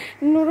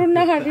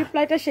 নুরুন্নাহার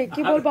রিপ্লাইটা সে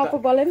কি বলবো আপু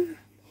বলেন?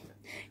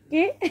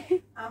 কি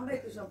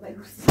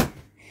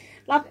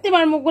লাত্তি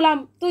মার মুখ গুলাম,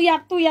 তুই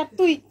আর তুই আর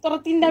তুই, তোরা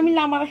 3টা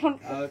মিলে আমার এখন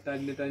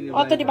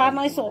অতটি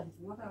বানাইছো।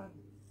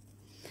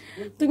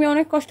 তুমি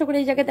অনেক কষ্ট করে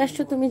এই জায়গাতে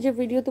আসছো, তুমি যে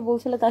ভিডিওতে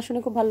বলছিলে তা শুনে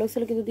খুব ভালো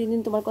লাগছিল, কিন্তু দিন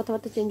দিন তোমার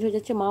কথাবার্তা চেঞ্জ হয়ে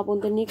যাচ্ছে, মা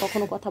বোনদের নিয়ে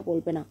কখনো কথা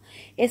বলবে না।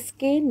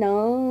 এসকে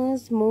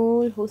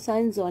নাজমুল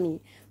হোসাইন জনি,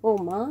 ও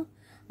মা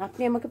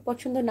আপনি আমাকে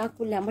পছন্দ না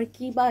করলে আমার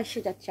কি বা এসে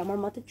যাচ্ছে, আমার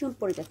মাথায় চুল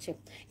পড়ে যাচ্ছে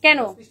কেন?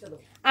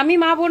 আমি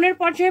মা বোনের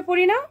পর্যায়ে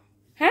পড়ি না?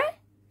 হ্যাঁ,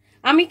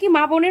 আমি কি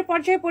মা বোনের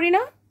পর্যায়ে পড়ি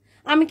না?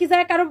 আমি কি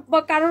যারা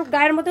কারোর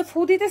গায়ের মধ্যে ফু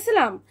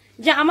দিতেছিলাম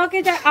যে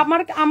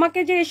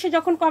আমাকে যে এসে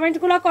যখন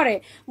কমেন্টগুলো করে,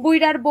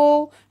 বুইড়ার বউ,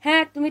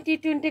 হ্যাঁ তুমি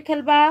T20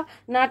 খেলবা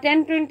না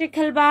 10-20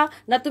 খেলবা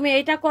না, তুমি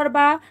এইটা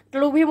করবা,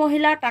 লোভী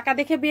মহিলা, টাকা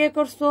দেখে বিয়ে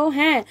করছো,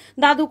 হ্যাঁ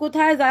দাদু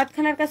কোথায়, জায়েদ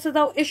খানের কাছে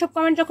যাও, এসব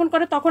কমেন্ট যখন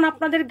করে তখন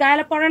আপনাদের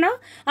গায়ে পড়ে না?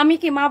 আমি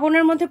কি মা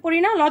বোনের মধ্যে পড়ি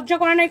না? লজ্জা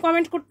করে না এই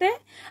কমেন্ট করতে?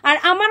 আর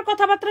আমার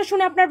কথাবার্তা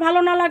শুনে আপনার ভালো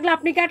না লাগলে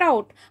আপনি গেট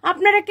আউট।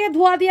 আপনারা কে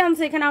ধোয়া দিয়ে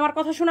আনছে এখানে আমার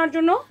কথা শোনার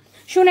জন্য?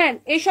 শুনেন,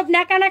 এইসব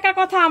ন্যাকা ন্যাকা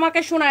কথা আমাকে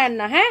শোনায়েন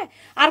না। হ্যাঁ,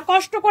 আর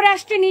কষ্ট করে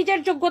আসছি, নিজের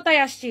যোগ্যতায়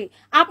আসছি,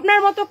 আপনার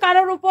মতো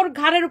কারোর উপর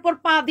ঘাড়ের উপর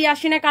পা দিয়ে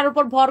আসি না, কারোর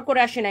উপর ভর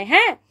করে আসি নাই।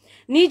 হ্যাঁ,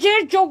 নিজের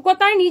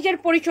যোগ্যতায় নিজের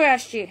পরিচয়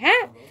আসছি।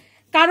 হ্যাঁ,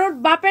 কারোর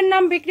বাপের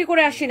নাম বিক্রি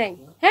করে আসি নাই।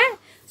 হ্যাঁ,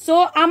 সো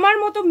আমার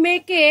মতো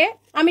মেয়েকে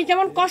আমি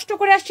যেমন কষ্ট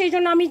করে আসছি, এই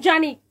জন্য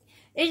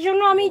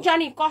আমি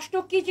জানি কষ্ট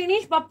কি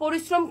জিনিস বা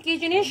পরিশ্রম কি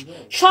জিনিস,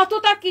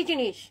 সততা কি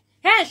জিনিস।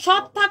 হ্যাঁ,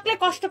 সৎ থাকলে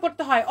কষ্ট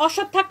করতে হয়,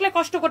 অসৎ থাকলে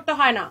কষ্ট করতে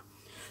হয় না।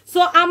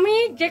 সো আমি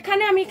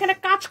এখানে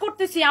কাজ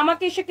করতেছি,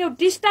 আমাকে এসে কেউ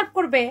ডিস্টার্ব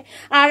করবে,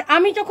 আর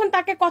আমি যখন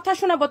তাকে কথা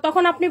শোনাবো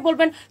তখন আপনি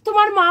বলবেন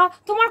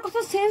তোমার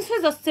কথা সেন্স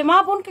হয়ে যাচ্ছে, মা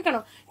বোনকে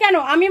কেন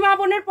আমি মা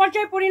বোনের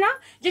পর্যায়ে পড়ি না?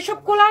 যেসব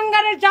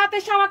কুলাঙ্গারের জাত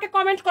এসে আমাকে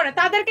কমেন্ট করে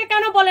তাদেরকে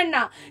কেন বলেন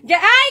না যে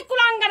এই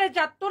কুলাঙ্গারের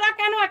জাত, তোরা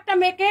কেন একটা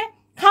মেয়েকে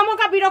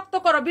খামোকা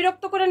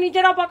বিরক্ত করে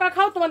নিজেরা বকা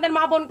খাও, তোমাদের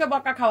মা বোনকে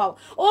বকা খাওয়াও?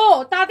 ও,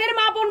 তাদের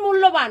মা বোন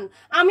মূল্যবান,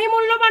 আমি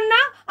মূল্যবান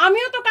না?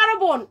 আমিও তো কারো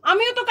বোন,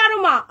 আমিও তো কারো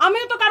মা,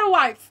 আমিও তো কারো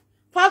ওয়াইফ।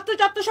 ফালতু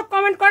যত সব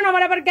কমেন্ট করেন,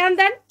 আমার আবার জ্ঞান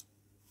দেন।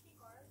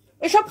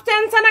 এসব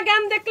সেন্সানা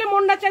জ্ঞান দেখলে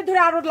মনটা চাই ধরে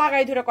আরো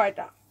লাগাই ধরে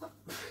কয়টা।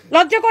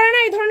 লজ্জা করে না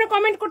এই ধরনের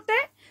কমেন্ট করতে?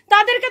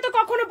 তাদেরকে তো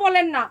কখনো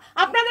বলেন না,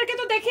 আপনাদেরকে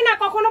তো দেখি না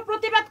কখনো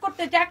প্রতিবাদ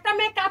করতে, যে একটা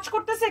মেয়ে কাজ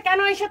করতেছে কেন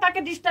এসে তাকে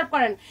ডিস্টার্ব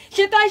করেন?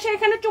 সে তো এসে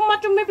এখানে চুম্মা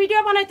চুম্মি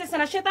ভিডিও বানাইতেছে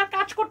না, সে তার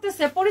কাজ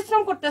করতেছে,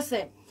 পরিশ্রম করতেছে।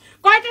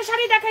 কয়টা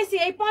শাড়ি দেখাইছি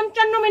এই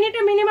 55 মিনিটে?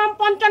 মিনিমাম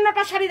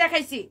 55টা শাড়ি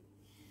দেখাইছি।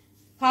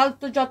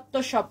 ফালতু যত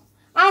সব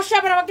আসে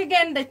আবার আমাকে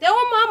জ্ঞান দিতে। ও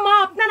মা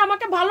আপনার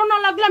আমাকে ভালো না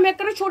লাগলে আমি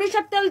একটা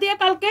সরিষার তেল দিয়ে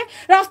কালকে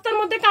রাস্তার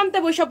মধ্যে কানতে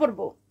বসে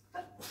পড়বো,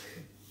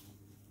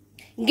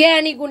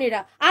 জ্ঞানী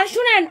গুণীরা। আর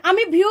শুনেন,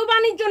 আমি ভিউ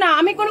বাণিজ্য না,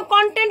 আমি কোনো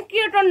কন্টেন্ট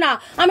ক্রিয়েটর না,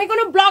 আমি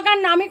কোনো ব্লগার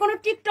না, আমি কোনো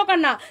টিকটকার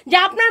না, যে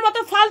আপনার মতো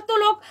ফালতু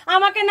লোক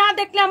আমাকে না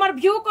দেখলে আমার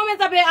ভিউ কমে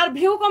যাবে, আর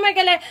ভিউ কমে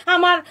গেলে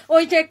আমার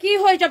ওই যে কি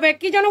হয়ে যাবে,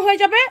 কি যেন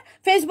হয়ে যাবে,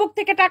 ফেসবুক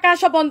থেকে টাকা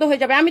আসা বন্ধ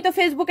হয়ে যাবে। আমি তো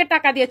ফেসবুকে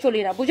টাকা দিয়ে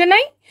চলি না, বুঝে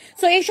নাই?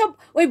 সো এইসব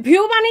ওই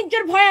ভিউ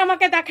বাণিজ্যের ভয়ে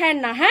আমাকে দেখায়েন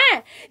না। হ্যাঁ,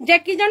 যে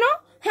কি যেন,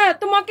 হ্যাঁ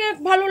তোমাকে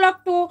ভালো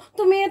লাগতো,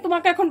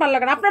 তোমাকে এখন ভালো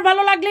লাগে না। আপনার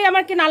ভালো লাগলেই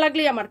আমার কি, না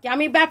লাগলেই আমার কি,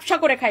 আমি ব্যবসা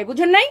করে খাই,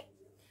 বুঝেন নাই?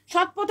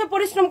 সৎ পথে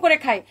পরিশ্রম করে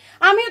খাই।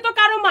 আমিও তো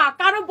কারো মা,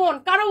 কারো বোন,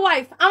 কারো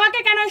ওয়াইফ। আমাকে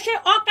কেন সে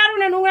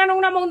অকারণে নোংরা নোংরা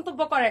নোংরা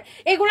মন্তব্য করে,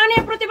 এগুলা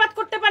নিয়ে প্রতিবাদ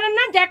করতে পারেন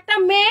না? যে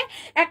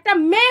একটা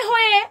মেয়ে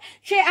হয়ে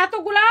সে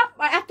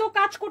এত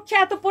কাজ করছে,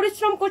 এত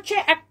পরিশ্রম করছে,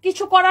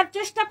 কিছু করার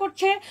চেষ্টা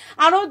করছে,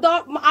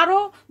 আরো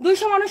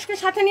 200 মানুষকে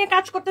সাথে নিয়ে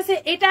কাজ করতেছে,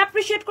 এটা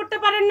অ্যাপ্রিসিয়েট করতে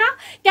পারেন না?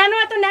 কেন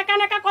এত ন্যাকা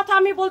ন্যাকা কথা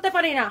আমি বলতে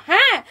পারি না?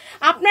 হ্যাঁ,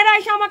 আপনারা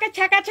এসে আমাকে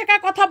ছেঁকা ছেঁকা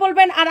কথা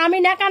বলবেন আর আমি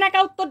ন্যাকা ন্যাকা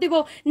উত্তর দিব।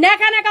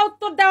 ন্যাকা ন্যাকা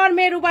উত্তর দেওয়ার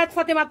মেয়ে রুবায়েত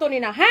ফাতেমা তনি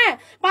না। হ্যাঁ,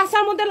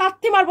 পাশার মধ্যে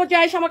লাথি মারবো যে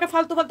এসে আমাকে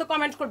ফালতু ফালতু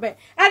কমেন্ট করবে।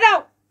 দাও,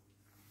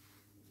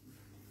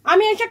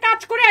 আমি এসে কাজ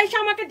করে এসে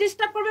আমাকে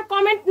ডিস্টার্ব করবে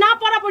কমেন্ট না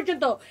পড়া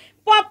পর্যন্ত।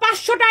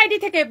 500টা আইডি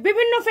থেকে,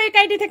 বিভিন্ন ফেক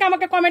আইডি থেকে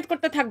আমাকে কমেন্ট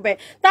করতে থাকবে।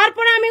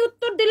 তারপরে আমি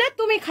উত্তর দিলে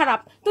তুমি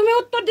খারাপ, তুমি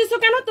উত্তর দিছো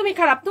কেন, তুমি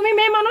খারাপ, তুমি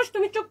মেয়ে মানুষ,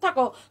 তুমি চুপ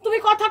থাকো, তুমি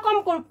কথা কম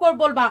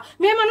বলবা,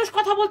 মেয়ে মানুষ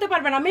কথা বলতে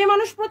পারবে না, মেয়ে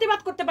মানুষ প্রতিবাদ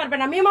করতে পারবে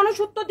না, মেয়ে মানুষ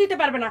উত্তর দিতে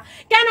পারবে না।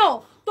 কেন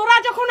তোরা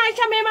যখন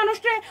আইসা মেয়ে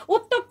মানুষকে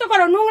উত্তক্ত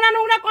করো, নোংরা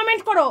নোংরা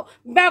কমেন্ট করো,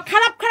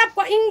 খারাপ খারাপ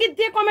ইঙ্গিত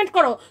দিয়ে কমেন্ট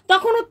করো,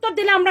 তখন উত্তর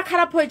দিলে আমরা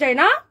খারাপ হয়ে যাই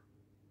না?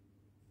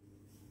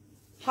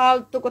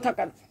 ফালতু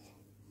কোথাকার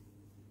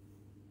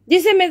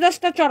দিছে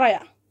মেজাজটা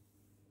চড়ায়া।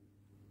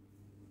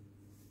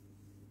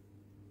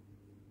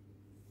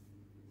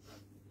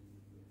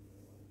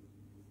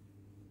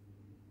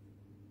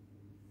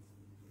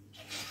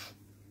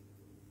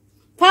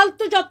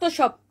 ফালতু যত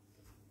সব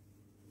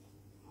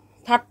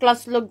থার্ড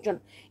ক্লাস লোকজন।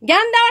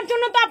 জ্ঞান দেওয়ার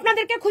জন্য তো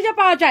আপনাদেরকে খুঁজে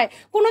পাওয়া যায়।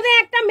 কোনোদিন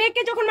একটা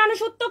মেয়েকে যখন মানুষ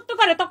উত্তক্ত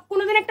করে তখন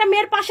কোনোদিন একটা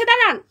মেয়ের পাশে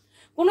দাঁড়ান?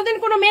 কোনোদিন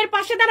কোনো মেয়ের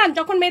পাশে দাঁড়ান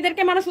যখন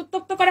মেয়েদেরকে মানুষ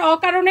উত্তক্ত করে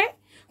অকারণে,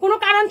 কোনো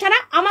কারণ ছাড়া?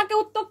 আমাকে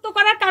উত্তক্ত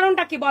করার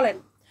কারণটা কি বলেন?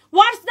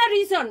 What's the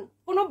reason?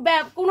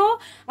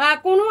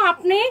 কোনো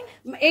আপনি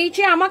এই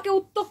যে আমাকে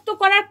উত্তক্ত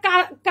করার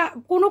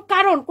কোনো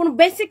কারণ, কোনো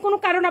বেসিক কোনো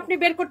কারণ আপনি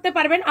বের করতে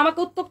পারবেন? আমাকে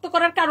উত্তক্ত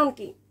করার কারণ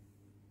কি?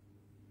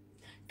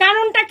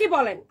 কারণটা কি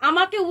বলেন?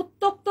 আমাকে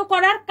উত্তক্ত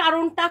করার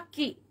কারণটা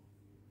কি?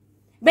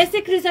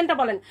 বেসিক রিজনটা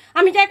বলেন।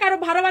 আমি যাই কারো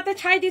ভাড়াবাতে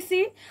ছাই দিছি,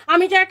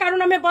 আমি যাই কারো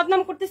নামে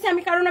বদনাম করতেছি,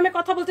 আমি কারো নামে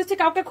কথা বলতেছি,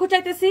 কাউকে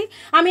খুঁচাইতেছি,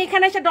 আমি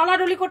এখানে এসে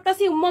ডলাডলি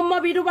করতেছি, উম্মা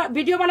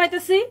ভিডিও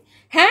বানাইতেছি,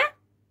 হ্যাঁ,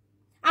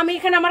 আমি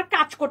এখানে আমার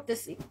কাজ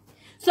করতেছি।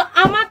 সো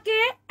আমাকে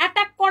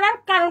অ্যাটাক করার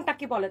কারণটা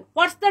কি বলেন?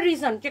 What's the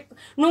reason? যে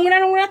নোংরা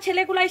নোংরা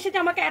ছেলেগুলো এসে যে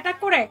আমাকে অ্যাটাক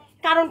করে,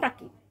 কারণটা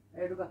কি?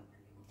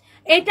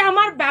 এটা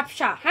আমার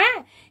ব্যবসা, হ্যাঁ,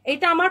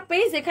 এটা আমার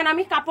পেজ, এখানে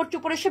আমি কাপড়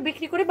চোপড় এসে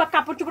বিক্রি করি, বা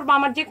কাপড় চোপড় বা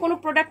আমার যে কোনো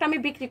প্রোডাক্ট আমি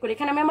বিক্রি করি,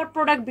 এখানে আমি আমার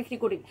প্রোডাক্ট বিক্রি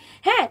করি।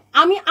 হ্যাঁ,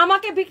 আমি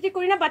আমাকে বিক্রি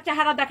করি না বা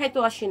চেহারা দেখাইতে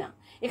আসি না,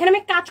 এখানে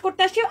আমি কাজ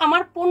করতে আসি,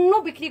 আমার পণ্য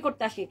বিক্রি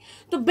করতে আসি।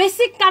 তো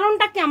বেসিক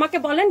কারণটা কি আমাকে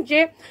বলেন, যে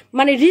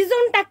মানে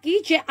রিজনটা কি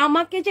যে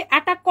আমাকে যে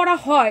অ্যাটাক করা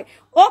হয়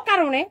ও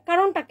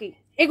কারণটা কি?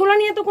 এগুলো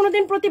নিয়ে তো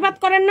কোনোদিন প্রতিবাদ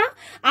করেন না।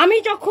 আমি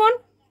যখন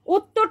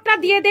উত্তরটা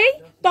দিয়ে দেই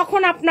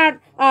তখন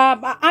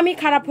আমি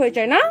খারাপ হয়ে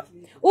যায় না?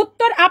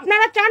 উত্তর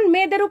আপনারা চান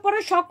মেয়েদের উপরে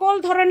সকল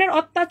ধরনের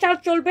অত্যাচার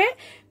চলবে,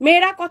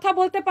 মেয়েরা কথা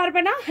বলতে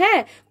পারবে না,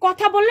 হ্যাঁ,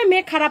 কথা বললে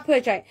মেয়ে খারাপ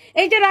হয়ে যায়।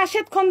 এই যে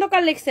রাশেদ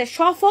খন্দকার লিখছে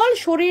সফল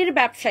শরীর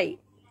ব্যবসায়ী।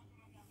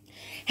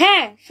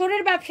 হ্যাঁ,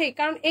 শরীর ব্যবসায়ী,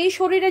 কারণ এই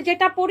শরীরে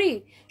যেটা পড়ি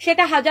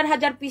সেটা হাজার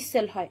হাজার পিস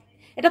সেল হয়।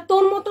 এটা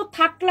তোর মতো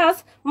থার্ড ক্লাস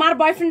মার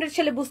বয়ফ্রেন্ডের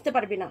ছেলে বুঝতে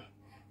পারবি না।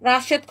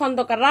 রাশেদ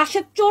খন্দকার,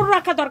 রাশেদ চোর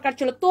রাখা দরকার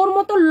ছিল। তোর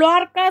মতো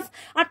লোয়ার ক্লাস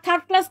আর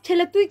থার্ড ক্লাস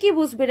ছেলে তুই কি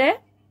বুঝবি রে?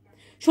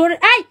 শরীর,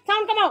 এই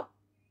সাউন্ড কামাও।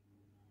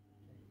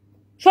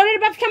 শরীর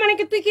ব্যবসা মানে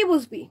কি তুই কি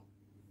বুঝবি?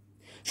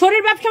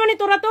 শরীর ব্যবসা মানে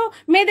তোরা তো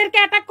মেয়েদেরকে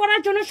অ্যাটাক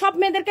করার জন্য সব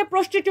মেয়েদেরকে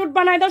প্রস্টিটিউট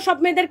বানায় দাও, সব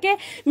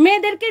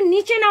মেয়েদেরকে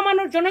নিচে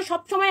নামানোর জন্য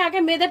সবসময় আগে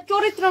মেয়েদের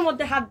চরিত্রের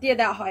মধ্যে হাত দিয়ে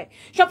দেওয়া হয়,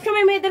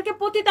 সবসময় মেয়েদেরকে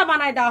পতিতা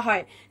বানায় দেওয়া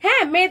হয়।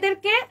 হ্যাঁ,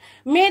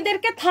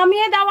 মেয়েদেরকে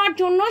থামিয়ে দেওয়ার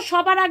জন্য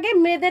সবার আগে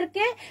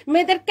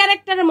মেয়েদের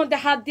ক্যারেক্টারের মধ্যে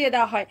হাত দিয়ে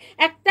দেওয়া হয়।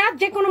 একটা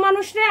যে কোনো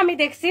মানুষরে আমি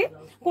দেখছি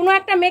কোনো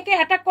একটা মেয়েকে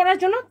অ্যাটাক করার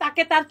জন্য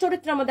তাকে তার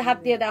চরিত্রের মধ্যে হাত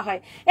দিয়ে দেওয়া হয়।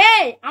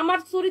 এই আমার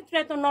চরিত্র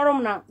এত নরম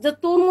না যে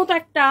তোর মতো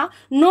একটা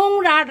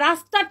নোংরা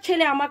রাস্তার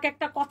ছেলে আমাকে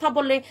একটা কথা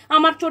বললে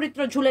আমার চরিত্র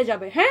ঝুলে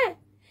যাবে। হ্যাঁ,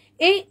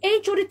 এই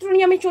চরিত্র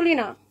নিয়ে আমি চলি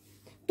না।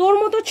 তোর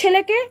মতো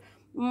ছেলেকে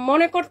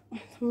মনে কর,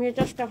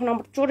 মেজাজটা এখন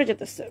আমার চড়ে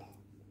যেতেছে,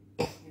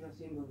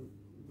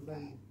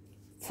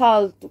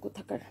 ফালতু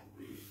কোথাকার।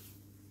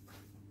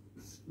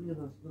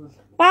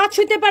 পা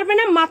ছুঁতে পারবে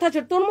না, মাথা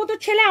চড়। তোর মতো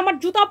ছেলে আমার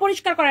জুতা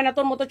পরিষ্কার করে না,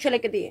 তোর মতো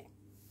ছেলেকে দিয়ে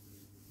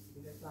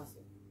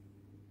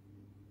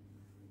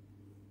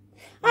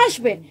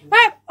আসবে।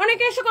 হ্যাঁ,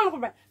 অনেকে এসে কম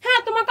করবে, হ্যাঁ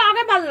তোমাকে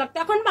আগে ভালো লাগতো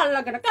এখন ভালো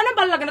লাগে না। কেন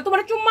ভালো লাগে না?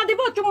 তোমার চুম্মা দিব,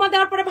 চুম্মা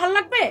দেওয়ার পরে ভালো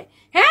লাগবে?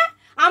 হ্যাঁ,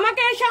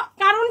 আমাকে এসে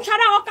কারণ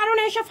ছাড়া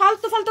অকারণে এসে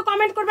ফালতু ফালতু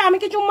কমেন্ট করবে, আমি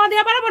কি চুম্মা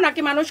দিয়ে পারবো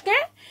নাকি মানুষকে?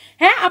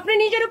 হ্যাঁ, আপনি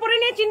নিজের উপরে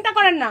নিয়ে চিন্তা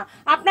করেন না।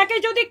 আপনাকে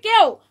যদি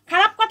কেউ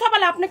খারাপ কথা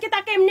বলে আপনি কি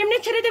তাকে এমনি এমনি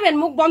ছেড়ে দিবেন,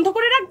 মুখ বন্ধ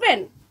করে রাখবেন?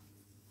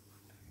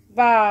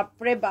 বাপ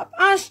রে বাপ,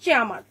 আসছে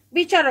আমার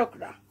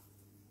বিচারকরা,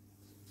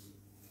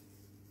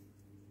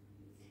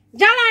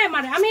 জ্বালায়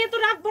মারে। আমি এত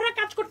রাত ভরে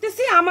কাজ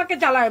করতেছি, আমাকে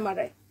জ্বালায়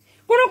মারে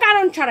কোনো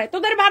কারণ ছাড়াই।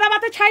 তোদের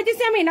বাড়াবাতে ছাই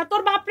দিছি আমি, না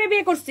তোর বাপরে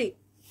বিয়ে করছি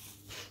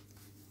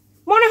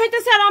মনে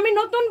হইতেছে? আর আমি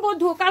নতুন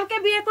বধূ, কালকে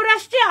বিয়ে করে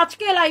আসছি,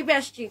 আজকে লাইভে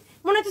আসছি,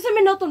 মনে হইতেছে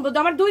আমি নতুন বধূ।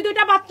 আমার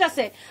দুইটা বাচ্চা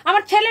আছে,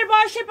 আমার ছেলের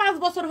বয়সে 5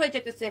 বছর হয়ে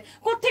যেতেছে।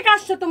 কোত্থেকে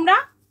আসছো তোমরা?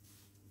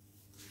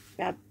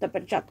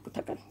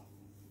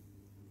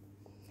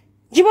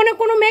 জীবনে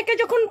কোনো মেয়েকে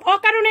যখন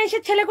অকারণে এসে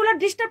ছেলেগুলো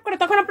ডিস্টার্ব করে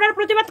তখন আপনারা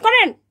প্রতিবাদ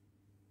করেন?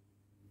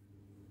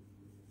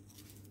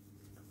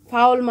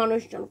 ফাউল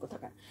মানুষজন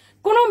কোথাকার।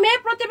 কোনো মেয়ে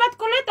প্রতিবাদ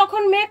করলে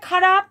তখন মেয়ে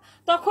খারাপ,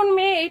 তখন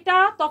মেয়ে এটা,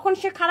 তখন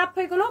সে খারাপ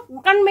হয়ে গেল,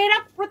 কারণ মেয়েরা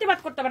প্রতিবাদ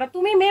করতে পারে না।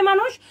 তুমি মেয়ে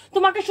মানুষ,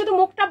 তোমাকে শুধু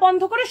মুখটা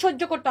বন্ধ করে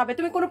সহ্য করতে হবে,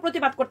 তুমি কোনো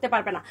প্রতিবাদ করতে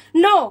পারবে না।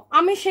 নো,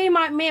 আমি সেই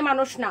মেয়ে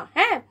মানুষ না।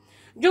 হ্যাঁ,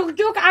 যুগ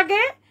যুগ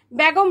আগে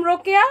বেগম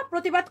রোকেয়া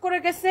প্রতিবাদ করে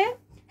গেছে।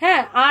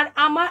 হ্যাঁ, আর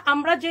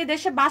আমরা যে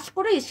দেশে বাস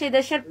করি সেই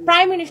দেশের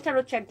প্রাইম মিনিস্টার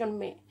হচ্ছে একজন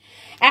মেয়ে।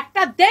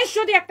 একটা দেশ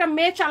যদি একটা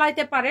মেয়ে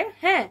চালাইতে পারে,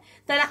 হ্যাঁ,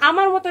 তাহলে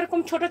আমার মতো এরকম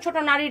ছোট ছোট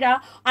নারীরা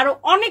আরো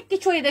অনেক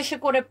কিছু এই দেশে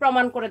করে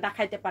প্রমাণ করে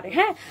দেখাইতে পারে।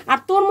 হ্যাঁ, আর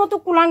তোর মতো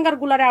কুলাঙ্গার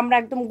গুলারে আমরা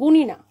একদম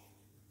গুনি না,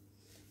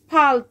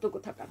 ফালতু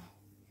কোথাকার।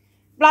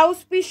 ব্লাউজ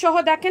পিস সহ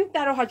দেখেন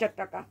 13,000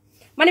 টাকা।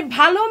 মানে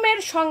ভালো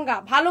মেয়ের সংজ্ঞা,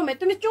 ভালো মেয়ে,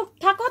 তুমি চুপ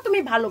থাকো, তুমি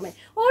ভালো মেয়ে।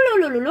 ও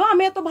লুলু,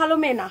 আমি এত ভালো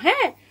মেয়ে না।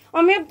 হ্যাঁ,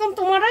 আমি একদম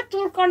তোমার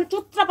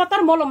চুত্রা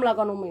পাতার মলম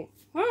লাগানো মেয়ে।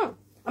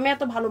 আমি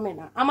এত ভালো মেয়ে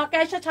না। আমাকে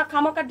এসে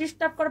খামাকা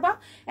ডিস্টার্ব করবা,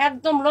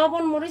 একদম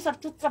লবণ মরিচ আর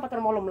চুত্রা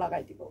পাতার মলম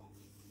লাগাই দিব।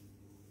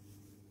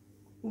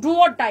 Do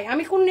or die.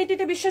 আমি কোন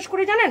নীতিতে বিশ্বাস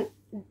করি জানেন?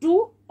 Do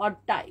or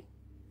die.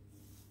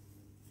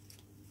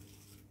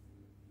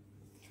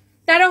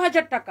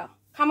 13,000 টাকা।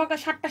 খামাকা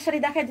 7টা শাড়ি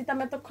দেখাই দিতাম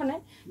এতক্ষণে,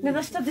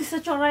 মেজাজটা দিচ্ছে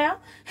চড়াইয়া।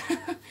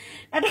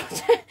 এটা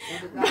হচ্ছে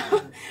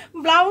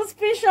ব্লাউজ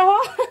পিস সহ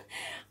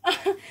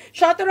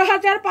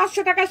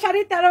 17,500 টাকা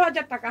শাড়ি,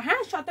 13,000 টাকা।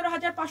 হ্যাঁ,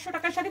 17,500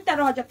 টাকা শাড়ি,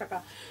 13,000 টাকা।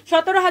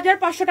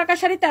 17,500 টাকা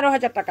শাড়ি,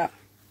 13,000 টাকা।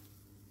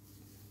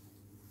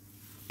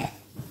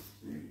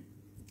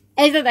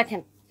 এই যে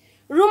দেখেন,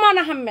 রুমান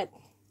আহমেদ,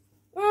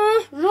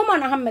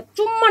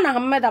 চুম্মান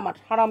আহমেদ, আমার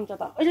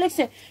হারামজাদা। ওই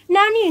লিখছে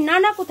নানি,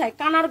 নানা কোথায়?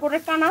 কানার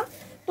গোড়ে কানা।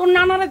 তোর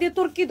নানারা দিয়ে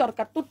তোর কি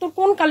দরকার? তোর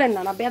কোন কালের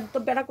নানা?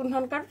 বেড়া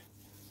কোনখানকার?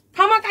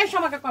 খামাকায়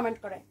আমাকে কমেন্ট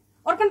করে,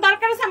 ওর কোন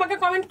দরকার আছে আমাকে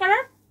কমেন্ট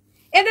করার?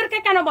 এদেরকে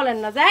কেন বলেন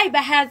না যে এই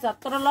বেহায়াত,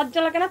 তোরা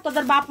লজ্জা লাগে না?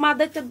 তোদের বাপ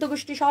মাদের 14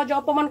 গোষ্ঠী সহজে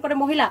অপমান করে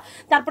মহিলা,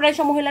 তারপরে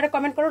এসব মহিলারা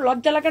কমেন্ট করো,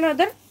 লজ্জা লাগে না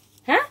এদের?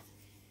 হ্যাঁ,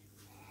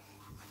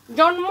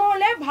 জন্ম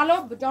হলে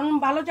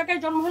ভালো জায়গায়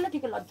জন্ম হলে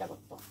ঠিক লজ্জা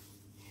করতো।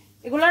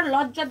 এগুলার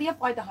লজ্জা দিয়ে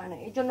পয়দা হয় না,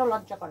 এই জন্য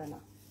লজ্জা করে না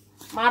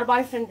মার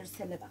বয়ফ্রেন্ডের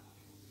ছেলেরা।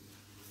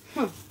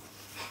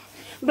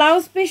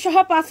 ব্লাউজ পিস সহ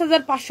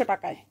 5,500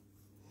 টাকায়।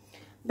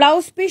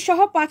 ব্লাউজ পিস সহ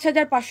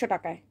 5,500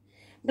 টাকায়।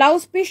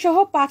 ব্লাউজ পিস সহ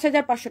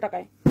 5,500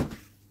 টাকায়।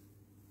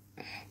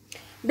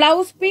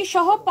 ব্লাউজ পিস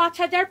সহ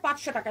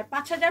 5,500 টাকায়।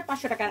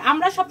 5,500 টাকায়।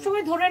 আমরা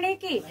সবসময় ধরে নেই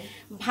কি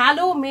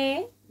ভালো মেয়ে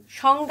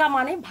সংজ্ঞা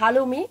মানে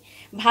ভালো মেয়ে।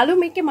 ভালো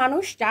মেয়েকে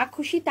মানুষ যা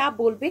খুশি তা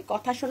বলবে,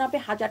 কথা শোনাবে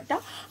হাজারটা,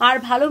 আর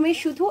ভালো মেয়ে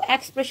শুধু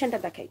এক্সপ্রেশনটা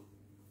দেখায়।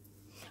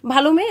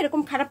 ভালো মেয়ে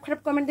এরকম খারাপ খারাপ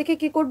কমেন্ট দেখে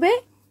কি করবে?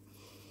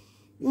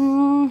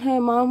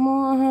 হ্যাঁ মামু,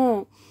 হ্যাঁ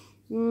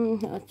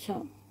আচ্ছা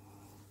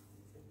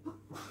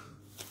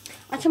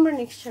আচ্ছা, আমরা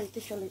নেক্সট শাড়িতে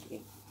চলে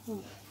যাই।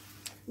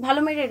 ভালো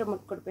মেয়েরা এরকম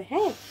করবে।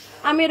 হ্যাঁ,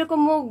 আমি এরকম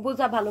মুখ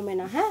বোঝা ভালো মেয়ে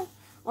না। হ্যাঁ,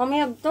 আমি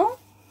একদম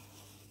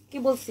কি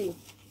বলছি,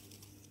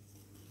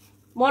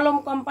 মলম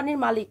কোম্পানির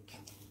মালিক।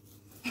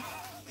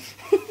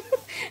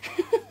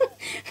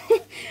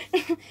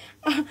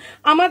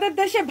 আমাদের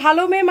দেশে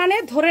ভালো মেয়ে মানে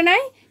ধরে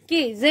নেয়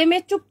কি যে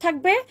মেয়ে চুপ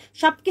থাকবে,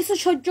 সবকিছু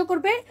সহ্য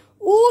করবে,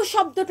 ও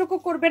শব্দটুকু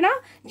করবে না,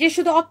 যে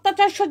শুধু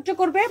অত্যাচার সহ্য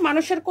করবে,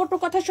 মানুষের কটু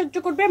কথা সহ্য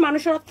করবে,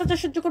 মানুষের অত্যাচার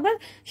সহ্য করবে,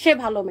 সে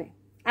ভালো মেয়ে।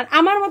 আর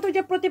আমার মতো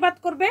যে প্রতিবাদ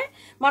করবে,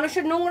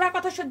 মানুষের নোংরা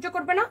কথা সহ্য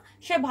করবে না,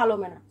 সে ভালো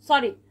মেয়ে না।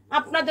 সরি,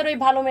 আপনাদের ওই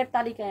ভালো মেয়ের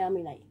তালিকায়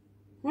আমি নাই।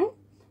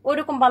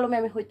 ওইরকম ভালো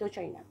মেয়ে আমি হইতেও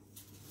চাই না।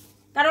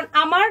 কারণ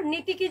আমার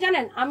নীতি কি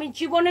জানেন? আমি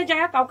জীবনে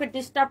যায় কাউকে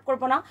ডিস্টার্ব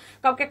করবো না,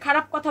 কাউকে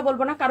খারাপ কথা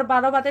বলবো না, কারো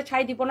বারো বাদে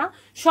ছাই দিব না,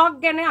 শখ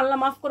জ্ঞানে আল্লাহ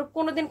মাফ করুক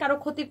কোনোদিন কারো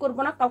ক্ষতি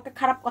করবো না, কাউকে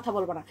খারাপ কথা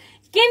বলবো না।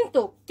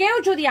 কিন্তু কেউ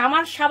যদি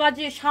আমার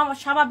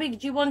স্বাভাবিক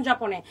জীবন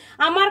যাপনে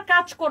আমার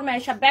কাজকর্মে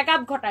এসে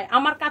ব্যাঘাত ঘটায়,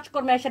 আমার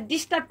কাজকর্মে এসে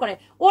ডিস্টার্ব করে,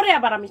 ওরে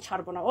আবার আমি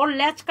ছাড়বো না। ওর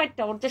লেজ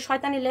কাটটা, ওর যে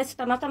শয়তানি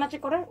লেজটা নাচানাচি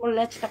করে, ওর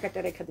লেজটা কেটে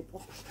রেখে দিব।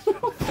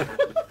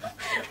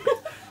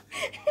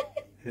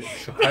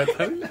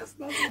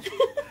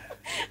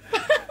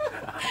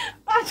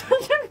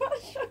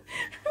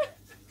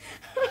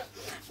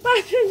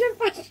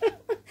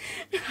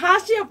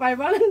 হাসিও পায়,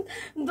 বলেন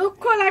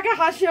দুঃখ লাগে,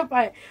 হাসিও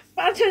পায়।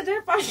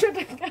 5,500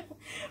 টাকা।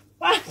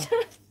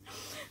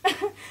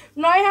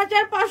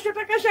 9,500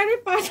 টাকা শাড়ি,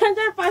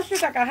 5,500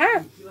 টাকা। হ্যাঁ,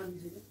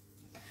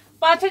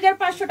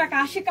 5,500 টাকা।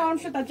 80 কাউন্ট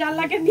সুতা, যার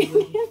লাগে দিয়ে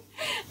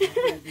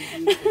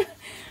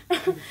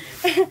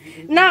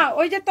না।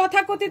 ওই যে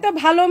তথাকথিত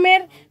ভালো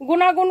মেয়ের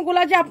গুণাগুণ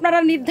গুলা যে আপনারা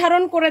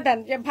নির্ধারণ করে দেন,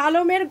 যে ভালো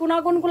মেয়ের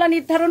গুণাগুণ গুলা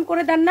নির্ধারণ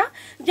করে দেন না,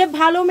 যে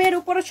ভালো মেয়ের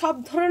উপরে সব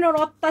ধরনের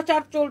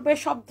অত্যাচার চলবে,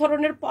 সব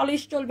ধরনের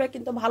পলিশ চলবে,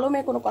 কিন্তু ভালো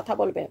মেয়ে কোনো কথা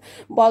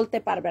বলতে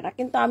পারবে না।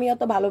 কিন্তু আমি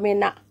অত ভালো মেয়ে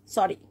না,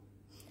 সরি।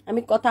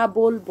 আমি কথা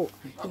বলবো,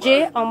 যে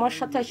আমার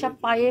সাথে এসব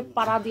পায়ে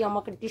পাড়া দিয়ে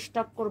আমাকে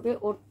ডিস্টার্ব করবে,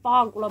 ওর পা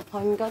গুলো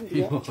ভাঙ্গা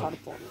দিয়ে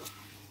ছাড়বো।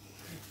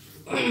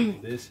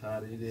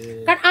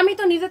 কারণ আমি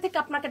তো নিজে থেকে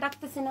আপনাকে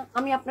ডাকতেছি না,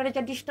 আমি আপনারা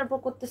যা ডিস্টার্ব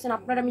করতেছি না,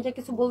 আপনারা আমি যা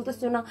কিছু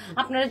বলতেছি না,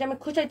 আপনারা যে আমি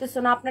খোঁচাইতেছি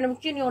না, আপনারা আমি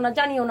চিনিও না,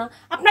 জানিও না,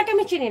 আপনাকে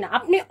আমি চিনি না।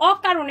 আপনি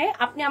অকারণে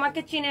আপনি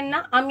আমাকে চিনেন না,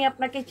 আমি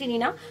আপনাকে চিনি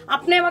না।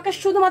 আপনি আমাকে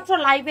শুধুমাত্র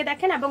লাইভে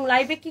দেখেন, এবং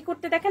লাইভে কি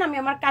করতে দেখেন? আমি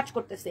আমার কাজ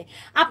করতেছি।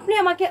 আপনি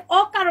আমাকে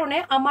অকারণে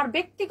আমার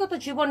ব্যক্তিগত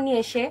জীবন নিয়ে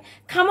এসে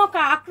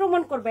খামোকা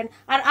আক্রমণ করবেন,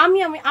 আর আমি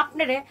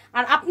আপনারে,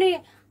 আর আপনি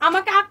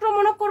আমাকে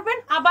আক্রমণও করবেন,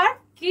 আবার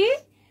কি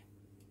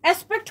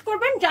এক্সপেক্ট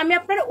করবেন যে আমি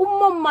আপনার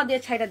উম্মা দিয়ে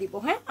ছাইড়া দিব।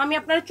 হ্যাঁ, আমি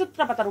আপনার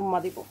চুত্রা পাতার উম্মা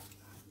দিব।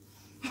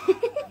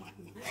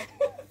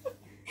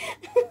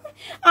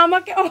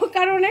 আমাকে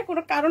অকারণে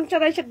কোনো কারণ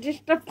ছাড়া এসে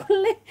ডিস্টার্ব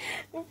করলে,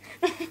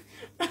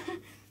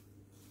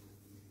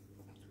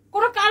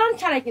 কোনো কারণ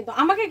ছাড়াই, কিন্তু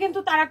আমাকে কিন্তু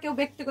তারা কেউ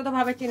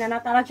ব্যক্তিগতভাবে চিনে না,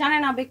 তারা জানে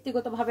না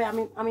ব্যক্তিগতভাবে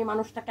আমি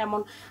মানুষটা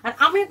কেমন। আর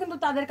আমিও কিন্তু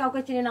তাদের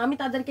কাউকে চিনি না, আমি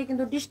তাদেরকে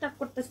কিন্তু ডিস্টার্ব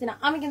করতেছি না,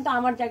 আমি কিন্তু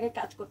আমার জায়গায়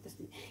কাজ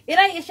করতেছি।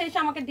 এরাই এসে এসে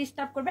আমাকে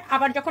ডিস্টার্ব করবে,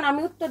 আবার যখন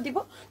আমি উত্তর দিব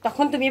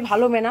তখন তুমি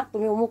ভালো মেয়ে না,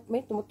 তুমি অমুক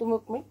মেয়ে, তুমি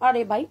তুমুক মেয়ে।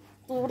 আরে ভাই,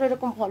 তোর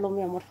এরকম ভালো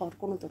মেয়ে আমার হওয়ার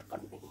কোনো দরকার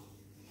নেই।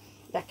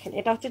 দেখেন,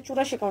 এটা হচ্ছে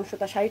 84 কাউন্ট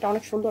সুতা, শাড়িটা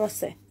অনেক সুন্দর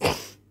আছে।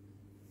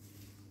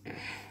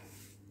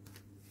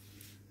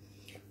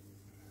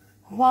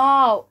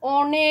 ওয়াও,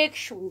 অনেক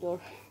সুন্দর।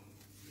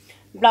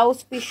 ব্লাউজ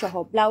পিস সহ,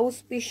 ব্লাউজ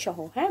পিস সহ,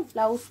 হ্যাঁ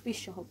ব্লাউজ পিস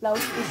সহ,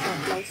 ব্লাউজ পিস সহ,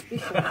 ব্লাউজ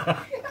পিস সহ।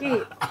 কি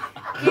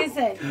কি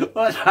চাই?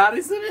 ও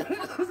শাড়ি শুনে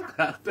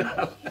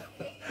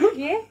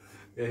কি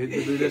এই যে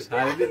দুইটা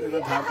শাড়ি দিয়ে তো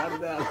ঢাকার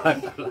দেয়া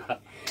লাগলো।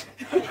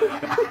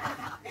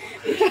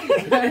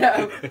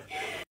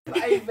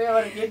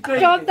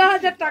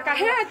 14,000 টাকা।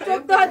 হ্যাঁ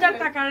 14,000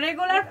 টাকা।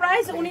 রেগুলার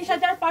প্রাইস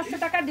 19,500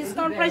 টাকা,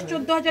 ডিসকাউন্ট প্রাইস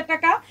 14,000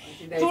 টাকা।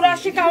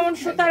 84 কাউন্ট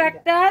সুতার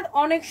একটা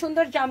অনেক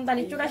সুন্দর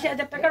জামদানি,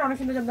 84,000 টাকার অনেক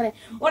সুন্দর জামদানি।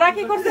 ওরা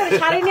কি করছে,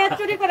 শাড়ি নিয়ে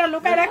চুরি করে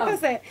লুকায়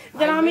রাখতেছে,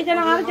 যেন আমি যেন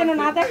আর যেন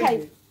না দেখাই।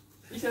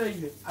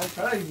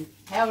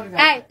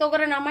 এই তো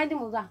করে নামাই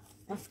দিমু যা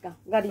আজকা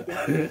গাড়িতে।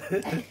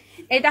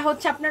 এটা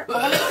হচ্ছে আপনার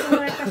অনেক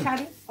সুন্দর একটা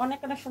শাড়ি, অনেক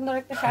সুন্দর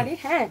একটা শাড়ি।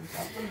 হ্যাঁ,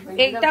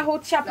 এইটা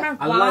হচ্ছে আপনার,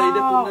 আল্লাহ,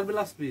 এটা কোন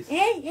ব্লাউজ পিস?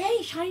 এই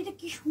শাড়িটা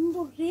কি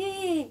সুন্দর রে।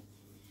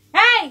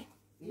 এই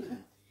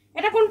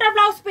এটা কোনটা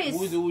ব্লাউজ পিস?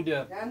 ওইটা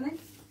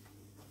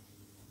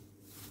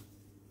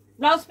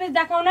ব্লাউজ পিস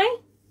দেখাও নাই?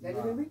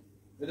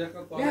 এটা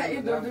কত?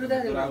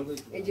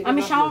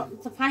 আমি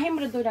ফাহিম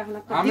রে দই রাখনা,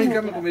 আমি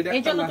কেন তুমি এটা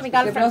এই জন্য তুমি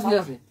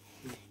গার্লফ্রেন্ড।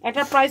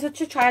 এটার প্রাইস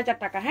হচ্ছে 6,000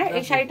 টাকা। হ্যাঁ,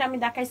 এই শাড়িটা আমি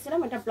দেখাইছিলাম,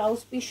 এটা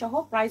ব্লাউজ পিস সহ,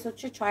 প্রাইস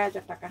হচ্ছে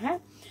 6,000 টাকা। হ্যাঁ,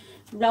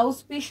 ব্লাউজ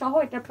পিস সহ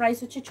এটার প্রাইস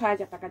হচ্ছে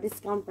 6,000 টাকা,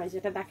 ডিসকাউন্ট প্রাইস।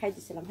 এটা দেখাই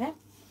দিছিলাম। হ্যাঁ,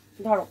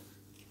 ধরো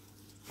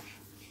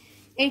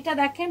এইটা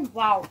দেখেন,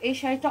 ওয়াও, এই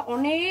শাড়িটা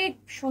অনেক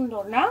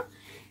সুন্দর না?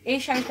 এই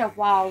শাড়িটা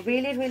wow,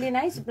 really really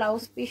nice,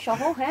 blouse piece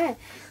সহ। হ্যাঁ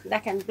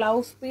দেখেন,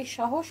 ব্লাউজ পিস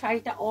সহ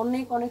শাড়িটা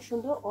অনেক অনেক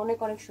সুন্দর, অনেক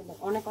অনেক সুন্দর,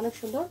 অনেক অনেক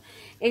সুন্দর।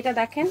 এটা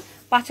দেখেন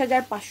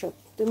 5,500,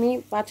 তুমি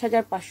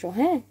 5,500।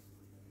 হ্যাঁ,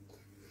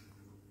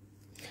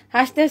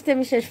 হাসতে হাসতে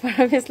আমি শেষ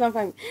পারবে ইসলাম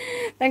Fahim,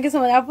 thank you so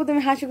much. আপু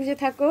তুমি হাসি খুশি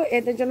থাকো,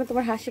 এদের জন্য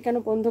তোমার হাসি কেন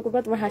বন্ধ করবো?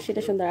 তোমার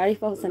হাসিটা সুন্দর।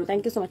 Arifa Hossain,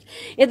 thank you so much.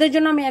 এদের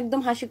জন্য আমি একদম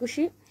হাসি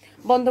খুশি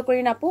বন্ধ করি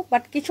না আপু।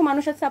 বাট কিছু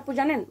মানুষ আছে আপু,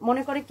 জানেন,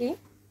 মনে করে কি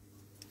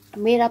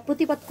মেয়েরা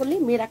প্রতিবাদ করলে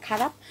মেয়েরা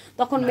খারাপ,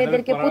 তখন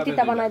মেয়েদেরকে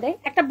পতিতা বানায় দেয়।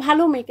 একটা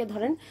ভালো মেয়েকে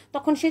ধরেন,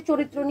 তখন সে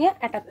চরিত্র নিয়ে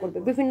অ্যাটাক করবে,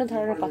 বিভিন্ন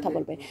ধরনের কথা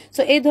বলবে।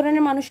 সো এই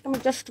ধরনের মানুষকে আমি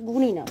জাস্ট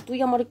গুনি না। তুই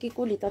আমার কি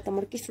করলি তাতে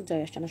আমার কিছু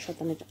যায় আসে না,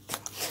 শতানে যা।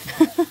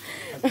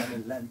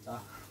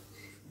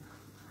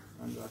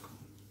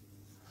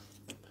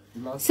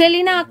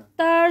 সেলিনা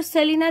আক্তার,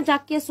 সেলিনা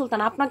জাকিয়া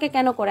সুলতান, আপনাকে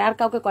কেন করে আর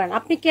কাউকে করেন?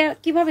 আপনি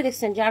কিভাবে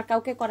দেখছেন যে আর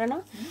কাউকে করে না?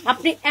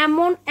 আপনি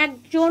এমন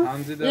একজন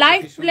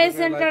লাইভ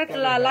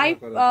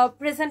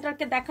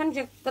প্রেজেন্টারকে দেখান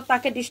যে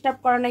তাকে ডিস্টার্ব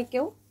করে নাই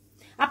কেউ,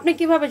 আপনি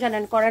কিভাবে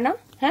জানেন করে না?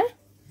 হ্যাঁ,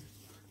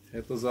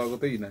 এত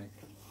জগতেই নাই।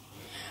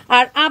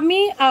 আর আমি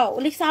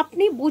লিখছি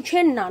আপনি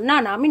বুঝেন না। না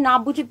না, আমি না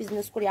বুঝে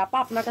বিজনেস করি আপা,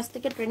 আপনার কাছ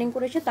থেকে ট্রেনিং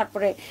করেছে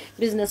তারপরে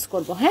বিজনেস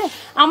করব। হ্যাঁ,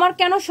 আমার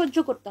কেন সহ্য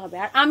করতে হবে?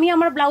 আর আমি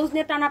আমার ব্লাউজ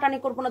নিয়ে টানাটানি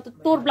করবো না তো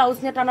তোর ব্লাউজ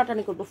নিয়ে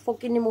টানাটানি করবো?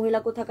 ফকিনি মহিলা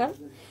কোথাকার।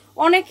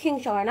 অনেক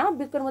হিংসা হয় না?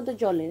 বিকের মধ্যে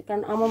জলে,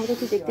 কারণ আমার মতো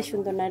তুই দেখতে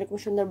সুন্দর না, এরকম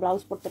সুন্দর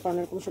ব্লাউজ পরতে পারো না,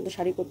 এরকম সুন্দর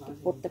শাড়ি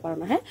পরতে পারো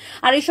না। হ্যাঁ,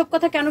 আর এইসব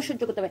কথা কেন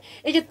সহ্য করতে হবে?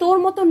 এই যে তোর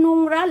মতো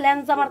নোংরা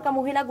ল্যাঞ্জা মার্কা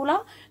মহিলাগুলা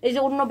এই যে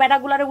অন্য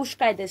বেড়াগুলারে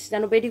উস্কায় দেশ,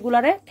 যেন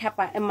বেডিগুলারে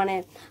খেপা, মানে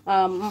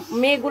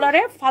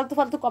মেয়েগুলারে ফালতু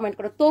ফালতু কমেন্ট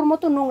করে, তোর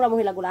মতো নোংরা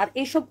মহিলাগুলা। আর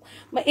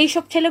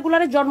এইসব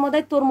ছেলেগুলারে জন্ম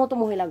দেয় তোর মতো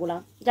মহিলাগুলা,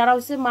 যারা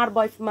হচ্ছে মার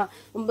বয়ফ,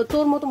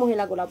 তোর মতো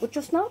মহিলাগুলা,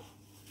 বুঝছস না?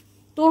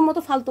 তোর মতো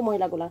ফালতু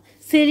মহিলাগুলা,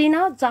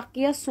 সেলিনা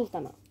জাকিয়া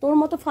সুলতানা, তোর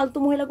মতো ফালতু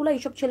মহিলাগুলা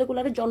এইসব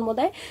ছেলেগুলারে জন্ম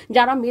দেয়,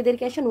 যারা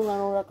মেয়েদেরকে এসে নোংরা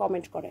নোংরা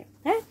কমেন্ট করে।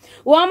 হ্যাঁ,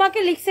 ও আমাকে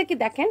লিখছে কি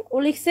দেখেন, ও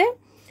লিখছে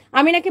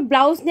আমি নাকি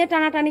ব্লাউজ নিয়ে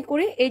টানাটানি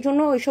করি, এই জন্য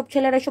ওইসব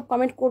ছেলেরা এসব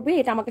কমেন্ট করবে,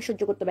 এটা আমাকে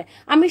সহ্য করতে হবে।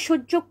 আমি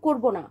সহ্য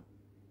করব না।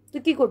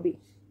 তুই কি করবি?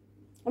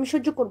 আমি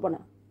সহ্য করব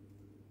না।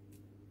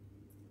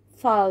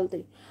 ফালতু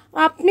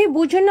আপনি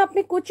বুঝেন না,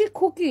 আপনি কচি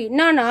খুকি।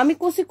 না না, আমি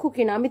কচি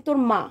খুকি না, আমি তোর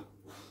মা।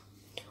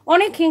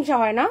 অনেক হিংসা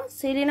হয় না?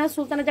 সেলিনা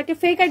সুলতানা যাকে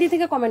ফেক আইডি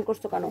থেকে কমেন্ট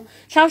করছো কেন?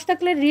 সাহস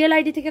থাকলে রিয়েল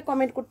আইডি থেকে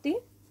কমেন্ট করতি।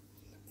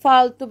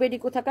 ফালতু বেডি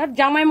কোথাকার।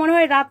 জামাই মনে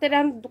হয় রাতের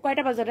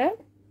কয়টা বাজারে?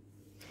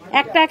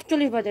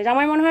 1:41 বাজে।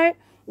 জামাই মনে হয়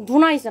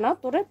ধুনাইছে না,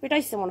 তোরে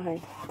পেটাইছে মনে হয়।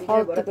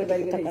 ফালতু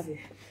বেডি কোথাকার।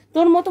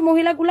 তোর মতো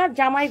মহিলাগুলা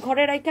জামাই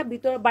ঘরে রাইখা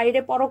ভিতরে বাইরে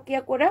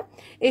পরকিয়া করে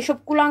এইসব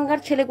কুলাঙ্গার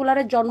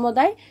ছেলেগুলারে জন্ম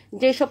দেয়,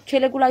 যেসব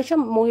ছেলেগুলা এইসব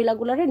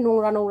মহিলাগুলারে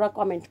নোংরা নোংরা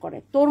কমেন্ট করে।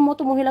 তোর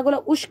মতো মহিলাগুলা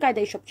উস্কায়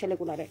দেয় সব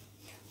ছেলেগুলারে,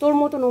 তোর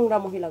মতো নোংরা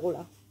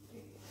মহিলাগুলা।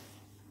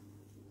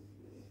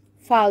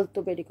 ফালতু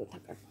বেডি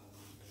কোথাকার।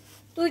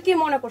 তুই কি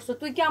মনে করছো,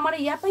 তুই কি আমার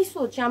ইয়া পাইছো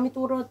যে আমি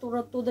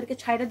তোদেরকে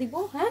ছাইড়া দিব?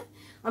 হ্যাঁ,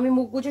 আমি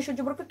মুখ বুঝে সহ্য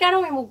করবো? কেন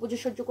আমি মুখ বুঝে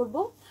সহ্য করবো?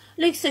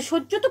 লিখছে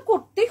সহ্য তো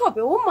করতেই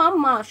হবে। ও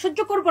মা সহ্য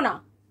করবো না?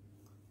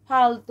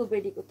 ফালতু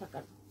বেডি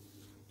কোথাকার।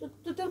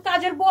 তোর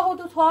কাজের বউ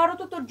হতো, হওয়ারও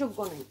তো তোর যোগ্য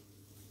নেই।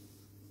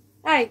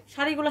 এই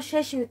শাড়িগুলো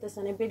শেষই হইতেছে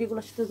না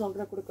বেডিগুলোর সাথে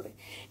ঝগড়া করে করে।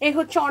 এই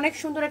হচ্ছে অনেক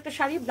সুন্দর একটা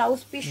শাড়ি,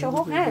 ব্লাউজ পিস সহ।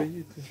 হ্যাঁ,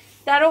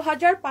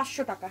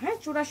 13,500 টাকা। হ্যাঁ,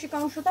 84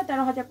 কাউন্ট সুতা,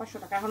 13,500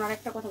 টাকা। এখন আর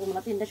একটা কথা বলবো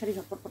না, 3টা শাড়ি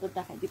ঝটপট করে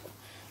দেখাই দিব,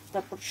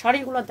 তারপর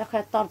শাড়িগুলো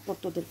দেখায়, তারপর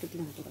তোদেরকে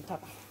দিন তোরা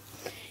থাকা।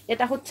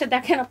 এটা হচ্ছে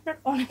দেখেন আপনার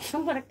অনেক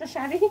সুন্দর একটা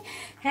শাড়ি।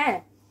 হ্যাঁ,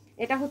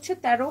 এটা হচ্ছে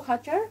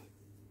 13,000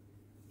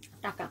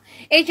 টাকা।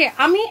 এই যে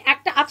আমি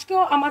একটা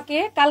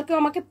কালকেও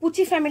আমাকে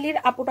পুচি ফ্যামিলির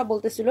আপুটা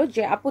বলতেছিল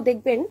যে আপু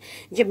দেখবেন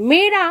যে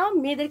মেয়েরা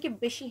মেয়েদেরকে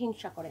বেশি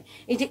হিংসা করে।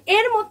 এই যে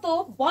এর মতো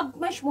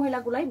বদমাইশ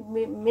মহিলাগুলাই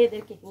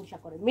মেয়েদেরকে হিংসা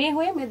করে, মেয়ে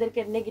হয়ে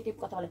মেয়েদেরকে নেগেটিভ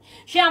কথা বলে।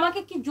 সে আমাকে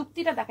কি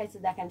যুক্তিটা দেখাইছে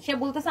দেখেন। সে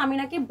বলতেছে আমি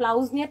নাকি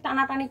ব্লাউজ নিয়ে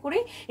টানাটানি করি,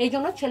 এই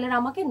জন্য ছেলেরা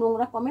আমাকে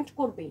নোংরা কমেন্ট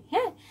করবেই।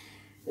 হ্যাঁ,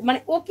 মানে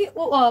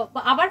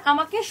আবার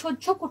আমাকে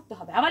সহ্য করতে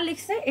হবে, আবার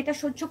লিখছে এটা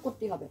সহ্য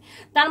করতে হবে।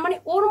 তার মানে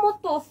ওর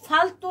মতো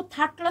ফালতু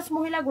থার্ড ক্লাস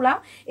মহিলাগুলা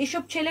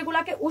এইসব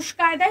ছেলেগুলাকে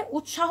উস্কায় দেয়,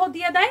 উৎসাহ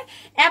দিয়ে দেয়,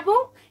 এবং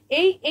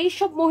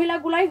এইসব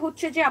মহিলাগুলাই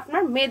হচ্ছে যে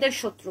আপনার মেয়েদের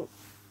শত্রু।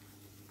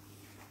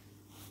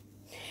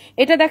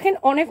 এটা দেখেন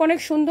অনেক অনেক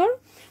সুন্দর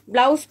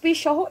ব্লাউজ পিস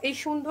সহ এই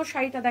সুন্দর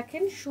শাড়িটা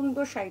দেখেন,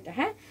 সুন্দর শাড়িটা।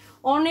 হ্যাঁ,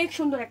 অনেক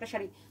সুন্দর একটা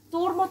শাড়ি।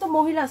 তোর মতো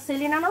মহিলা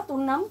সেলিনা না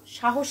তোর নাম,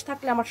 সাহস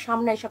থাকলে আমার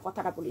সামনে এসে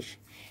কথাটা বলিস,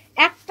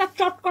 একটা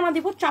চটকনা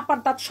দিব, চাপার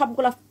দাঁত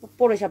সবগুলা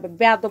পড়ে যাবে।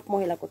 বেয়াদব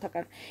মহিলা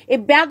কোথাকার। এই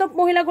বেয়াদব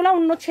মহিলাগুলা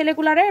অন্য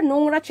ছেলেগুলারে,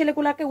 নোংরা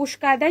ছেলেগুলাকে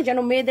উস্কায় দেয় যেন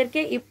মেয়েদেরকে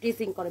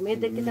টিচিং করে,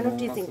 মেয়েদেরকে যেন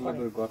টিচিং করে।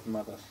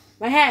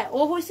 হ্যাঁ, ও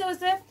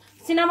হয়েছে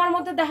সিনেমার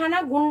মধ্যে দেখায় না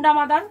গুন্ডা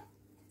মাদার,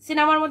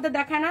 সিনেমার মধ্যে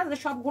দেখায় না যে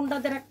সব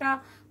গুন্ডাদের একটা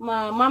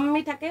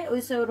মাম্মি থাকে,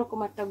 ওইরকম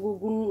একটা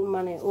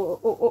মানে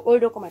ওই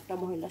রকম একটা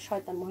মহিলা,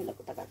 শয়তান মহিলা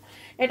কোথাকার।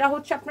 এটা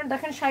হচ্ছে আপনার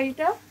দেখেন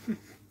শাড়িটা।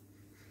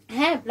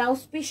 হ্যাঁ,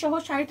 ব্লাউজ পিস সহ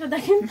শাড়িটা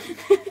দেখেন।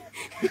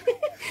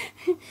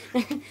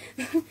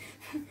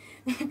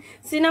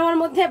 সিনেমার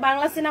মধ্যে,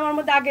 বাংলা সিনেমার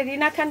মধ্যে আগে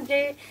রিনা খান যে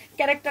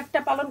ক্যারেক্টারটা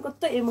পালন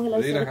করতো, এই মহিলা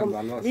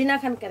রিনা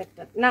খান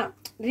ক্যারেক্টার না,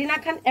 রিনা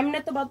খান এমনি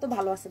তো বলতো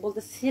ভালো আছে,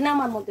 বলতে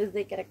সিনেমার মধ্যে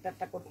যে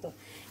ক্যারেক্টারটা করতো।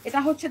 এটা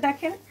হচ্ছে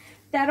দেখেন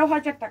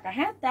 13,000 টাকা।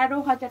 হ্যাঁ,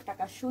 13,000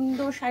 টাকা।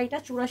 সুন্দর শাড়িটা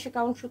 84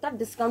 কাউন্ট সুতার,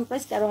 ডিসকাউন্ট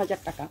প্রাইস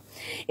 13,000 টাকা।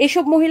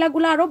 এইসব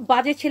মহিলাগুলো আরো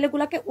বাজে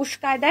ছেলেগুলাকে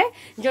উস্কায় দেয়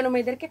যেন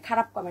মেয়েদেরকে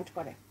খারাপ কমেন্ট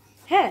করে।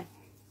 হ্যাঁ,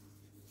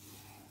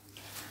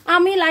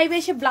 আমি লাইভে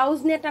এসে ব্লাউজ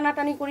নিয়ে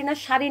টানাটানি করি না,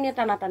 শাড়ি নিয়ে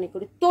টানাটানি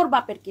করি। তোর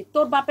বাপের কি?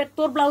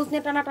 তোর ব্লাউজ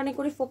নিয়ে টানাটানি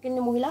করি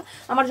ফকিন্নি মহিলা।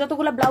 আমার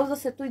যতগুলো ব্লাউজ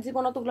আছে তুই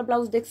জীবন অতগুলো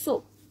ব্লাউজ দেখছো?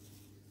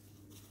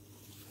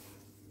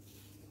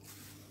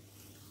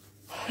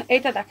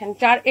 এটা দেখেন,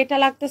 যার এটা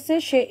লাগতেছে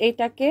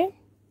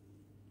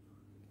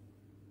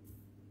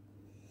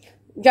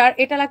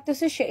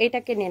সে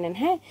এইটাকে নিয়ে নেন।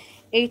 হ্যাঁ,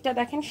 এইটা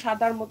দেখেন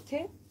সাদার মধ্যে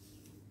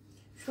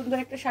সুন্দর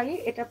একটা শাড়ি,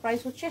 এটা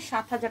প্রাইস হচ্ছে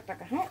 7,000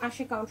 টাকা। হ্যাঁ,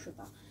 80 কাউন্ট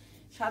সুতা,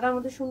 সাদার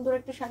মধ্যে সুন্দর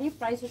একটা শাড়ি,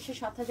 প্রাইস হচ্ছে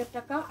 7,000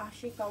 টাকা,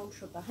 80 কাউন্ট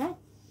সুতা। হ্যাঁ,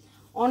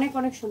 অনেক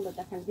অনেক সুন্দর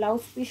দেখেন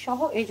ব্লাউজ পিস সহ।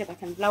 এই যে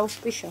দেখেন ব্লাউজ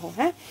পিস সহ।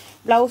 হ্যাঁ,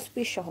 ব্লাউজ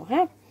পিস সহ।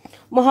 হ্যাঁ,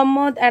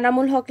 মোহাম্মদ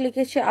এনামুল হক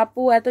লিখেছে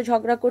আপু এত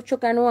ঝগড়া করছো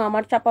কেন,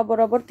 আমার চাপা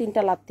বরাবর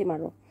 3টা লাথি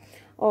মারো।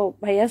 ও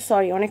ভাইয়া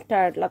সরি, অনেক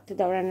টায়ার্ড, লাথি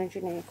দেওয়ার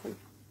এনার্জি নেই এখন।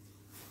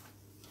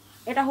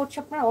 এটা হচ্ছে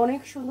আপনার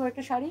অনেক সুন্দর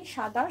একটা শাড়ি,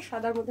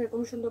 সাদার মধ্যে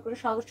এরকম সুন্দর করে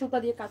সুতা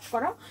দিয়ে কাজ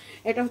করা।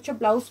 এটা হচ্ছে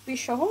ব্লাউজ পিস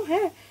সহ।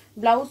 হ্যাঁ,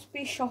 ব্লাউজ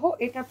পিস সহ।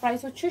 এটার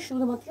প্রাইস হচ্ছে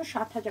শুধুমাত্র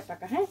 7,000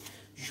 টাকা। হ্যাঁ,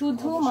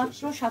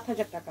 শুধুমাত্র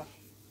 7,000 টাকা।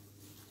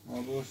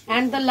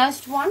 And the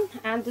last one,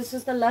 and this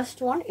is the last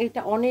one.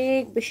 এটা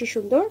অনেক বেশি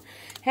সুন্দর।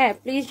 হ্যাঁ,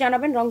 প্লিজ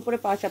জানাবেন রংপুরে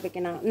পাওয়া যাবে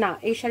কিনা। না,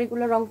 এই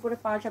শাড়িগুলো রংপুরে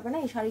পাওয়া যাবে না,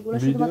 এই শাড়িগুলো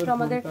শুধুমাত্র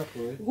আমাদের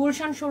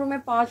গুলশান শোরুমে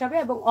পাওয়া যাবে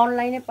এবং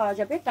অনলাইনে পাওয়া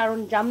যাবে, কারণ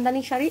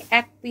জামদানি শাড়ি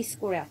 1 পিস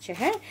করে আছে।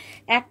 হ্যাঁ,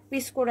 1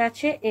 পিস করে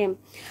আছে।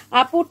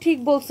 আপু ঠিক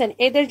বলছেন,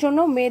 এদের জন্য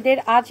মেয়েদের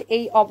আজ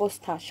এই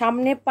অবস্থা,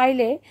 সামনে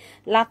পাইলে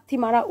লাথি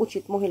মারা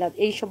উচিত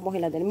এইসব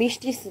মহিলাদের।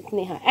 মিষ্টি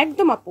স্নেহা,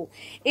 একদম আপু,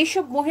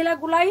 এইসব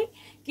মহিলাগুলাই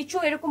কিছু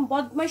এরকম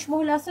বদমাইশ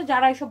মহিলা আছে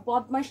যারা এইসব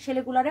বদমাইশ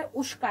ছেলেগুলারে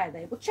উস্কায়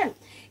দেয়, বুঝছেন?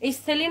 এই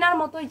সেলিনার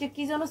মতো, এই যে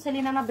কি যেন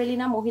সেলিনা না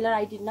বেলিনা মহিলার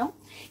আইডির নাম,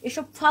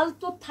 এসব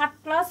ফালতু থার্ড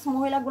ক্লাস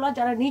মহিলাগুলা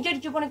যারা নিজের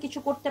জীবনে কিছু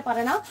করতে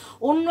পারে না,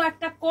 অন্য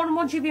একটা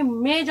কর্মজীবী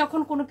মেয়ে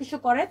যখন কোনো কিছু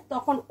করে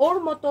তখন ওর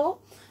মতো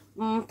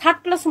থার্ড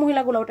ক্লাস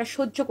মহিলাগুলো ওটা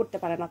সহ্য করতে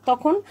পারে না,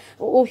 তখন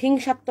ও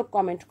হিংসাত্মক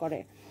কমেন্ট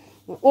করে।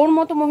 ওর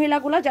মতো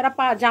মহিলাগুলা যারা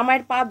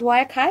জামাইয়ের পা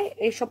ধোয়ায় খায়,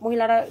 এইসব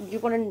মহিলারা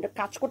জীবনে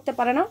কাজ করতে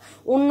পারে না।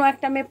 অন্য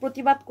একটা মেয়ে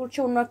প্রতিবাদ করছে,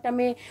 অন্য একটা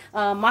মেয়ে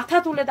মাথা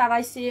তুলে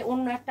দাঁড়াইছে,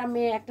 অন্য একটা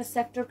মেয়ে একটা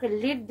সেক্টরকে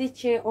লিড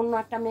দিচ্ছে, অন্য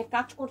একটা মেয়ে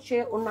কাজ করছে,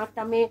 অন্য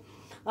একটা মেয়ে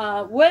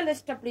ওয়েল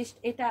এস্টাবলিশড,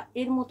 এটা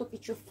এর মতো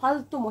কিছু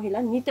ফালতু মহিলা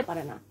নিতে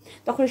পারে না,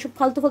 তখন এসব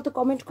ফালতু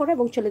কমেন্ট করে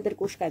এবং ছেলেদের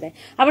উস্কায় দেয়।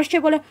 আবার সে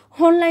বলে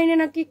অনলাইনে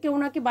নাকি কেউ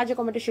নাকি বাজে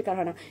কমেন্টের শিকার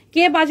হয় না।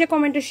 কে বাজে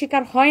কমেন্টের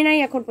শিকার হয় নাই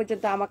এখন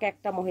পর্যন্ত? আমাকে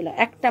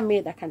একটা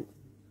মেয়ে দেখান।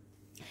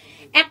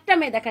 একটা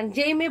মেয়ে দেখেন,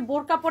 যে মেয়ে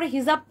বোরকা পরে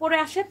হিজাব পরে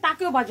আসে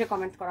তাকেও বাজে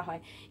কমেন্ট করা হয়,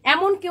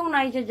 এমন কেউ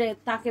নাই যে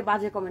তাকে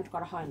বাজে কমেন্ট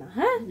করা হয় না।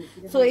 হ্যাঁ,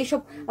 তো এইসব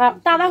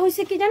তারা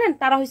হয়েছে কি জানেন,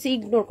 তারা হয়েছে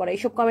ইগনোর করে,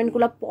 এইসব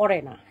কমেন্টগুলো পড়ে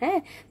না। হ্যাঁ,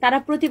 তারা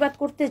প্রতিবাদ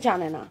করতে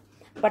জানে না।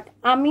 বাট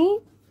আমি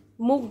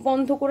মুখ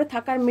বন্ধ করে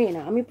থাকার মেয়ে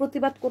না, আমি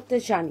প্রতিবাদ করতে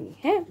জানি।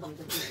 হ্যাঁ,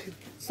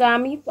 সো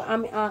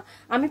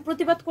আমি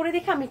প্রতিবাদ করে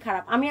দেখে আমি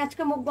খারাপ। আমি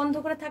আজকে মুখ বন্ধ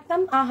করে থাকতাম,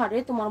 আহারে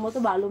তোমার মতো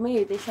ভালো মেয়ে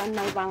এদেশ আর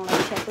নাই,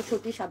 বাংলাদেশে এত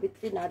সতী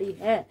সাবিত্রী নারী।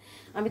 হ্যাঁ,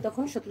 আমি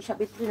তখন সতী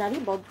সাবিত্রী নারী,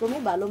 ভদ্র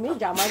মেয়ে, ভালো মেয়ে,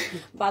 জামাই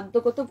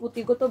বাধ্যগত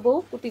পুঁতিগত বউ,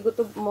 পুঁতিগত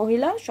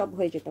মহিলা সব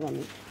হয়ে যেতাম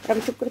আমি।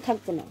 আমি চুপ করে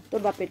থাকবো না,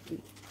 তোর বাপের কি।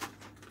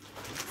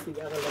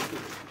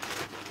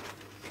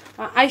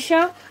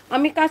 আয়শা,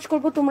 আমি কাজ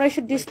করব, তোমরা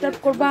এসে ডিস্টার্ব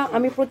করবা,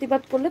 আমি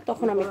প্রতিবাদ করলে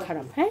তখন আমি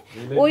খারাপ। হ্যাঁ,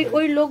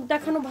 ওই লোক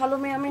দেখানো ভালো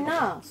মেয়ে আমি না,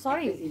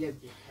 সরি।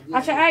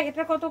 আচ্ছা,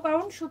 এটা কত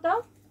কাউন্ট সুতা?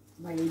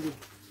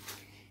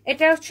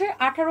 এটা হচ্ছে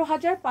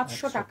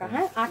 18,500 টাকা।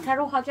 হ্যাঁ,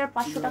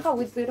 18,500 টাকা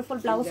উইথ বিউটিফুল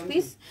ব্লাউজ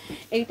পিস।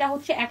 এইটা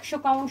হচ্ছে 100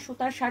 কাউন্ট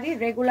সুতার শাড়ি,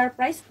 রেগুলার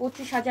প্রাইস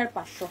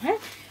 25,500। হ্যাঁ,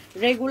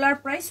 রেগুলার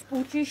প্রাইস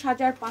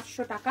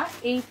 25,500 টাকা।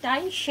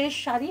 এইটাই শেষ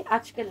শাড়ি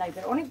আজকের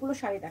লাইভের। অনেকগুলো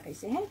শাড়ি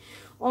দেখাইছে, হ্যাঁ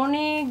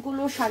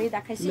অনেকগুলো শাড়ি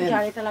দেখাইছি,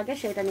 যার এটা লাগে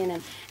সেটা নিয়ে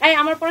নেন। এই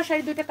আমার পরা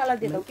শাড়ি দুইটা কালার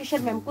দিয়ে দাও।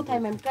 কিসের ম্যাম?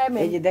 কোথায় ম্যাম? কায়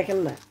ম্যাম? এই যে দেখেন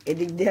না,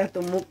 এদিক দিয়ে তো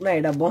মুখ না,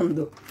 এটা বন্ধ।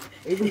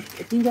 এই যে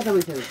 3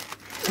 বসে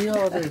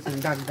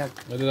ডাক ডাক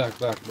রাখ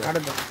রাখ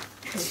রাখ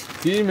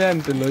কি ম্যাম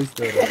তো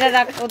লইছো, এটা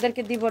রাখ,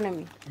 ওদেরকে দিব না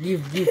আমি।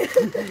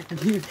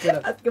 গিফট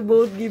আজকে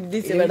বহুত গিফট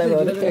দিছে ম্যাডাম,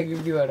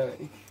 গিফট দিবা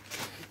ভাই।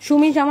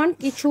 সুমি জামান,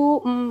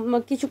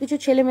 কিছু কিছু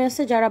ছেলে মেয়ে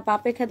আছে যারা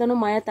বাপে খেদানো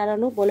মায়া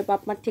তাড়ানো বলে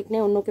বাপ মার ঠিক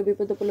নেই, অন্যকে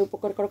বিপদে পড়লে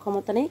উপকার করার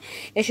ক্ষমতা নেই,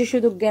 এসে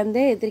শুধু জ্ঞান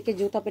দেয়, এদেরকে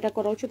জুতা পেটা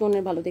করা উচিত,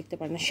 অন্যের ভালো দেখতে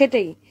পারে না।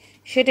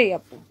 সেটাই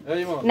আপু।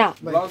 না,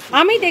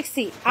 আমি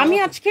দেখছি, আমি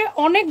আজকে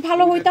অনেক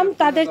ভালো হইতাম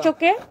তাদের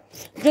চোখে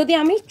যদি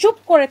আমি চুপ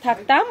করে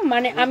থাকতাম।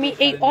 মানে আমি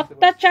এই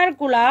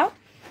অত্যাচারগুলা,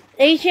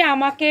 এই যে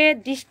আমাকে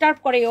ডিস্টার্ব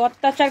করে এই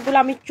অত্যাচারগুলো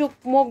আমি চুপ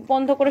মুখ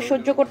বন্ধ করে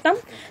সহ্য করতাম,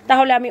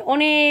 তাহলে আমি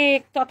অনেক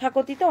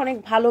তথাকথিত অনেক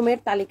ভালো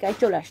মেয়ের তালিকায়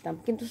চলে আসতাম।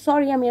 কিন্তু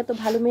সরি, আমি এত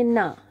ভালো মেয়ে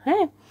না।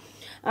 হ্যাঁ,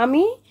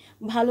 আমি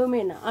ভালো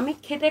মেয়ে না, আমি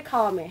খেটে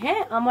খাওয়া মেয়ে।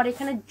 হ্যাঁ, আমার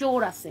এখানে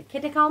জোর আছে,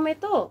 খেটে খাওয়া মেয়ে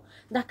তো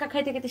ধাক্কা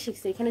খাইতে খেতে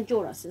শিখছে, এখানে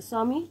জোর আছে। সো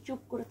আমি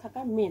চুপ করে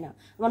থাকার মেয়ে না।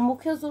 আমার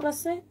মুখেও জোর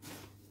আছে,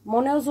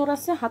 মনেও জোর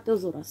আছে, হাতেও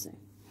জোর আছে।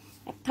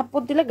 এক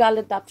থাপ্পড় দিলে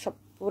গালের দাঁত সব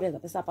পড়ে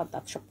যাবে, চাপার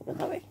দাঁত সব পড়ে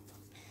যাবে।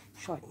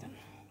 শয়তান।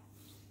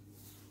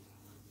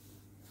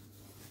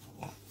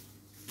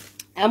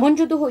 এমন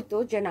যদি হইতো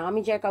যে না,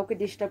 আমি যা কাউকে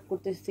ডিস্টার্ব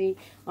করতেছি,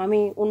 আমি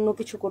অন্য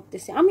কিছু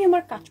করতেছি, আমি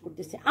আমার কাজ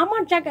করতেছি,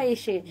 আমার জায়গায়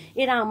এসে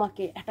এরা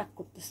আমাকে অ্যাটাক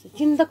করতেছে,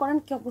 চিন্তা করেন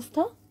কি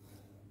অবস্থা।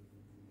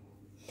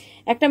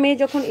 একটা মেয়ে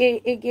যখন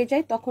এগিয়ে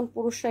যায় তখন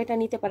পুরুষরা এটা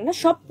নিতে পারে না,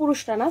 সব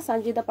পুরুষরা না,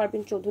 সঞ্জিদা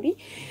পারভিন চৌধুরী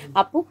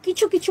আপু,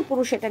 কিছু কিছু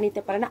পুরুষ এটা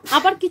নিতে পারে না,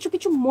 আবার কিছু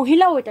কিছু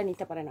মহিলাও এটা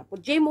নিতে পারে না।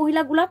 যে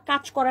মহিলাগুলা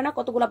কাজ করে না,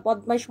 কতগুলা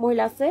বদমাইশ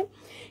মহিলা আছে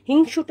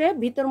হিংসুটে,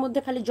 ভিতর মধ্যে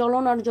খালি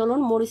জ্বলন আর জ্বলন,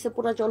 মরিচে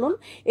পোড়া জ্বলন,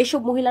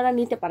 এসব মহিলারা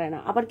নিতে পারে না।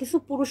 আবার কিছু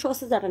পুরুষও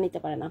আছে যারা নিতে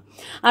পারে না।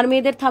 আর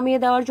মেয়েদের থামিয়ে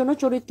দেওয়ার জন্য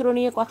চরিত্র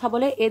নিয়ে কথা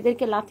বলে,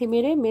 এদেরকে লাথি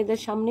মেরে মেয়েদের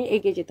সামনে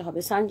এগিয়ে যেতে হবে।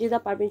 সঞ্জিদা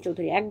পারভিন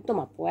চৌধুরী একদম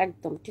আপু,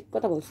 একদম ঠিক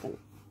কথা বলছেন।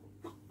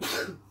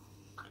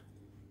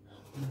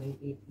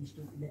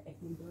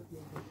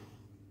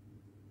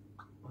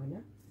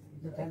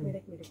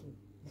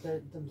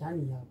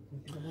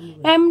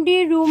 এমডি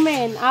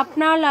রুমেন,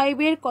 আপনার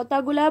লাইভের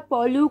কথাগুলা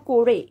ফলো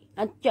করে,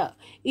 আচ্ছা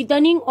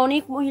ইদানিং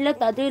অনেক মহিলা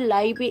তাদের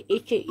লাইভে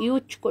এসে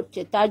ইউজ করছে,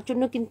 তার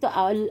জন্য কিন্তু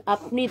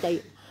আপনি দায়ী।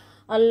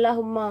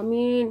 আল্লাহুম্মা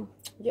আমিন।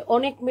 যে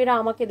অনেক মেয়েরা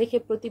আমাকে দেখে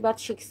প্রতিবাদ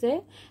শিখছে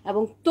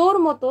এবং তোর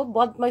মতো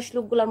বদমাইশ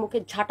লোকগুলার মুখে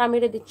ঝাঁটা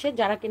মেরে দিচ্ছে,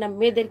 যারা কিনা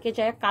মেয়েদেরকে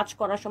যায় কাজ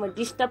করার সময়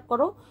ডিস্টার্ব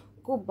করো।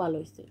 খুব ভালো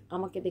হয়েছে,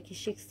 আমাকে দেখে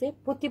শিখছে,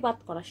 প্রতিবাদ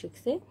করা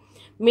শিখছে।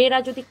 মেয়েরা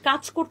যদি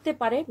কাজ করতে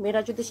পারে,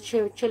 মেয়েরা যদি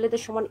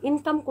ছেলেদের সমান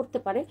ইনকাম করতে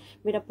পারে,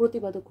 মেয়েরা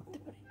প্রতিবাদও করতে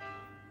পারে।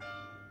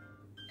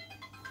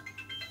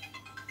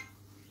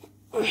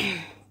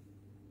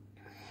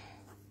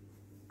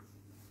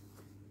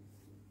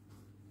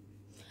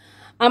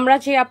 আমরা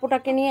যে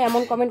আপুটাকে নিয়ে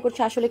এমন কমেন্ট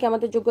করছি, আসলে কি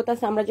আমাদের যোগ্যতা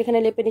আছে? আমরা যেখানে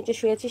লেপে নিচে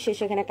শুয়েছি সে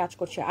সেখানে কাজ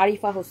করছে।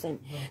 Arifa Hossain,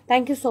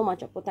 thank you so much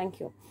আপু, থ্যাংক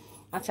ইউ।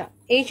 আচ্ছা,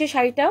 এই যে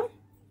শাড়িটা,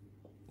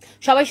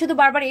 সবাই শুধু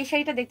বারবার এই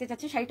শাড়িটা দেখতে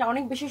চাচ্ছে, শাড়িটা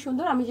অনেক বেশি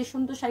সুন্দর। আমি যে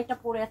সুন্দর শাড়িটা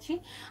পরে আছি,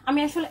 আমি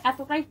আসলে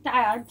এতটাই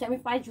টায়ার্ড যে আমি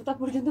পায়ে জুতা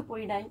পর্যন্ত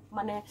পরি নাই।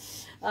 মানে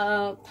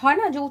হয়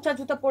না যে উঁচা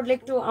জুতা পরলে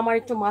একটু আমার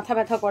একটু মাথা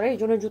ব্যথা করে, এই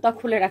জন্য জুতা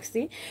খুলে রাখছি।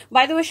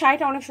 বাই দ্য ওয়ে,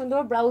 শাড়িটা অনেক সুন্দর,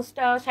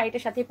 ব্লাউজটা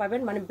শাড়িটার সাথেই পাবেন,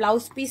 মানে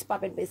ব্লাউজ পিস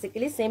পাবেন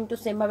বেসিক্যালি, সেম টু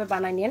সেম ভাবে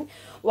বানাই নিন।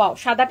 ওয়াও,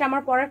 সাদাটা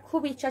আমার পরার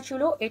খুব ইচ্ছা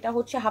ছিল। এটা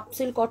হচ্ছে হাফ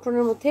সিল্ক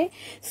কটনের মধ্যে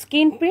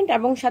স্কিন প্রিন্ট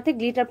এবং সাথে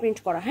গ্লিটার প্রিন্ট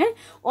করা। হ্যাঁ,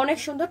 অনেক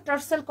সুন্দর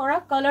টার্সেল করা,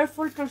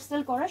 কালারফুল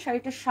টার্সেল করা।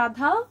 শাড়িটা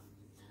সাদা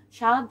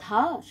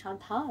সাদা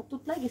সাদা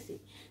তুতলা গেছি,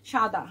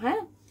 সাদা।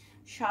 হ্যাঁ,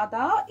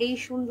 সাদা, এই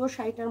সুন্দর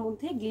শাড়িটার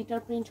মধ্যে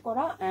গ্লিটার প্রিন্ট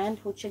করা অ্যান্ড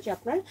হচ্ছে যে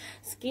আপনার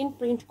স্কিন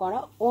প্রিন্ট করা,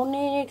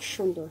 অনেক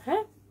সুন্দর।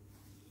 হ্যাঁ,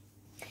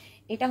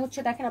 এটা হচ্ছে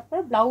দেখেন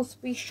আপনার ব্লাউজ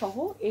পিস সহ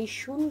এই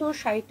সুন্দর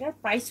শাড়িটার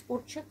প্রাইস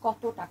পড়ছে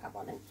কত টাকা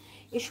বলেন?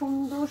 এই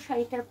সুন্দর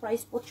শাড়িটার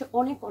প্রাইস পড়ছে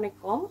অনেক অনেক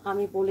কম,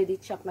 আমি বলে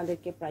দিচ্ছি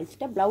আপনাদেরকে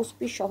প্রাইসটা, ব্লাউজ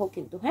পিস সহ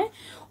কিন্তু। হ্যাঁ,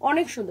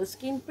 অনেক সুন্দর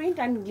screen print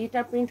and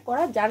glitter print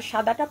করা। যার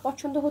সাদাটা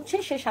পছন্দ হচ্ছে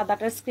সে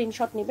সাদাটার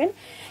স্ক্রিনশট নেবেন,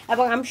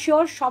 এবং আমি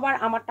শিওর সবার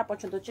আমারটা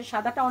পছন্দ হচ্ছে।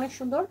 সাদাটা অনেক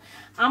সুন্দর,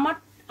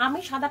 আমি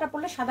সাদাটা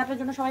পরলে সাদাটার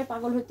জন্য সবাই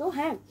পাগল হতো।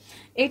 হ্যাঁ,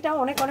 এটা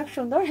অনেক অনেক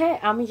সুন্দর। হ্যাঁ,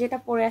 আমি যেটা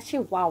পরে আছি,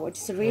 wow,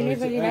 it's really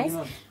very nice.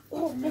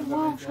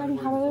 Sari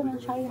হারাবে না,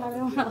 শাড়ি হারাবে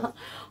না,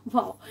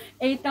 ওয়াও,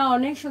 এইটা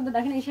অনেক সুন্দর।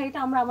 দেখেন এই শাড়িটা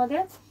আমরা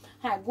আমাদের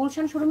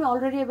গুলশান শোরুমে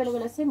অলরেডি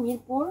অ্যাভেলেবেল আছে।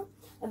 মিরপুর,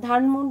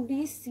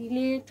 ধানমন্ডি,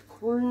 সিলেট,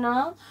 খুলনা,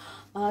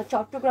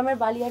 চট্টগ্রামের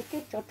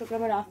বালিয়ারকেট,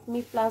 চট্টগ্রামের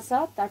আফমি প্লাজা,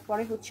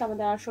 তারপরে হচ্ছে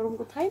আমাদের আর শোরুম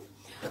কোথায়,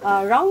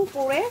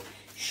 রংপুরে,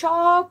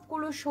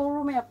 সবগুলো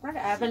শোরুমে আপনার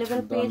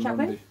অ্যাভেলেবেল পেয়ে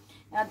যাবেন,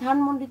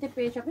 ধানমন্ডিতে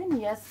পেয়ে যাবেন।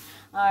 ইয়েস,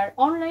 আর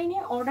অনলাইনে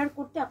অর্ডার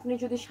করতে আপনি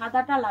যদি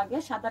সাদাটা লাগে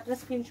সাদাটার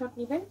স্ক্রিনশট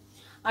নেবেন।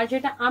 আর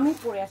যেটা আমি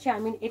পরে আছি,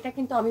 এটা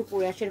কিন্তু আমি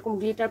পরে আছি এরকম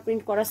গ্লিটার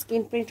প্রিন্ট করা,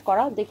 স্ক্রিন প্রিন্ট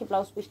করা। দেখি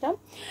ব্লাউজ পিসটা,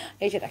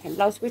 এই যে দেখেন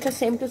ব্লাউজ পিসটা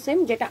সেম টু সেম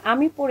যেটা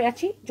আমি পরে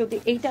আছি। যদি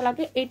এইটা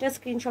লাগে এইটার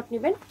স্ক্রিনশট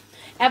নেবেন,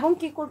 এবং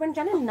কি করবেন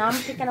জানেন, নাম,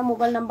 ঠিকানা,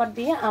 মোবাইল নাম্বার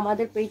দিয়ে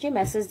আমাদের পেজে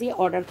মেসেজ দিয়ে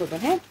অর্ডার করবেন।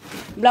 হ্যাঁ,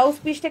 ব্লাউজ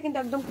পিসটা কিন্তু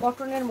একদম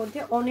কটনের মধ্যে,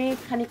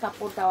 অনেকখানি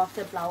কাপড় দেওয়া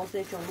আছে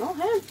ব্লাউজের জন্য।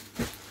 হ্যাঁ,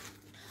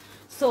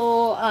 সো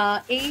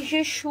এই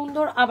যে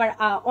সুন্দর। আবার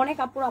অনেক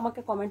আপুরা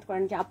আমাকে কমেন্ট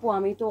করেন যে আপু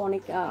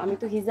আমি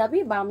তো হিজাবি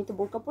বা আমি তো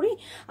বোরকা পরি,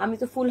 আমি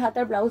তো ফুল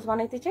হাতার ব্লাউজ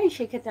বানাইতে চাই,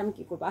 সেক্ষেত্রে আমি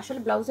কি করবো? আসলে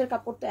ব্লাউজের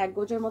কাপড় তো এক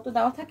গজের মতো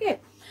দেওয়া থাকে।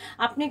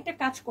 আপনি একটা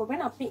কাজ করবেন,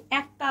 আপনি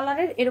এক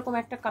কালারের এরকম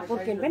একটা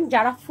কাপড় কিনবেন,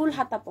 যারা ফুল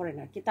হাতা পরেন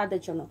আর কি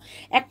তাদের জন্য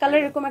এক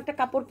কালারের এরকম একটা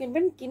কাপড়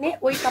কিনবেন, কিনে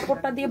ওই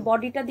কাপড়টা দিয়ে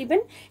বডিটা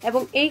দিবেন,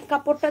 এবং এই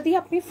কাপড়টা দিয়ে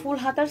আপনি ফুল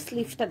হাতার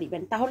স্লিভসটা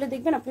দিবেন। তাহলে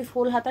দেখবেন আপনি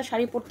ফুল হাতা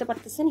শাড়ি পরতে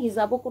পারতেছেন,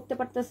 হিজাবও করতে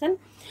পারতেছেন,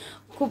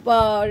 খুব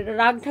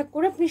রাগ ঢাক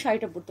করে আপনি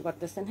শাড়িটা পরতে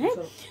পারতেছেন। হ্যাঁ,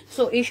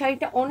 সো এই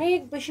শাড়িটা অনেক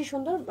বেশি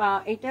সুন্দর।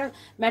 এটার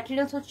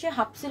ম্যাটেরিয়ালস হচ্ছে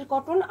হাফ সিল্ক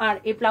কটন, আর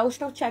এই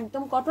ব্লাউজটা হচ্ছে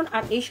একদম কটন।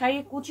 আর এই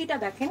শাড়ির কুচিটা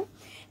দেখেন,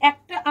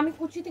 একটা আমি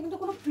কুচিতে কিন্তু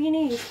কোনো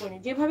প্রিনে ইউজ করিনি,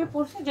 যেভাবে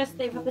পরছে জাস্ট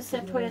এইভাবে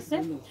সেট হয়েছে।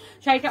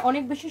 শাড়িটা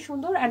অনেক বেশি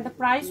সুন্দর, and the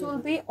price will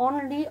be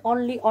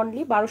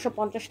only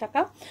 1250 টাকা।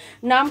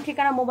 নাম,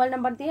 ঠিকানা, মোবাইল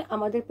নাম্বার দিয়ে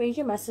আমাদের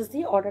পেজে মেসেজ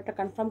দিয়ে অর্ডারটা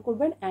কনফার্ম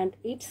করবেন। অ্যান্ড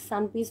ইটস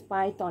সানপিস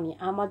বাই টনি,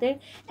 আমাদের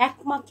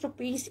একমাত্র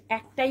পেজ,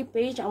 একটাই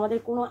পেজ, আমাদের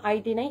কোনো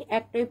আইডি নাই,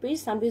 একটাই page,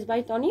 সানপিস by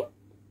Tony.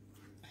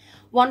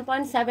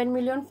 1.7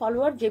 million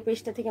follower, যে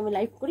পেজটা থেকে আমি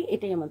লাইভ করি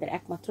এটাই আমাদের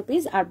একমাত্র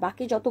পেজ। আর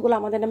বাকি যতগুলো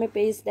আমাদের নামে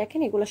পেজ দেখেন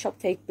এগুলো সব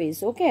ফেক পেজ।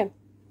 ওকে,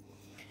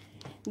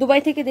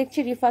 দুবাই থেকে দেখছি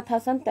Rifat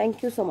Hasan, thank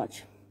you so much.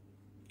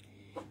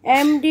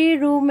 MD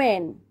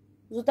rumen,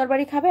 জুতার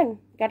বাড়ি খাবেন?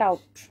 গেট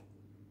আউট,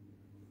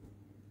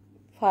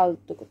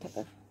 ফালতু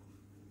কোথাকার।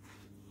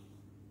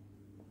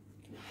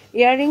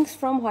 Earrings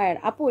from where?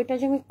 আপু এটা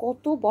যে আমি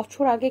কত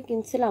বছর আগে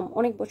কিনছিলাম,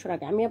 অনেক বছর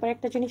আগে। আমি আবার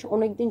একটা জিনিস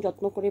অনেকদিন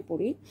যত্ন করে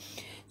পরি,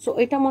 সো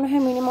এটা মনে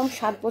হয় মিনিমাম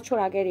 7 বছর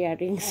আগের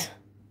ইয়াররিংস।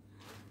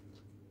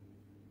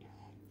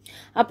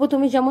 আপু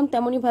তুমি যেমন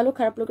তেমনই ভালো,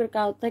 খারাপ লোকের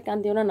কথায় কান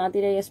দিও না।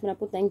 নাদিরা ইয়াসমিন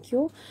আপু, থ্যাংক ইউ।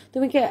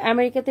 তুমি কি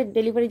আমেরিকাতে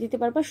ডেলিভারি দিতে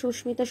পারবা?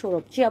 সুস্মিতা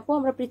সৌরভ, জি আপু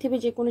আমরা পৃথিবীর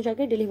যে কোনো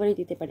জায়গায় ডেলিভারি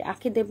দিতে পারি।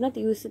 আখি দেবনাথ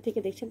ইউএসএ থেকে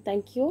দেখছেন,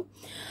 thank you.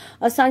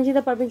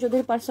 Sanjida Parvin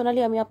Chowdhury,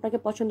 personally আমি আপনাকে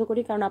পছন্দ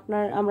করি, কারণ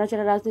আমরা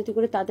যারা রাজনীতি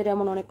করি তাদের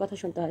এমন অনেক কথা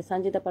শুনতে হয়।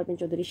 সঞ্জিদা পারভিন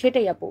চৌধুরী,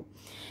 সেটাই আপু,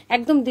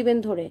 একদম দিবেন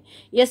ধরে।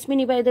 ইয়াসমিন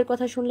ইবা, এদের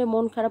কথা শুনলে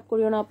মন খারাপ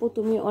করিও না আপু,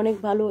 তুমি অনেক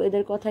ভালো,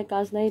 এদের কথায়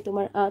কাজ নাই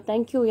তোমার।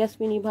 থ্যাংক ইউ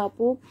ইয়াসমিন ইবা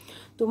আপু,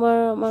 তোমার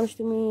মানুষ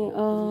তুমি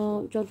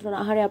যন্ত্রণা।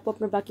 আহারে আপু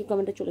আপনার বাকি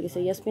কমেন্টে চলে গেছে।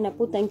 ইয়াসমিন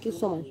আপু, thank you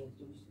so much.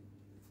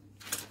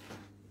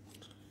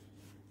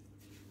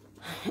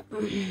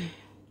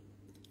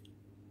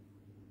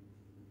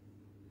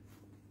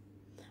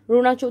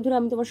 Runa Chowdhury,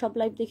 আমি তোমার সব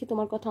লাইভ দেখি,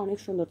 তোমার কথা অনেক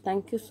সুন্দর,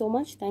 thank you so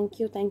much. Thank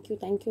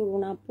you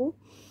Runa আপু।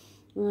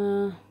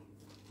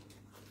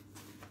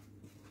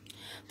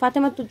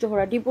 ফাতেমা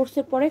তুজ্জোহরা,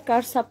 ডিভোর্সের পরে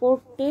কার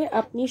সাপোর্টে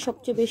আপনি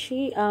সবচেয়ে বেশি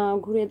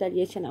ঘুরে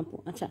দাঁড়িয়েছেন আপু?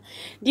 আচ্ছা,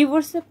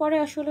 ডিভোর্সের পরে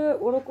আসলে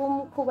ওরকম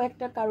খুব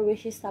একটা কারো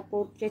বেশি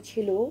সাপোর্ট যে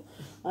ছিল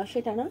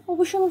সেটা না,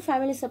 অবশ্যই আমার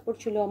ফ্যামিলি সাপোর্ট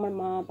ছিল, আমার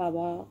মা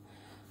বাবা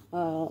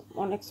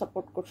অনেক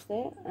সাপোর্ট করছে,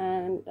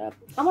 অ্যান্ড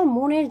আমার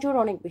মনের জোর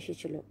অনেক বেশি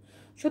ছিল।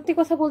 সত্যি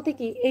কথা বলতে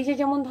কি, এই যে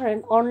যেমন ধরেন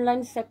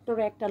অনলাইন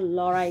সেক্টরে একটা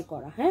লড়াই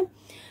করা, হ্যাঁ,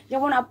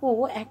 যেমন আপু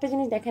একটা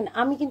জিনিস দেখেন,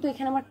 আমি কিন্তু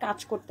এখানে আমার কাজ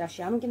করতে আসি,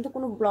 আমি কিন্তু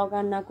কোনো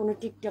ব্লগার না, কোনো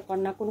টিকটকার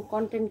না, কোনো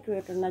কন্টেন্ট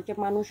ক্রিয়েটর না যে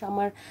মানুষ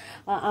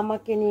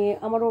আমাকে নিয়ে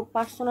আমার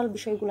পার্সোনাল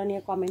বিষয়গুলো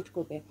নিয়ে কমেন্ট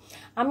করবে।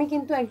 আমি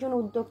কিন্তু একজন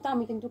উদ্যোক্তা,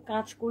 আমি কিন্তু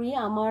কাজ করি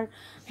আমার,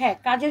 হ্যাঁ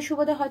কাজের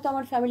সুবাদে হয়তো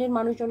আমার ফ্যামিলির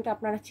মানুষজনকে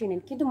আপনারা চিনেন,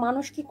 কিন্তু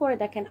মানুষ কি করে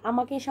দেখেন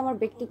আমাকে এসে আমার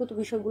ব্যক্তিগত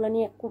বিষয়গুলো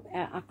নিয়ে খুব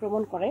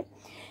আক্রমণ করে।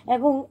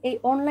 এবং এই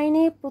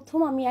অনলাইনে প্রথম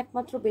আমি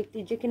একমাত্র ব্যক্তি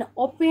যে কিনা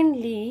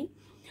ওপেনলি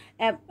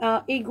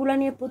এইগুলা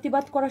নিয়ে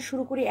প্রতিবাদ করা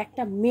শুরু করি,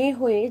 একটা মেয়ে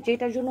হয়ে,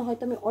 যেটার জন্য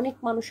হয়তো আমি অনেক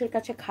মানুষের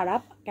কাছে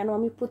খারাপ, কেন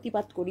আমি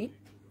প্রতিবাদ করি।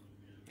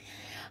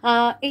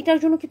 এইটার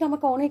জন্য কিন্তু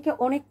আমাকে অনেকে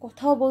অনেক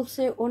কথাও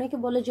বলছে, অনেকে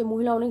বলে যে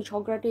মহিলা অনেক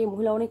ঝগড়াটে,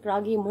 মহিলা অনেক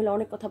রাগী, মহিলা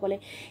অনেক কথা বলে।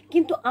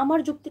 কিন্তু আমার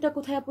যুক্তিটা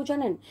কোথায় আপু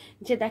জানেন?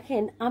 যে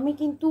দেখেন, আমি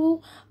কিন্তু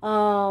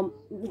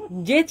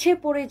যেছে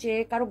পড়ে যে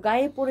কারো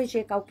গায়ে পড়ে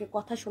যে কাউকে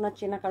কথা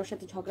শোনাচ্ছে না, কারোর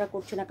সাথে ঝগড়া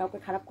করছে না, কাউকে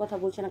খারাপ কথা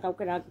বলছে না,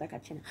 কাউকে রাগ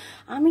দেখাচ্ছে না।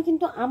 আমি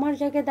কিন্তু আমার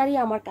জায়গায় দাঁড়িয়ে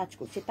আমার কাজ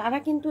করছি। তারা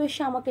কিন্তু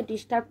এসে আমাকে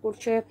ডিস্টার্ব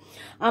করছে,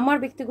 আমার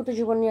ব্যক্তিগত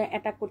জীবন নিয়ে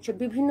অ্যাটাক করছে,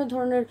 বিভিন্ন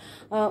ধরনের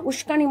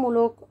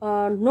উস্কানিমূলক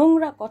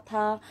নোংরা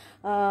কথা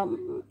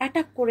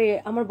অ্যাটাক করে,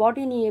 আমার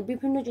বডি নিয়ে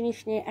বিভিন্ন জিনিস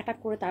নিয়ে অ্যাটাক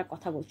করে তারা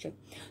কথা বলছে।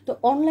 তো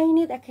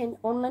অনলাইনে দেখেন,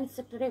 অনলাইন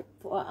সেক্টরে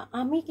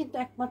আমি কিন্তু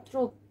একমাত্র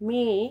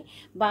মেয়ে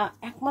বা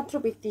একমাত্র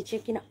ব্যক্তি যে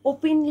কিনা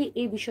ওপেনলি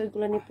এই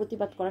বিষয়গুলো নিয়ে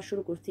প্রতিবাদ করা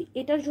শুরু করছি।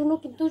 এটার জন্য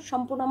কিন্তু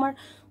সম্পূর্ণ আমার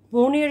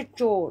মনের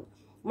জোর,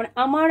 মানে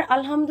আমার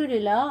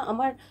আলহামদুলিল্লাহ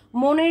আমার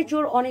মনের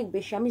জোর অনেক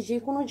বেশি। আমি যে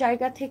কোনো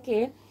জায়গা থেকে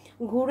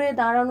ঘুরে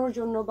দাঁড়ানোর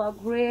জন্য বা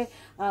ঘুরে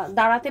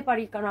দাঁড়াতে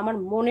পারি, কারণ আমার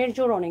মনের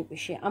জোর অনেক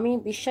বেশি। আমি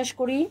বিশ্বাস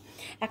করি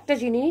একটা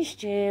জিনিস,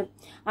 যে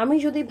আমি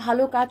যদি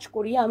ভালো কাজ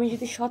করি, আমি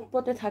যদি সৎ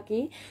পথে থাকি,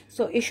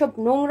 সো এসব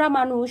নোংরা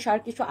মানুষ আর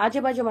কিছু আজে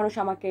বাজে মানুষ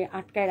আমাকে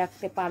আটকায়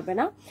রাখতে পারবে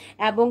না।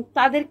 এবং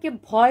তাদেরকে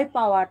ভয়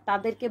পাওয়ার,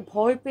 তাদেরকে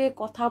ভয় পেয়ে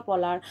কথা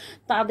বলার,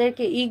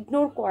 তাদেরকে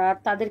ইগনোর করার,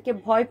 তাদেরকে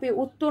ভয় পেয়ে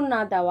উত্তর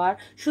না দেওয়ার,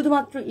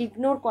 শুধুমাত্র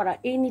ইগনোর করা,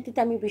 এই নীতিতে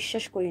আমি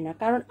বিশ্বাস করি না।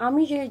 কারণ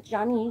আমি যে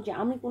জানি যে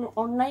আমি কোনো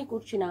অন্যায়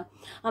করছি না,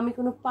 আমি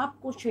কোনো পাপ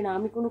করছি না,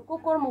 আমি কোনো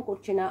কুকর্ম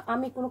করছি না,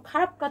 আমি কোনো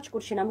খারাপ কাজ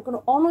করছি না, আমি কোনো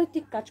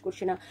অনৈতিক কাজ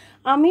করছি না,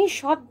 আমি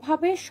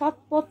সৎভাবে সৎ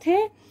পথে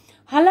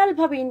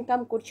হালালভাবে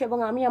ইনকাম করছি এবং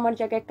আমি আমার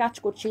জায়গায় কাজ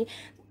করছি।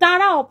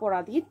 তারা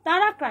অপরাধী,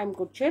 তারা ক্রাইম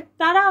করছে,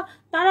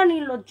 তারা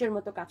নির্লজ্জের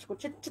মতো কাজ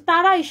করছে,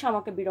 তারা এসে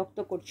আমাকে বিরক্ত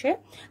করছে,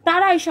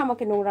 তারা এসে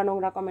আমাকে নোংরা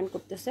নোংরা কমেন্ট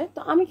করতেছে। তো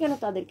আমি কেন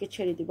তাদেরকে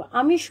ছেড়ে দিব?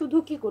 আমি শুধু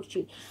কি করছি?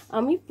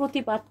 আমি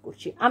প্রতিবাদ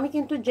করছি। আমি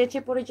কিন্তু যেচে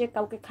পড়ে যে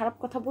কাউকে খারাপ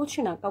কথা বলছি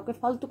না, কাউকে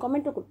ফালতু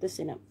কমেন্টও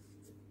করতেছি না।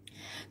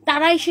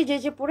 তারা এসে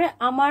যে পড়ে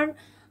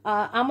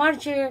আমার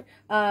যে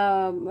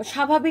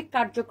স্বাভাবিক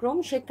কার্যক্রম,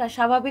 সে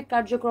স্বাভাবিক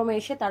কার্যক্রমে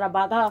এসে তারা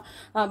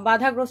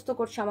বাধাগ্রস্ত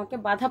করছে, আমাকে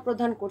বাধা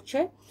প্রদান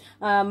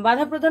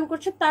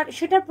করছে, তার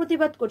সেটার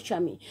প্রতিবাদ করছি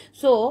আমি।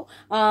 সো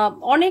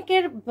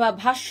অনেকের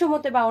ভাষ্য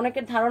মতে বা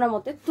অনেকের ধারণা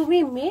মতে, তুমি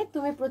মেয়ে,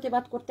 তুমি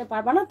প্রতিবাদ করতে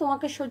পারবা না,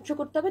 তোমাকে সহ্য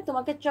করতে হবে,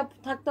 তোমাকে চুপ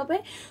থাকতে হবে,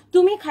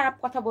 তুমি খারাপ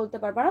কথা বলতে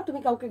পারবা না, তুমি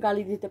কাউকে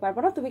গালি দিতে পারবা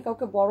না, তুমি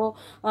কাউকে বড়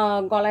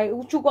গলায়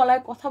উঁচু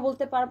গলায় কথা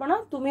বলতে পারবা না,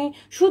 তুমি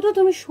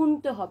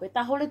শুনতে হবে,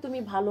 তাহলে তুমি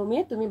ভালো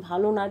মেয়ে, তুমি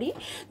ভালো নারী,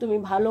 তুমি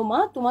ভালো মা।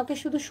 তোমাকে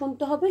শুধু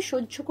শুনতে হবে,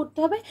 সহ্য করতে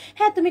হবে।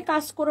 হ্যাঁ, তুমি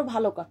কাজ করো,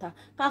 ভালো কথা,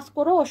 কাজ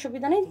করো,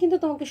 অসুবিধা নেই, কিন্তু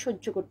তোমাকে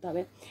সহ্য করতে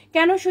হবে।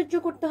 কেন সহ্য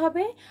করতে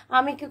হবে?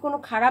 আমি কি কোনো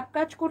খারাপ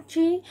কাজ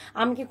করছি?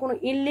 আমি কি কোনো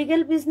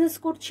ইললিগ্যাল বিজনেস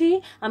করছি?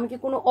 আমি কি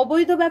কোনো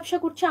অবৈধ ব্যবসা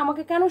করছি?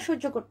 আমাকে কেন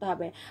সহ্য করতে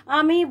হবে?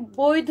 আমি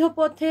বৈধ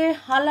পথে,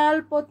 হালাল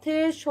পথে,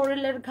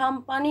 শরীরের ঘাম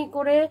পানি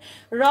করে,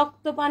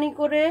 রক্ত পানি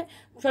করে,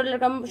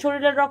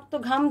 শরীরের রক্ত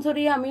ঘাম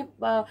ঝরিয়ে আমি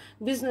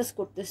বিজনেস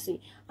করতেছি।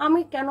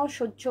 আমি কেন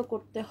সহ্য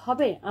করতে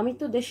হবে? আমি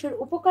তো দেশের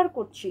উপকার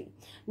করছি,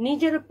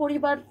 নিজের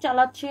পরিবার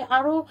চালাচ্ছি,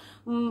 আরো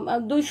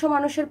 200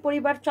 মানুষের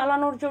পরিবার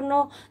চালানোর জন্য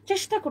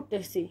চেষ্টা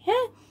করতেছি।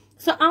 হ্যাঁ,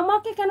 সো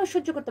আমাকে কেন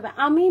সহ্য করতে হবে?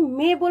 আমি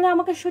মেয়ে বলে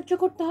আমাকে সহ্য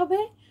করতে হবে?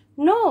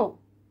 নো,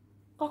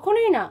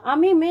 কখনোই না।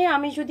 আমি মেয়ে,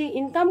 আমি যদি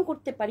ইনকাম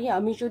করতে পারি,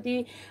 আমি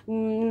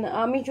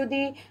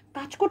যদি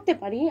কাজ করতে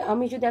পারি,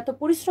 আমি যদি এত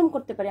পরিশ্রম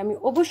করতে পারি, আমি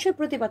অবশ্যই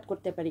প্রতিবাদ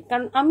করতে পারি।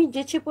 কারণ আমি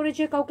যেচে পড়ে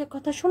যে কাউকে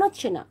কথা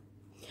শোনাচ্ছি না,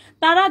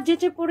 তারা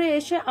যেচে পড়ে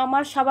এসে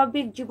আমার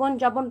স্বাভাবিক জীবন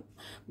যাপন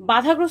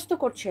বাধাগ্রস্ত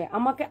করছে,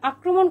 আমাকে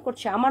আক্রমণ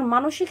করছে, আমার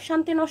মানসিক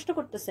শান্তি নষ্ট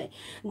করতেছে।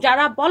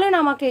 যারা বলেন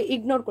আমাকে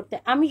ইগনোর করতে,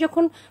 আমি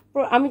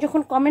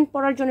যখন কমেন্ট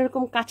পড়ার জন্য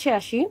এরকম কাছে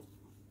আসি,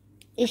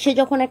 এসে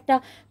যখন একটা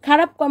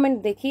খারাপ কমেন্ট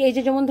দেখি, এই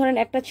যে যেমন ধরেন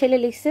একটা ছেলে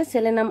লিখছে,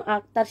 ছেলের নাম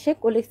আক্তার শেখ,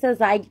 ও লিখছে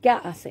জায়গা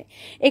আছে,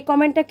 এই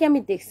কমেন্টটাকে আমি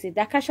দেখছি,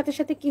 দেখার সাথে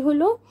সাথে কি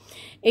হলো,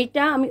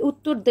 এইটা আমি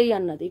উত্তর দেই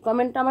আর না দিই,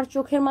 কমেন্টটা আমার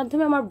চোখের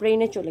মাধ্যমে আমার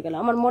ব্রেনে চলে গেল,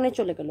 আমার মনে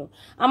চলে গেল।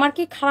 আমার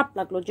কি খারাপ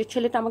লাগলো যে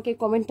ছেলেটা আমাকে এই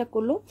কমেন্টটা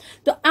করলো।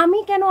 তো আমি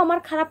কেন আমার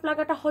খারাপ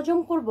লাগাটা হজম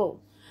করব?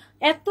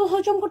 এত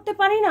হজম করতে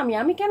পারি না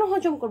আমি কেন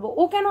হজম করব?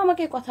 ও কেন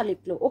আমাকে কথা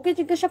লিখলো? ওকে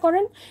জিজ্ঞাসা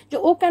করেন যে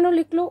ও কেন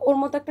লিখলো, ওর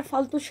মতো একটা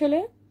ফালতু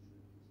ছেলে।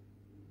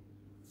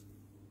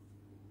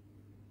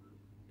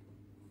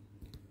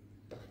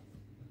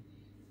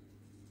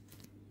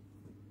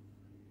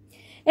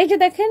 এই যে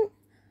দেখেন,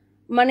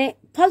 মানে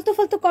ফালতু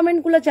ফালতু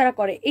কমেন্টগুলো যারা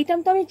করে, এটা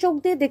তো আমি চোখ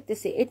দিয়ে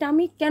দেখতেছি, এটা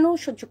আমি কেন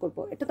সহ্য করব?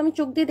 এটা তো আমি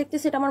চোখ দিয়ে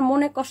দেখতেছি, এটা আমার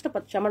মনে কষ্ট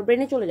পাচ্ছে, আমার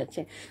ব্রেনে চলে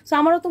যাচ্ছে। সো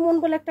আমারও তো মন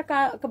বলে একটা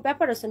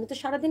ব্যাপার আছে, আমি তো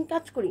সারাদিন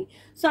কাজ করি।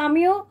 সো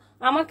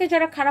আমাকে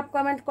যারা খারাপ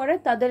কমেন্ট করে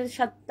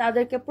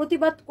তাদেরকে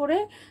প্রতিবাদ করে,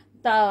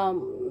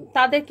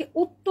 তাদেরকে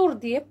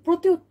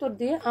প্রতি উত্তর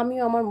দিয়ে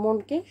আমিও আমার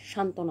মনকে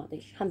সান্ত্বনা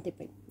দিই, শান্তি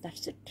পাই।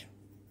 That's it.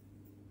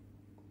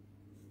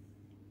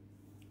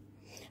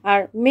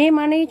 আর মেয়ে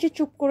মানেই যে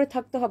চুপ করে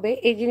থাকতে হবে,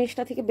 এই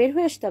জিনিসটা থেকে বের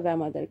হয়ে আসতে হবে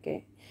আমাদেরকে।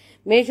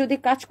 মেয়ে যদি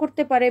কাজ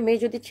করতে পারে, মেয়ে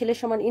যদি ছেলের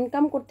সমান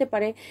ইনকাম করতে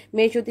পারে,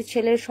 মেয়ে যদি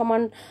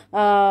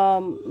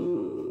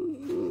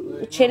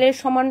ছেলের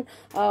সমান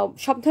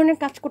সব ধরনের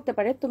কাজ করতে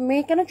পারে, তো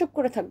মেয়ে কেন চুপ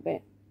করে থাকবে?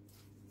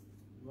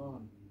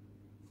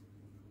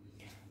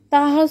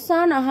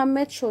 তাহসান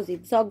আহমেদ সজীব,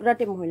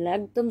 জগরাটে মহিলা,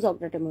 একদম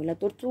জগরাটে মহিলা।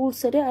 তোর চুল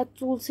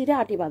ছিঁড়ে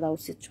আটি বাঁধা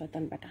উচিত,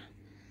 শয়তান বেটা।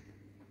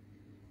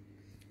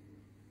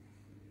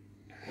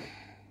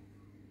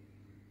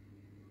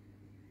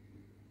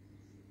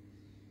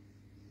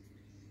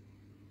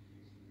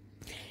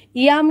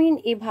 ইয়ামিন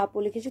ইভা আপু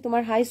লিখেছে,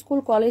 তোমার হাই স্কুল,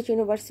 কলেজ,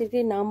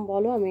 ইউনিভার্সিটির নাম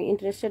বলো, আমি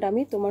ইন্টারেস্টেড,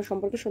 আমি তোমার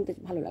সম্পর্কে শুনতে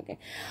ভালো লাগে।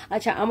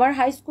 আচ্ছা, আমার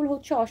হাই স্কুল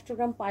হচ্ছে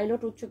অষ্টগ্রাম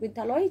পাইলট উচ্চ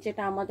বিদ্যালয়,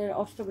 যেটা আমাদের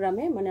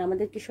অষ্টগ্রামে, মানে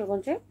আমাদের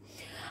কিশোরগঞ্জে।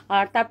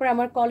 আর তারপরে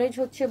আমার কলেজ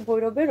হচ্ছে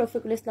ভৈরবে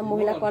রফিকুল ইসলাম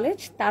মহিলা কলেজ।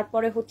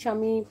 তারপরে হচ্ছে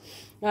আমি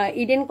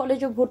ইডেন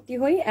কলেজও ভর্তি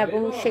হই,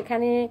 এবং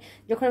সেখানে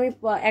যখন আমি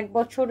 1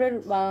 বছরের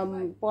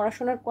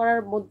পড়াশোনা করার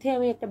মধ্যে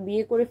আমি একটা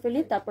বিয়ে করে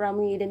ফেলি। তারপর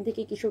আমি ইডেন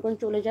থেকে কিশোরগঞ্জ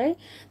চলে যাই।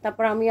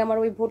 তারপর আমি আমার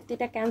ওই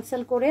ভর্তিটা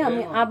ক্যান্সেল করে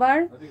আমি আবার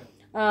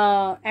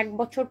 1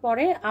 বছর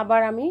পরে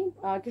আবার আমি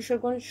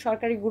কিশোরগঞ্জ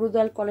সরকারি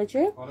গুরুদয়াল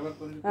কলেজে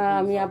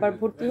আমি আবার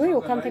ভর্তি হই।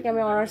 ওখান থেকে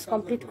আমি অনার্স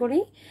কমপ্লিট করি।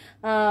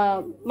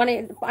 মানে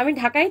আমি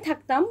ঢাকায়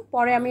থাকতাম,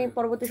 পরে আমি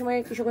পরবর্তী সময়ে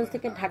কিশোরগঞ্জ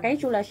থেকে ঢাকায়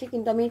চলে আসি।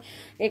 কিন্তু আমি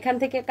এখান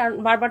থেকে, কারণ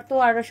বারবার তো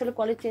আর আসলে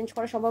কলেজ চেঞ্জ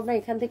করা সম্ভব না,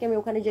 এখান থেকে আমি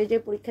ওখানে যে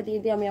পরীক্ষা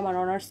দিয়ে আমি আমার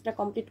অনার্সটা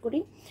কমপ্লিট করি।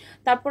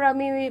 তারপর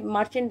আমি ওই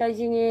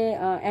মার্চেন্ডাইজিংয়ে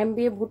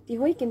MBA ভর্তি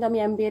হই, কিন্তু আমি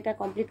MBAটা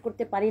কমপ্লিট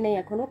করতে পারি নাই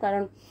এখনও,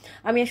 কারণ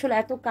আমি আসলে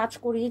এত কাজ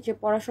করি যে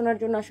পড়াশোনার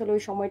জন্য আসলে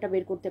ওই সময়টা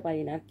বের করতে পারি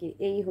না আর কি।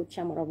 এই হচ্ছে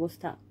আমার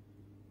অবস্থা,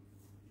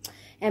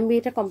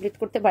 MBAটা কমপ্লিট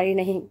করতে পারি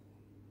নাই।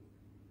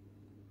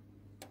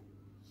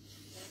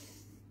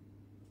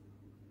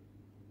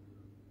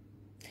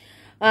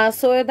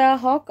 সৈয়দা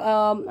হক,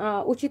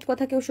 উচিত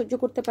কথা কেউ সহ্য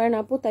করতে পারে না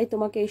আপু, তাই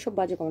তোমাকে এইসব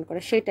বাজে কমেন্ট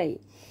করে। সেটাই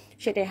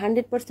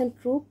 100%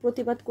 ট্রু।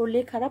 প্রতিবাদ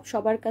করলেই খারাপ,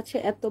 সবার কাছে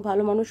এত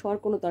ভালো মানুষ হওয়ার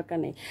কোনো দরকার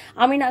নেই।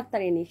 আমি না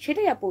আক্তারিনি,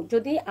 সেটাই আপু।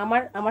 যদি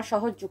আমার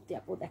সহজ যুক্তি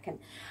আপু, দেখেন,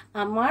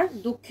 আমার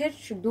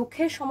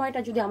দুঃখের সময়টা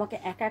যদি আমাকে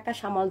একা একা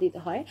সামাল দিতে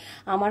হয়,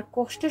 আমার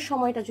কষ্টের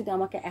সময়টা যদি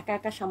আমাকে একা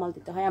একা সামাল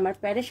দিতে হয়, আমার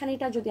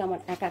প্যারেশানিটা যদি আমার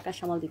একা একা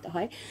সামাল দিতে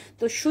হয়,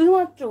 তো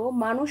শুধুমাত্র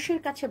মানুষের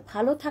কাছে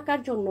ভালো থাকার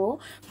জন্য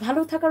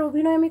ভালো থাকার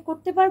অভিনয় আমি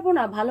করতে পারবো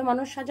না, ভালো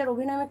মানুষ সাজার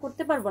অভিনয় আমি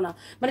করতে পারবো না।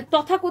 মানে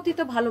তথাকথিত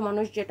ভালো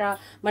মানুষ, যেটা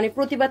মানে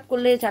প্রতিবাদ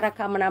করলে যারা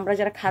মানে আমরা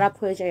যারা খারাপ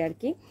হয়ে যায় আর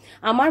কি।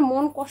 আমার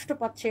মন কষ্ট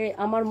পাচ্ছে,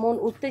 আমার মন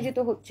উত্তেজিত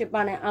হচ্ছে,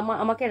 মানে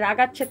আমাকে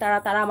রাগাচ্ছে,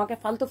 তারা আমাকে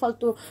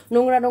ফালতু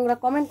নোংরা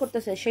কমেন্ট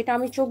করতেছে, সেটা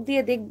আমি চোখ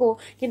দিয়ে দেখবো,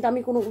 কিন্তু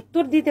আমি কোনো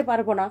উত্তর দিতে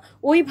পারবো না।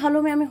 ওই ভালো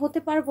মেয়ে আমি হতে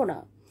পারবো না।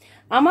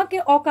 আমাকে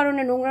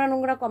অকারণে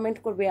নোংরা কমেন্ট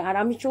করবে আর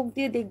আমি চোখ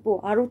দিয়ে দেখবো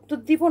আর উত্তর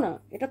দিব না,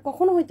 এটা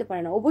কখনো হইতে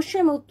পারে না। অবশ্যই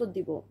আমি উত্তর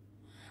দিব।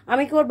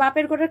 আমি কি ওর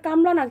বাপের ঘরের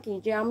কামলা নাকি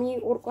যে আমি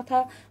ওর কথা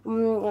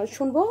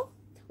শুনবো,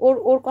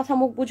 ওর কথা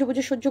মুখ বুঝে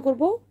বুঝে সহ্য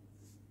করব?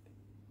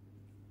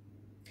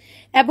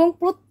 এবং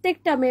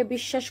প্রত্যেকটা মেয়ে,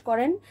 বিশ্বাস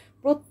করেন,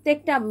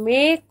 প্রত্যেকটা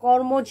মেয়ে,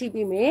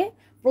 কর্মজীবী মেয়ে,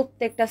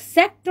 প্রত্যেকটা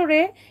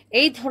সেক্টরে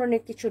এই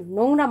ধরনের কিছু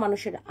নোংরা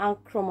মানুষের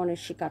আক্রমণের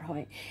শিকার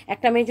হয়।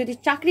 একটা মেয়ে যদি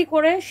চাকরি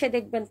করে, সে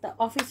দেখবেন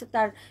অফিসে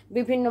তার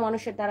বিভিন্ন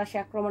মানুষের দ্বারা সে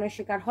আক্রমণের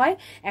শিকার হয়।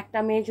 একটা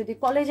মেয়ে যদি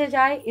কলেজে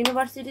যায়,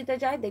 ইউনিভার্সিটিতে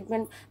যায়,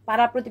 দেখবেন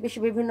পাড়া প্রতিবেশী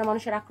বিভিন্ন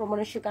মানুষের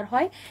আক্রমণের শিকার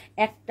হয়।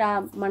 একটা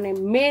মানে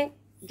মেয়ে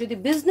যদি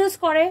বিজনেস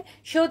করে,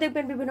 সেও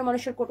দেখবেন বিভিন্ন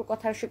মানুষের কটু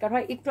কথার শিকার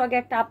হয়। একটু আগে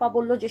একটা আপা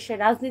বললো যে সে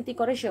রাজনীতি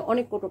করে, সে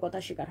অনেক কটু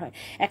কথার শিকার হয়।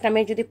 একটা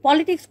মেয়ে যদি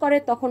পলিটিক্স করে,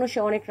 তখনও সে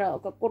অনেক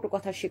কটু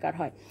কথার শিকার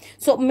হয়।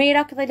 সো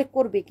মেয়েরা তাহলে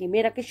করবে কি?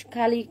 মেয়েরা কি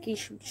খালি কি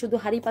শুধু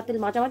হাড়ি পাতিল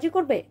মাঝামাঝি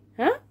করবে?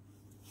 হ্যাঁ,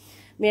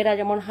 মেয়েরা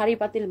যেমন হাড়ি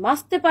পাতিল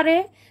মাজতে পারে,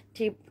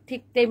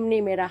 ঠিক তেমনি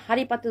মেয়েরা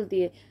হাড়ি পাতিল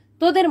দিয়ে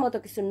তোদের মতো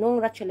কিছু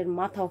নোংরা ছেলের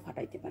মাথাও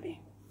ফাটাইতে পারে।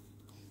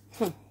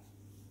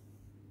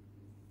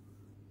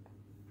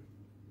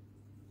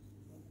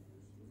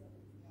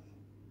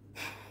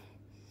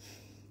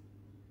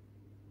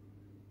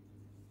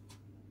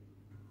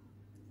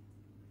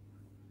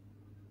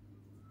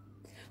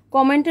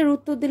 কমেন্টের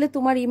উত্তর দিলে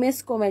তোমার ইমেজ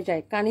কমে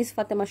যায়, কানিস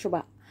ফাতেমা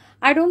শোভা।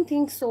 আই ডোন্ট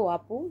থিঙ্ক সো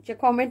আপু, যে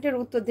কমেন্টের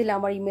উত্তর দিলে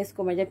আমার ইমেজ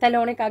কমে যায়। তাহলে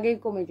অনেক আগেই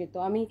কমে যেত।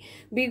 আমি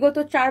বিগত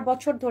 4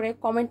 বছর ধরে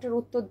কমেন্টের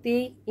উত্তর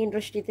দিয়েই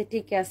ইন্ডাস্ট্রিতে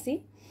টিকে আসি,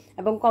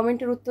 এবং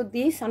কমেন্টের উত্তর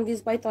দিয়েই সানভিজ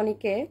বাই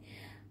তনিকে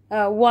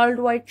ওয়ার্ল্ড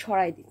ওয়াইড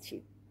ছড়াই দিচ্ছি।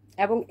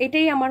 এবং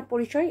এটাই আমার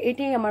পরিচয়,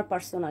 এটাই আমার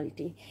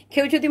পার্সোনালিটি।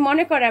 কেউ যদি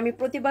মনে করে আমি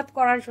প্রতিবাদ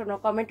করার জন্য,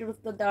 কমেন্টের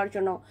উত্তর দেওয়ার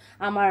জন্য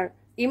আমার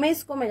ইমেজ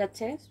কমে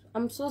যাচ্ছে, আই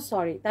এম সো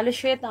সরি। তাহলে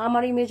সে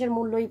আমার ইমেজের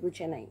মূল্যই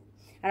বুঝে নাই।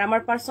 আর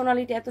আমার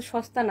পার্সোনালিটি এত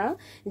সস্তা না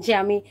যে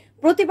আমি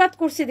প্রতিবাদ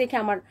করছি দেখে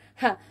আমার,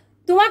 হ্যাঁ,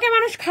 তোমাকে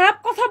মানুষ খারাপ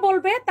কথা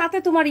বলবে তাতে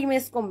তোমার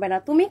ইমেজ কমবে না।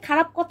 তুমি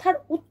খারাপ কথার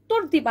উত্তর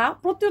দিবা,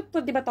 প্রতি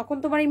উত্তর দিবা, তখন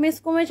তোমার ইমেজ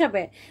কমে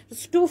যাবে।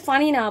 ইটস টু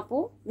ফানি না আপু?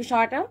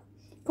 বিষয়টা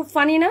খুব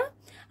ফানি না?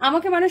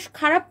 আমাকে মানুষ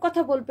খারাপ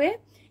কথা বলবে,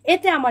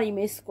 এতে আমার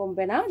ইমেজ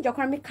কমবে না।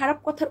 যখন আমি খারাপ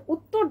কথার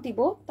উত্তর দিব,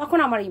 তখন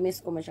আমার ইমেজ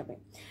কমে যাবে।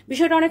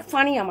 বিষয়টা অনেক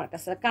ফানি আমার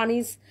কাছে,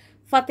 কানিজ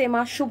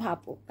ফাতেমা শুভা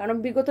আপু। কারণ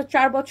বিগত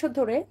 4 বছর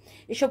ধরে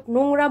এসব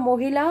নোংরা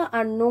মহিলা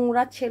আর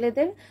নোংরা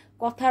ছেলেদের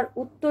কথার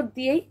উত্তর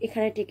দিয়েই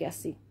এখানে টিকে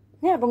আসি,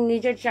 হ্যাঁ, এবং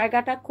নিজের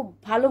জায়গাটা খুব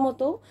ভালো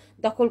মতো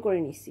দখল করে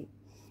নিছি।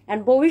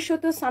 অ্যান্ড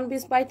ভবিষ্যতে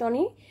সানভিজ বাই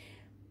তনি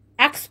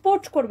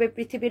এক্সপোর্ট করবে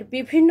পৃথিবীর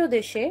বিভিন্ন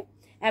দেশে,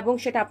 এবং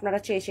সেটা আপনারা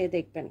চেয়ে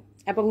দেখবেন।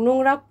 এবং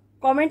নোংরা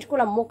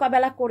কমেন্টগুলো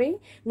মোকাবেলা করেই,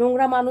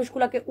 নোংরা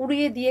মানুষগুলোকে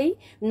উড়িয়ে দিয়েই,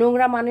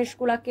 নোংরা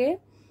মানুষগুলোকে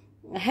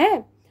হ্যাঁ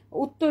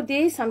উত্তর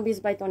দিয়েই সানভিজ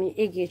বাই তনি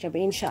এগিয়ে যাবে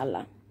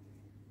ইনশাআল্লাহ।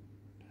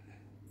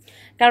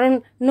 কারণ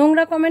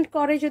নোংরা কমেন্ট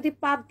করে যদি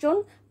 5 জন,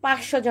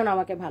 500 জন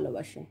আমাকে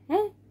ভালোবাসে।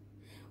 হ্যাঁ,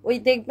 ওই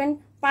দেখবেন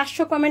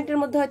 500 কমেন্টের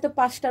মধ্যে হয়তো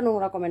 5টা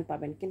নোংরা কমেন্ট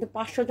পাবেন, কিন্তু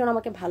 500 জন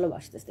আমাকে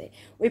ভালোবাসতেছে।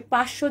 ওই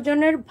 500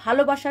 জনের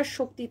ভালোবাসার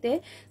শক্তিতে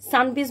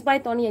সানভিজ বাই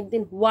তনি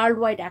একদিন ওয়ার্ল্ড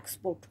ওয়াইড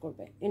এক্সপোর্ট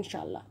করবে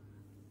ইনশাল্লাহ।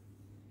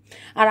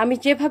 আর আমি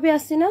যেভাবে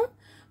আছি না,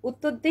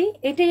 উত্তর দিই,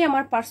 এটাই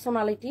আমার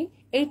পার্সোনালিটি,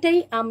 এইটাই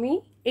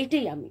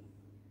আমি।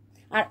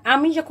 আর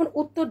আমি যখন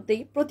উত্তর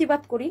দিই,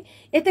 প্রতিবাদ করি,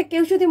 এতে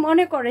কেউ যদি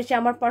মনে করে যে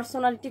আমার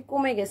পার্সোনালিটি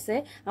কমে গেছে,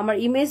 আমার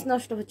ইমেজ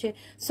নষ্ট হচ্ছে,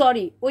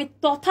 সরি, ওই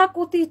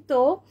তথাকথিত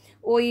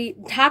ওই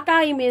ঢাকা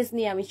ইমেজ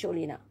নিয়ে আমি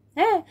চলি না।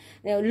 হ্যাঁ,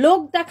 লোক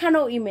দেখানো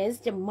ইমেজ,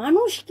 যে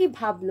মানুষ কি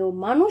ভাবলো,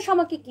 মানুষ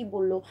আমাকে কি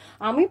বললো,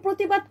 আমি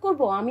প্রতিবাদ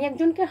করব, আমি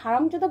একজনকে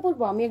হারামজাদা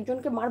বলবো, আমি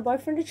একজনকে মার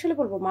বয়ফ্রেন্ডের ছেলে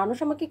বলবো, মানুষ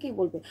আমাকে কি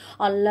বলবে,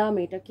 আল্লাহ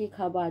মেয়েটা কি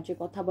খাবা যে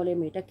কথা বলে,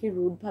 মেয়েটা কি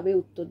রুড ভাবে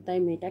উত্তর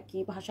দেয়, মেয়েটা কি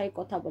ভাষায়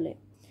কথা বলে।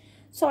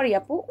 সরি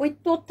আপু, ওই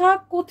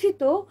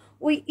তথাকথিত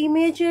ওই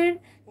ইমেজের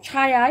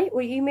ছায়ায়,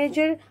 ওই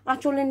ইমেজের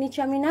আঁচলের নিচে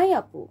আমি নাই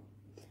আপু।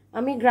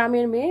 আমি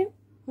গ্রামের মেয়ে,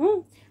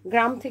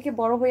 গ্রাম থেকে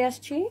বড় হয়ে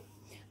আসছি।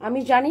 আমি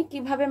জানি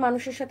কিভাবে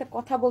মানুষের সাথে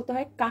কথা বলতে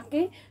হয়,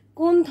 কাকে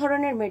কোন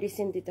ধরনের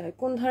মেডিসিন দিতে হয়,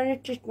 কোন ধরনের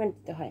ট্রিটমেন্ট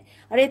দিতে হয়।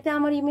 আর এতে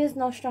আমার ইমেজ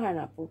নষ্ট হয়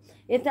না আপু,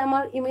 এতে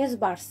আমার ইমেজ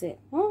বাড়ছে।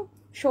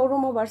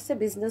 শোরুমও বাড়ছে,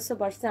 বিজনেসও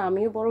বাড়ছে,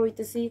 আমিও বড়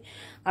হইতেছি,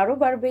 আরও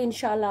বাড়বে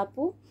ইনশাআল্লাহ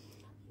আপু।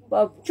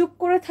 চুপ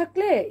করে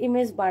থাকলে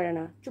ইমেজ বাড়ে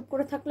না, চুপ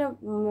করে থাকলে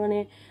মানে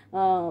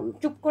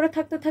চুপ করে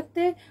থাকতে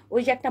থাকতে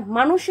ওই যে একটা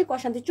মানসিক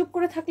অশান্তি। চুপ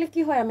করে থাকলে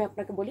কি হয় আমি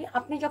আপনাকে বলি,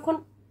 আপনি যখন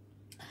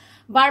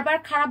বারবার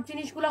খারাপ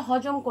জিনিসগুলো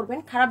হজম করবেন,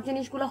 খারাপ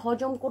জিনিসগুলো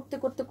হজম করতে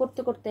করতে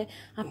করতে করতে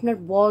আপনার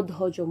বদ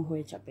হজম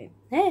হয়ে যাবে।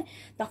 হ্যাঁ,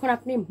 তখন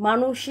আপনি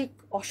মানসিক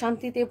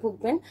অশান্তিতে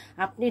ভুগবেন,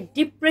 আপনি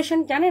ডিপ্রেশন,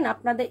 জানেন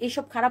আপনাদের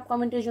এইসব খারাপ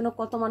কমেন্টের জন্য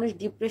কত মানুষ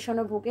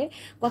ডিপ্রেশনে ভুগে,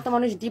 কত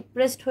মানুষ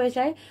ডিপ্রেসড হয়ে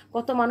যায়,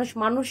 কত মানুষ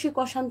মানসিক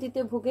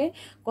অশান্তিতে ভুগে,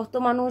 কত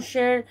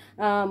মানুষের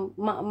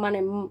মানে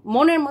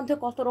মনের মধ্যে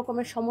কত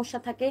রকমের সমস্যা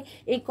থাকে।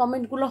 এই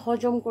কমেন্টগুলো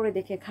হজম করে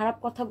দেখে, খারাপ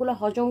কথাগুলো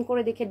হজম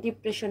করে দেখে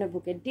ডিপ্রেশনে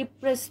ভুগে,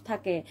 ডিপ্রেস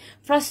থাকে,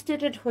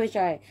 ফ্রাস্ট্রেটেড হয়ে যায়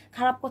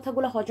খারাপ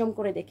কথাগুলো হজম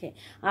করে দেখে।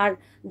 আর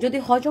যদি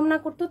হজম না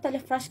করতো তাহলে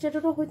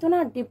ফ্রাস্ট্রেটেডও হইতো না,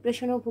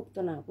 ডিপ্রেশনেও ভুগতো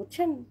না,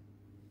 বুঝছেন?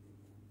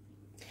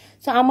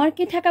 তো আমার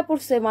কি ঠেকা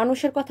পড়ছে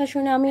মানুষের কথা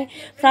শুনে আমি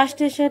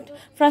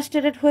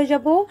ফ্রাস্ট্রেটেড হয়ে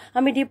যাব,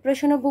 আমি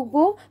ডিপ্রেশনে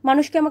ভুগবো?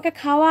 মানুষকে আমাকে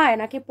খাওয়ায়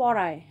নাকি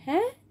পড়ায়?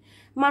 হ্যাঁ,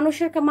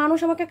 মানুষ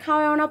আমাকে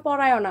খাওয়ায়ও না,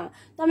 পড়ায়ও না,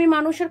 তো আমি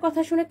মানুষের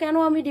কথা শুনে কেন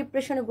আমি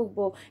ডিপ্রেশনে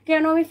ভুগবো,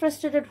 কেন আমি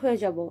ফ্রাস্ট্রেটেড হয়ে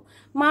যাব?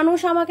 মানুষ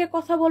আমাকে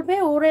কথা বলবে,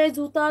 ওরে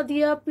জুতা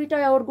দিয়ে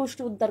পিটায় ওর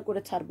গোষ্ঠী উদ্ধার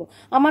করে ছাড়বো।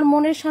 আমার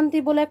মনের শান্তি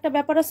বলে একটা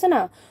ব্যাপার আছে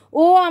না,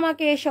 ও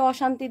আমাকে এসে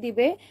অশান্তি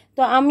দিবে,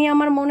 তো আমি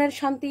আমার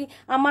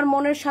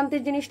মনের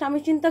শান্তির জিনিসটা আমি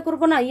চিন্তা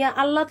করবো না?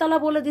 আল্লাহ তাআলা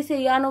বলে দিছে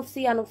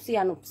ইয়ানফসি,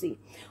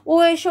 ও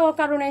এসে ও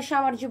কারণে এসে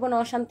আমার জীবনে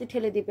অশান্তি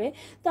ঠেলে দিবে,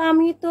 তো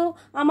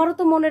আমারও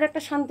তো মনের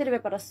একটা শান্তির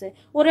ব্যাপার আছে।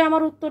 ওরে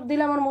আমার উত্তর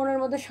দিলে আমার মনের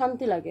মধ্যে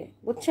শান্তি লাগে,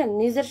 বুঝছেন?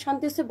 নিজের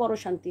শান্তি হচ্ছে বড়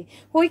শান্তি।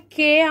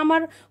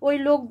 আমার ওই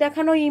লোক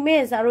দেখানো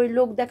ইমেজ আর ওই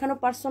লোক দেখানো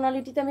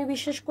পার্সোনালিটিতে আমি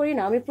বিশ্বাস করি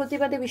না, আমি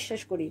প্রতিবাদে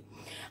বিশ্বাস করি।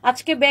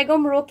 আজকে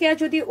বেগম রোকেয়া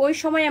যদি ওই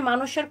সময়ে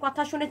মানুষের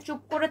কথা শুনে চুপ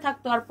করে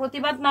থাকতো আর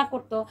প্রতিবাদ না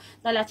করতো,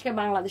 তাহলে আজকে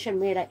বাংলাদেশের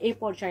মেয়েরা এই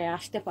পর্যায়ে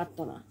আসতে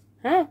পারতো না।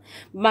 হ্যাঁ,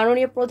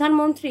 মাননীয়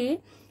প্রধানমন্ত্রী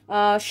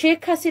শেখ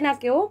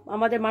হাসিনাকেও,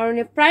 আমাদের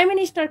মাননীয় প্রাইম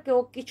মিনিস্টারকেও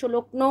কিছু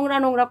লোক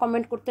নোংরা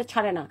কমেন্ট করতে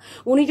ছাড়ে না।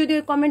 উনি যদি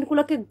ওই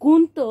কমেন্টগুলোকে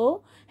গুনতো,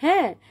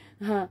 হ্যাঁ,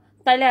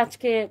 তাহলে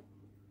আজকে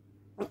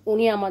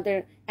উনি আমাদের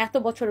এত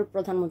বছরের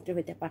প্রধানমন্ত্রী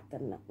হইতে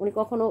পারতেন না। উনি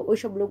কখনো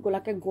ওইসব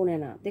লোকগুলাকে গুনে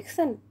না,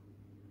 দেখছেন?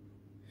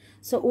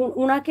 সো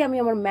ওনাকে আমি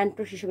আমার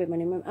মেন্টর হিসেবে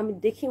মানে আমি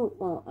দেখি,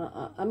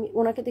 আমি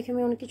ওনাকে দেখে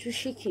আমি অনেক কিছু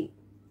শিখি।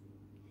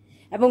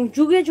 এবং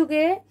যুগে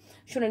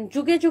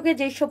যুগে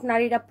যেই সব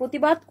নারীরা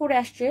প্রতিবাদ করে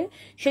আসছে,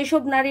 সেই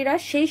সব নারীরা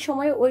সেই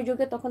সময় ওই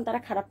যুগে তখন তারা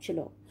খারাপ ছিল,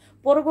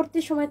 পরবর্তী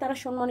সময়ে তারা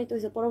সম্মানিত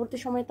হয়েছে, পরবর্তী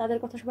সময়ে তাদের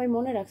কথা সবাই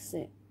মনে রাখছে,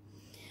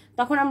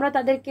 তখন আমরা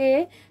তাদেরকে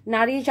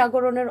নারী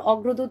জাগরণের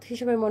অগ্রদূত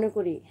হিসেবে মনে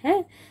করি।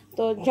 হ্যাঁ,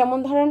 তো যেমন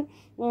ধরেন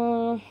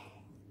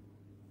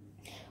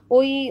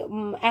ওই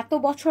এত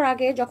বছর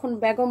আগে যখন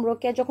বেগম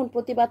রোকেয়া যখন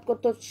প্রতিবাদ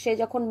করতো, সে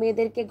যখন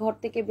মেয়েদেরকে ঘর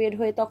থেকে বের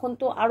হয়ে, তখন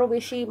তো আরো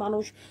বেশি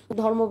মানুষ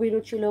ধর্মভীরু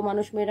ছিল,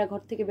 মেয়েরা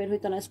ঘর থেকে বের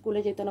হইতো না,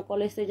 স্কুলে যেত না,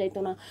 কলেজে যাইতো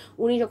না।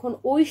 উনি যখন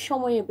ওই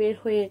সময়ে বের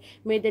হয়ে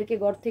মেয়েদেরকে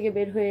ঘর থেকে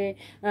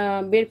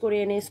বের করে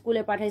এনে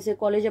স্কুলে পাঠাইছে,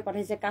 কলেজে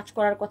পাঠাইছে, কাজ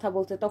করার কথা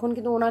বলতে, তখন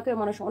কিন্তু ওনাকে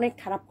মানুষ অনেক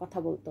খারাপ কথা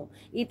বলতো।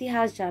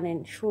 ইতিহাস জানেন,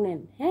 শুনেন,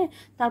 হ্যাঁ,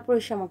 তারপর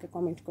এসে আমাকে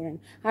কমেন্ট করেন।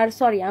 আর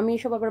সরি, আমি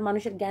এসব আবার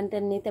মানুষের জ্ঞান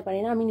ট্যান নিতে পারি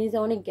না, আমি নিজে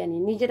অনেক জ্ঞানী,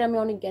 আমি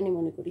অনেক জ্ঞানী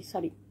মনে করি,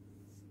 সরি।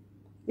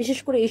 বিশেষ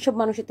করে এইসব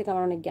মানুষের থেকে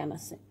আমার অনেক জ্ঞান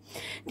আছে।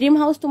 ড্রিম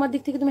হাউস, তোমার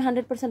দিক থেকে তুমি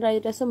 100%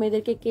 রাইট আছো।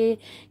 মেয়েদেরকে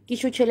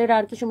কিছু ছেলেরা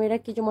আর কিছু মেয়েরা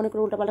কিছু মনে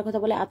করে উল্টাপাল্টা কথা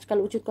বলে, আজকাল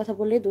উচিত কথা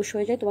বললে দোষ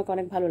হয়ে যায়, তোমাকে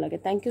অনেক ভালো লাগে।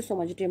 Thank you so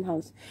much dream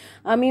house.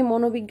 আমি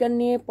মনোবিজ্ঞান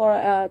নিয়ে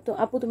তো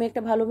আপু তুমি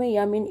একটা ভালো মেয়ে।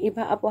 ইয়ামিন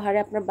ইভা আপু, হারে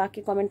আপনার বাকি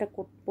কমেন্টটা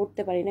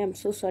পড়তে পারি না, I am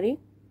so sorry.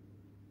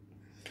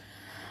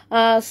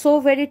 So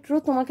very true,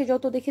 তোমাকে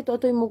যত দেখি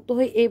ততই মুগ্ধ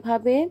হই।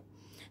 এইভাবে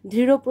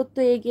দৃঢ়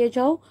প্রত্যয় এগিয়ে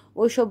যাও,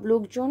 ওইসব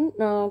লোকজন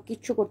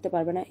কিচ্ছু করতে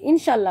পারবে না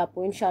ইনশাল্লাহ আপু,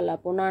 ইনশাল্লাহ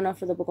আপু। না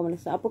আফরোজ আপু কেমন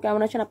আছে? আপু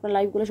কেমন আছেন? আপনার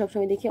লাইভগুলো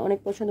সবসময় দেখি, অনেক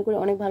পছন্দ করি,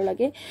 অনেক ভালো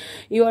লাগে।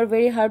 You are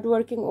very hard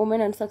working women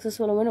and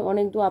successful women.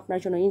 অনেক দোয়া আপনার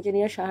জন্য,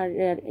 engineer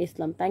Shahriar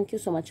Islam, thank you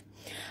so much.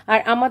 আর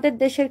আমাদের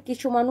দেশের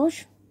কিছু মানুষ,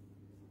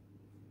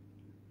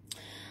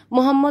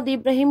 মোহাম্মদ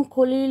ইব্রাহিম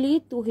খলিলি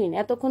তুহিন,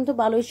 এতক্ষণ তো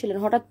ভালোই ছিলেন,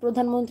 হঠাৎ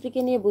প্রধানমন্ত্রীকে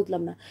নিয়ে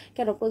বুঝলাম না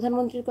কেন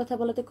প্রধানমন্ত্রীর কথা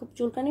বলাতে খুব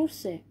চুলকানি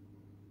উঠছে?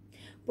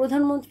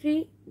 প্রধানমন্ত্রী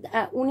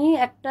উনি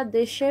একটা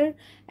দেশের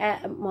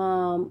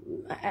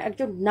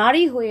একজন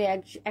নারী হয়ে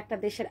একটা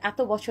দেশের এত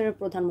বছরের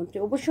প্রধানমন্ত্রী,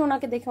 অবশ্যই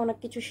ওনাকে দেখে অনেক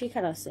কিছু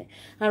শেখার আছে,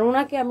 আর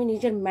ওনাকে আমি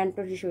নিজের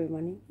মেন্টর হিসেবে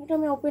মানি, এটা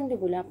আমি ওপেনলি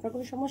বলি। আপনার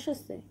কোনো সমস্যা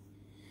আছে?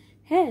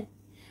 হ্যাঁ,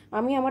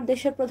 আমি আমার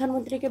দেশের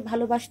প্রধানমন্ত্রীকে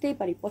ভালোবাসতেই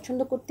পারি, পছন্দ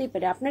করতেই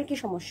পারি, আপনার কি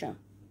সমস্যা?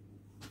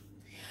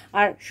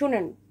 আর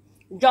শুনেন,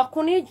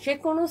 যখনই যে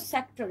কোনো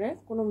সেক্টরে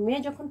কোনো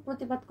মেয়ে যখন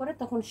প্রতিবাদ করে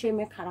তখন সে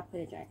মেয়ে খারাপ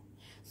হয়ে যায়।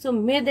 সো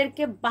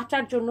মেয়েদেরকে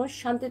বাঁচার জন্য,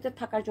 শান্তিতে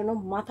থাকার জন্য,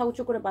 মাথা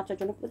উঁচু করে বাঁচার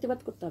জন্য প্রতিবাদ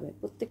করতে হবে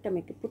প্রত্যেকটা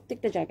মেয়েকে,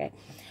 প্রত্যেকটা জায়গায়।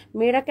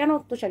 মেয়েরা কেন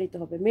অত্যাচারিত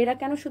হবে, মেয়েরা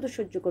কেন শুধু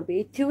সহ্য করবে,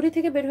 এই থিওরি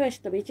থেকে বের হয়ে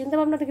আসতে হবে, এই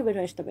চিন্তাভাবনা থেকে বের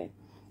হয়ে আসতে হবে।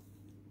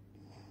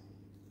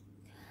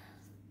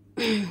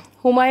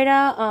 হুমায়রা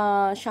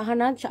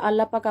শাহানাজ,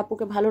 আল্লাহ পাক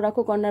আপুকে ভালো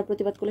রাখো, কন্যার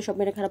প্রতিবাদ করলে সব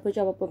মেয়েরা খারাপ হয়ে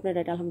যায়, আপু আপনার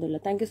রাইট,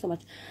 আলহামদুলিল্লাহ, থ্যাংক ইউ সো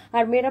মাচ।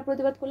 আর মেয়েরা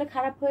প্রতিবাদ করলে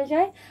খারাপ হয়ে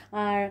যায়,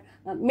 আর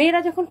মেয়েরা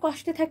যখন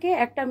কষ্টে থাকে,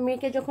 একটা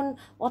মেয়েকে যখন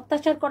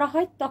অত্যাচার করা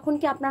হয়, তখন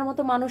কি আপনার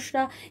মতো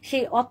মানুষরা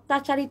সেই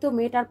অত্যাচারিত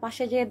মেয়েটার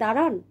পাশে যেয়ে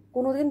দাঁড়ান?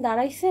 কোনোদিন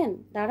দাঁড়াইছেন?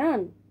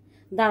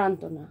 দাঁড়ান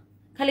তো না,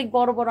 খালি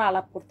বড় বড়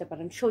আলাপ করতে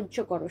পারেন, সহ্য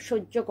করো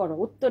সহ্য করো,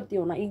 উত্তর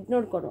দিও না,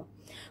 ইগনোর করো।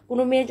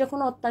 কোনো মেয়ে যখন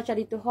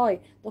অত্যাচারিত হয়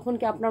তখন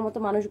কি আপনার মতো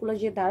মানুষগুলো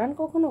যে দাঁড়ান?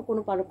 কখনো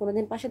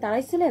কোনোদিন পাশে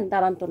দাঁড়াইছিলেন?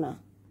 দাঁড়ান তো না।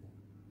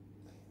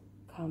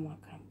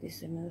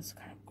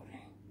 খারাপ করে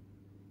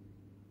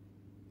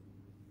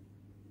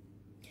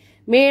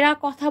মেয়েরা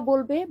কথা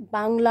বলবে,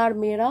 বাংলার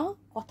মেয়েরা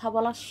কথা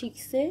বলা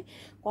শিখছে,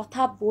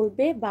 কথা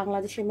বলবে,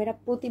 বাংলাদেশের মেয়েরা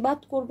প্রতিবাদ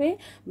করবে,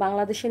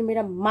 বাংলাদেশের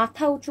মেয়েরা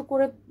মাথা উঁচু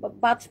করে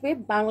বাঁচবে,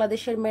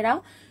 বাংলাদেশের মেয়েরা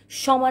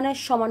সমানের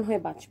সমান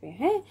হয়ে বাঁচবে।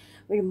 হ্যাঁ,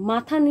 ওই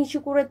মাথা নিচু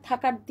করে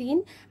থাকার দিন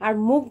আর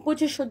মুখ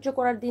বুজে সহ্য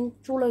করার দিন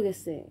চলে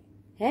গেছে।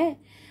 হ্যাঁ,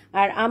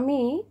 আর আমি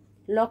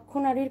লক্ষ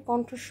নারীর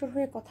কণ্ঠস্বর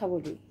হয়ে কথা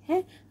বলি।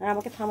 হ্যাঁ, আর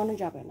আমাকে থামানো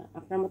যাবে না।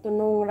 আপনার মতো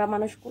নোংরা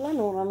মানুষগুলো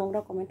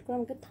নোংরা কমেন্ট করে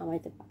আমাকে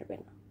থামাইতে পারবে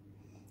না।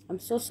 I am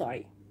so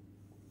sorry.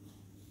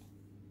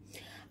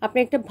 আপনি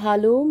একটা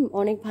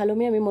অনেক ভালো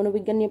মেয়ে। আমি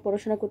মনোবিজ্ঞান নিয়ে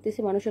পড়াশোনা করতেছি।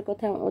 মানুষের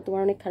কথা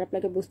তোমার অনেক খারাপ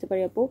লাগে, বুঝতে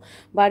পারি আপু।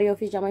 বাড়ি,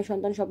 অফিস, জামাই,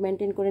 সন্তান সব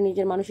মেনটেন করে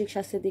নিজের মানসিক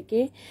স্বাস্থ্যের দিকে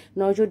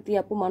নজর দিয়ে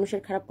আপু,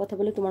 মানুষের খারাপ কথা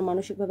বলে তোমার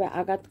মানসিকভাবে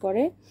আঘাত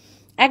করে।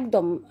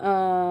 একদম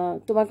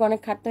তোমাকে অনেক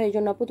খাটতে হয়, এই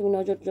জন্য আপু তুমি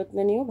নজর যত্ন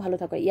নিও, ভালো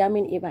থাকো।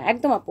 ইয়ামিন এবা,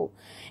 একদম আপু।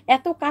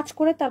 এত কাজ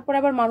করে তারপরে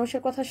আবার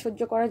মানুষের কথা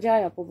সহ্য করা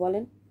যায় আপু?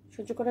 বলেন,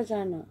 সহ্য করা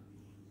যায় না।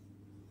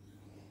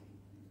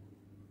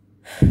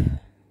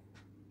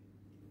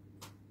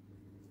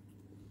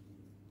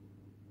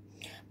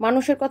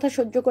 মানুষের কথা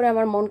সহ্য করে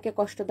আমার মনকে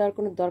কষ্ট দেওয়ার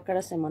কোনো দরকার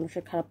আছে?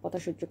 মানুষের খারাপ কথা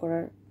সহ্য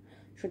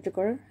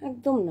করার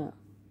একদম না।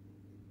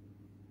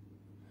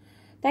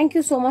 থ্যাংক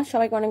ইউ সো মাচ,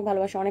 সবাইকে অনেক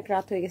ভালোবাসা। অনেক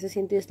রাত হয়ে গেছে।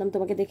 সিন্তু ইসলাম,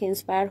 তোমাকে দেখে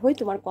ইন্সপায়ার হই,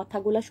 তোমার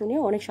কথাগুলো শুনে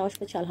অনেক সাহস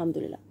পেয়েছি,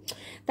 আলহামদুলিল্লাহ।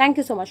 Thank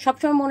you so much.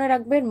 সবসময় মনে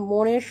রাখবেন,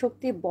 মনের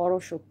শক্তি বড়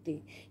শক্তি।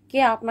 কে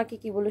আপনাকে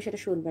কি বললো সেটা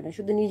শুনবে না,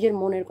 শুধু নিজের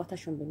মনের কথা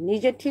শুনবেন।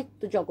 নিজের ঠিক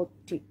তো জগৎ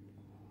ঠিক।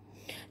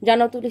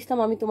 জান্নাতুল ইসলাম,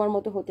 আমি তোমার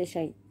মতো হতে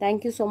চাই। থ্যাংক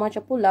ইউ সো মাচ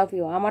আপু, লাভ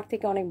ইউ। আমার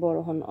থেকে অনেক বড়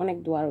হন, অনেক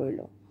দোয়া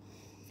রইল।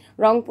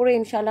 রংপুরে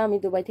ইনশাল্লাহ আমি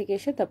দুবাই থেকে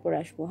এসে তারপরে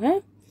আসবো। হ্যাঁ,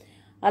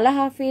 আল্লাহ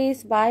হাফিজ,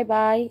 বাই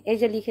বাই। এই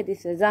যে লিখে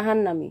দিছে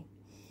জাহান্নামী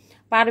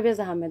পারভেজ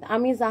আহমেদ।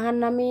 আমি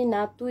জাহান্নামী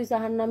না তুই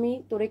জাহান্নামী?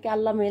 তোরে কি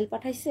আল্লাহ মেল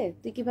পাঠাইছে?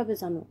 তুই কিভাবে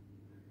জানো?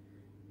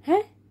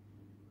 হ্যাঁ,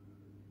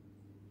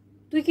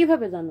 তুই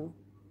কিভাবে জানো?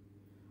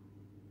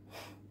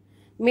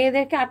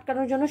 মেয়েদেরকে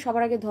আটকানোর জন্য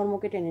সবার আগে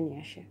ধর্মকে টেনে নিয়ে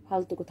আসে,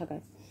 ফালতু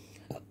কোথাকার।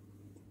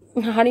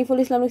 হানিফুল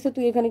ইসলাম লিখছে,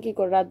 তুই এখানে কি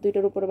কর রাত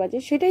 2টার উপরে বাজে?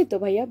 সেটাই তো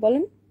ভাইয়া,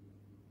 বলেন।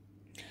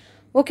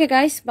 Okay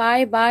guys, bye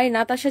bye.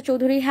 Natasha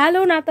Chowdhury,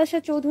 hello Natasha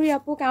Chowdhury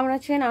আপু, কেমন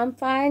আছেন? I am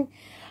fine.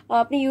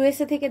 আপনি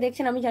ইউএসএ থেকে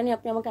দেখছেন, আমি জানি।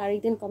 আপনি আমাকে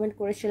আরেকদিন কমেন্ট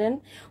করেছিলেন,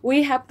 we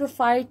have to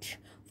fight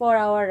for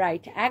our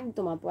right.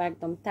 একদম আপু,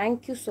 একদম। Thank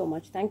you so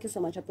much, thank you so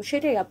much আপু।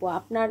 সেটাই আপু,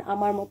 আপনার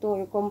আমার মতো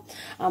এরকম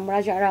আমরা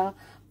যারা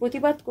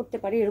প্রতিবাদ করতে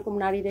পারি, এরকম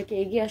নারীদেরকে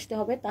এগিয়ে আসতে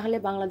হবে, তাহলে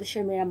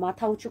বাংলাদেশের মেয়েরা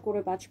মাথা উঁচু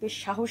করে বাঁচবে,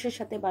 সাহসের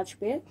সাথে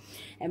বাঁচবে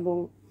এবং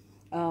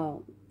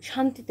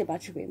শান্তিতে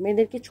বাঁচবে।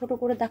 মেয়েদেরকে ছোট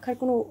করে দেখার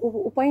কোনো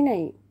উপায়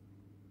নাই।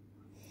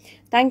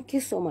 Thank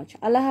you so much.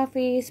 Allah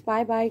Hafiz,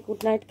 bye bye,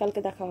 good night,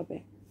 কালকে দেখা হবে।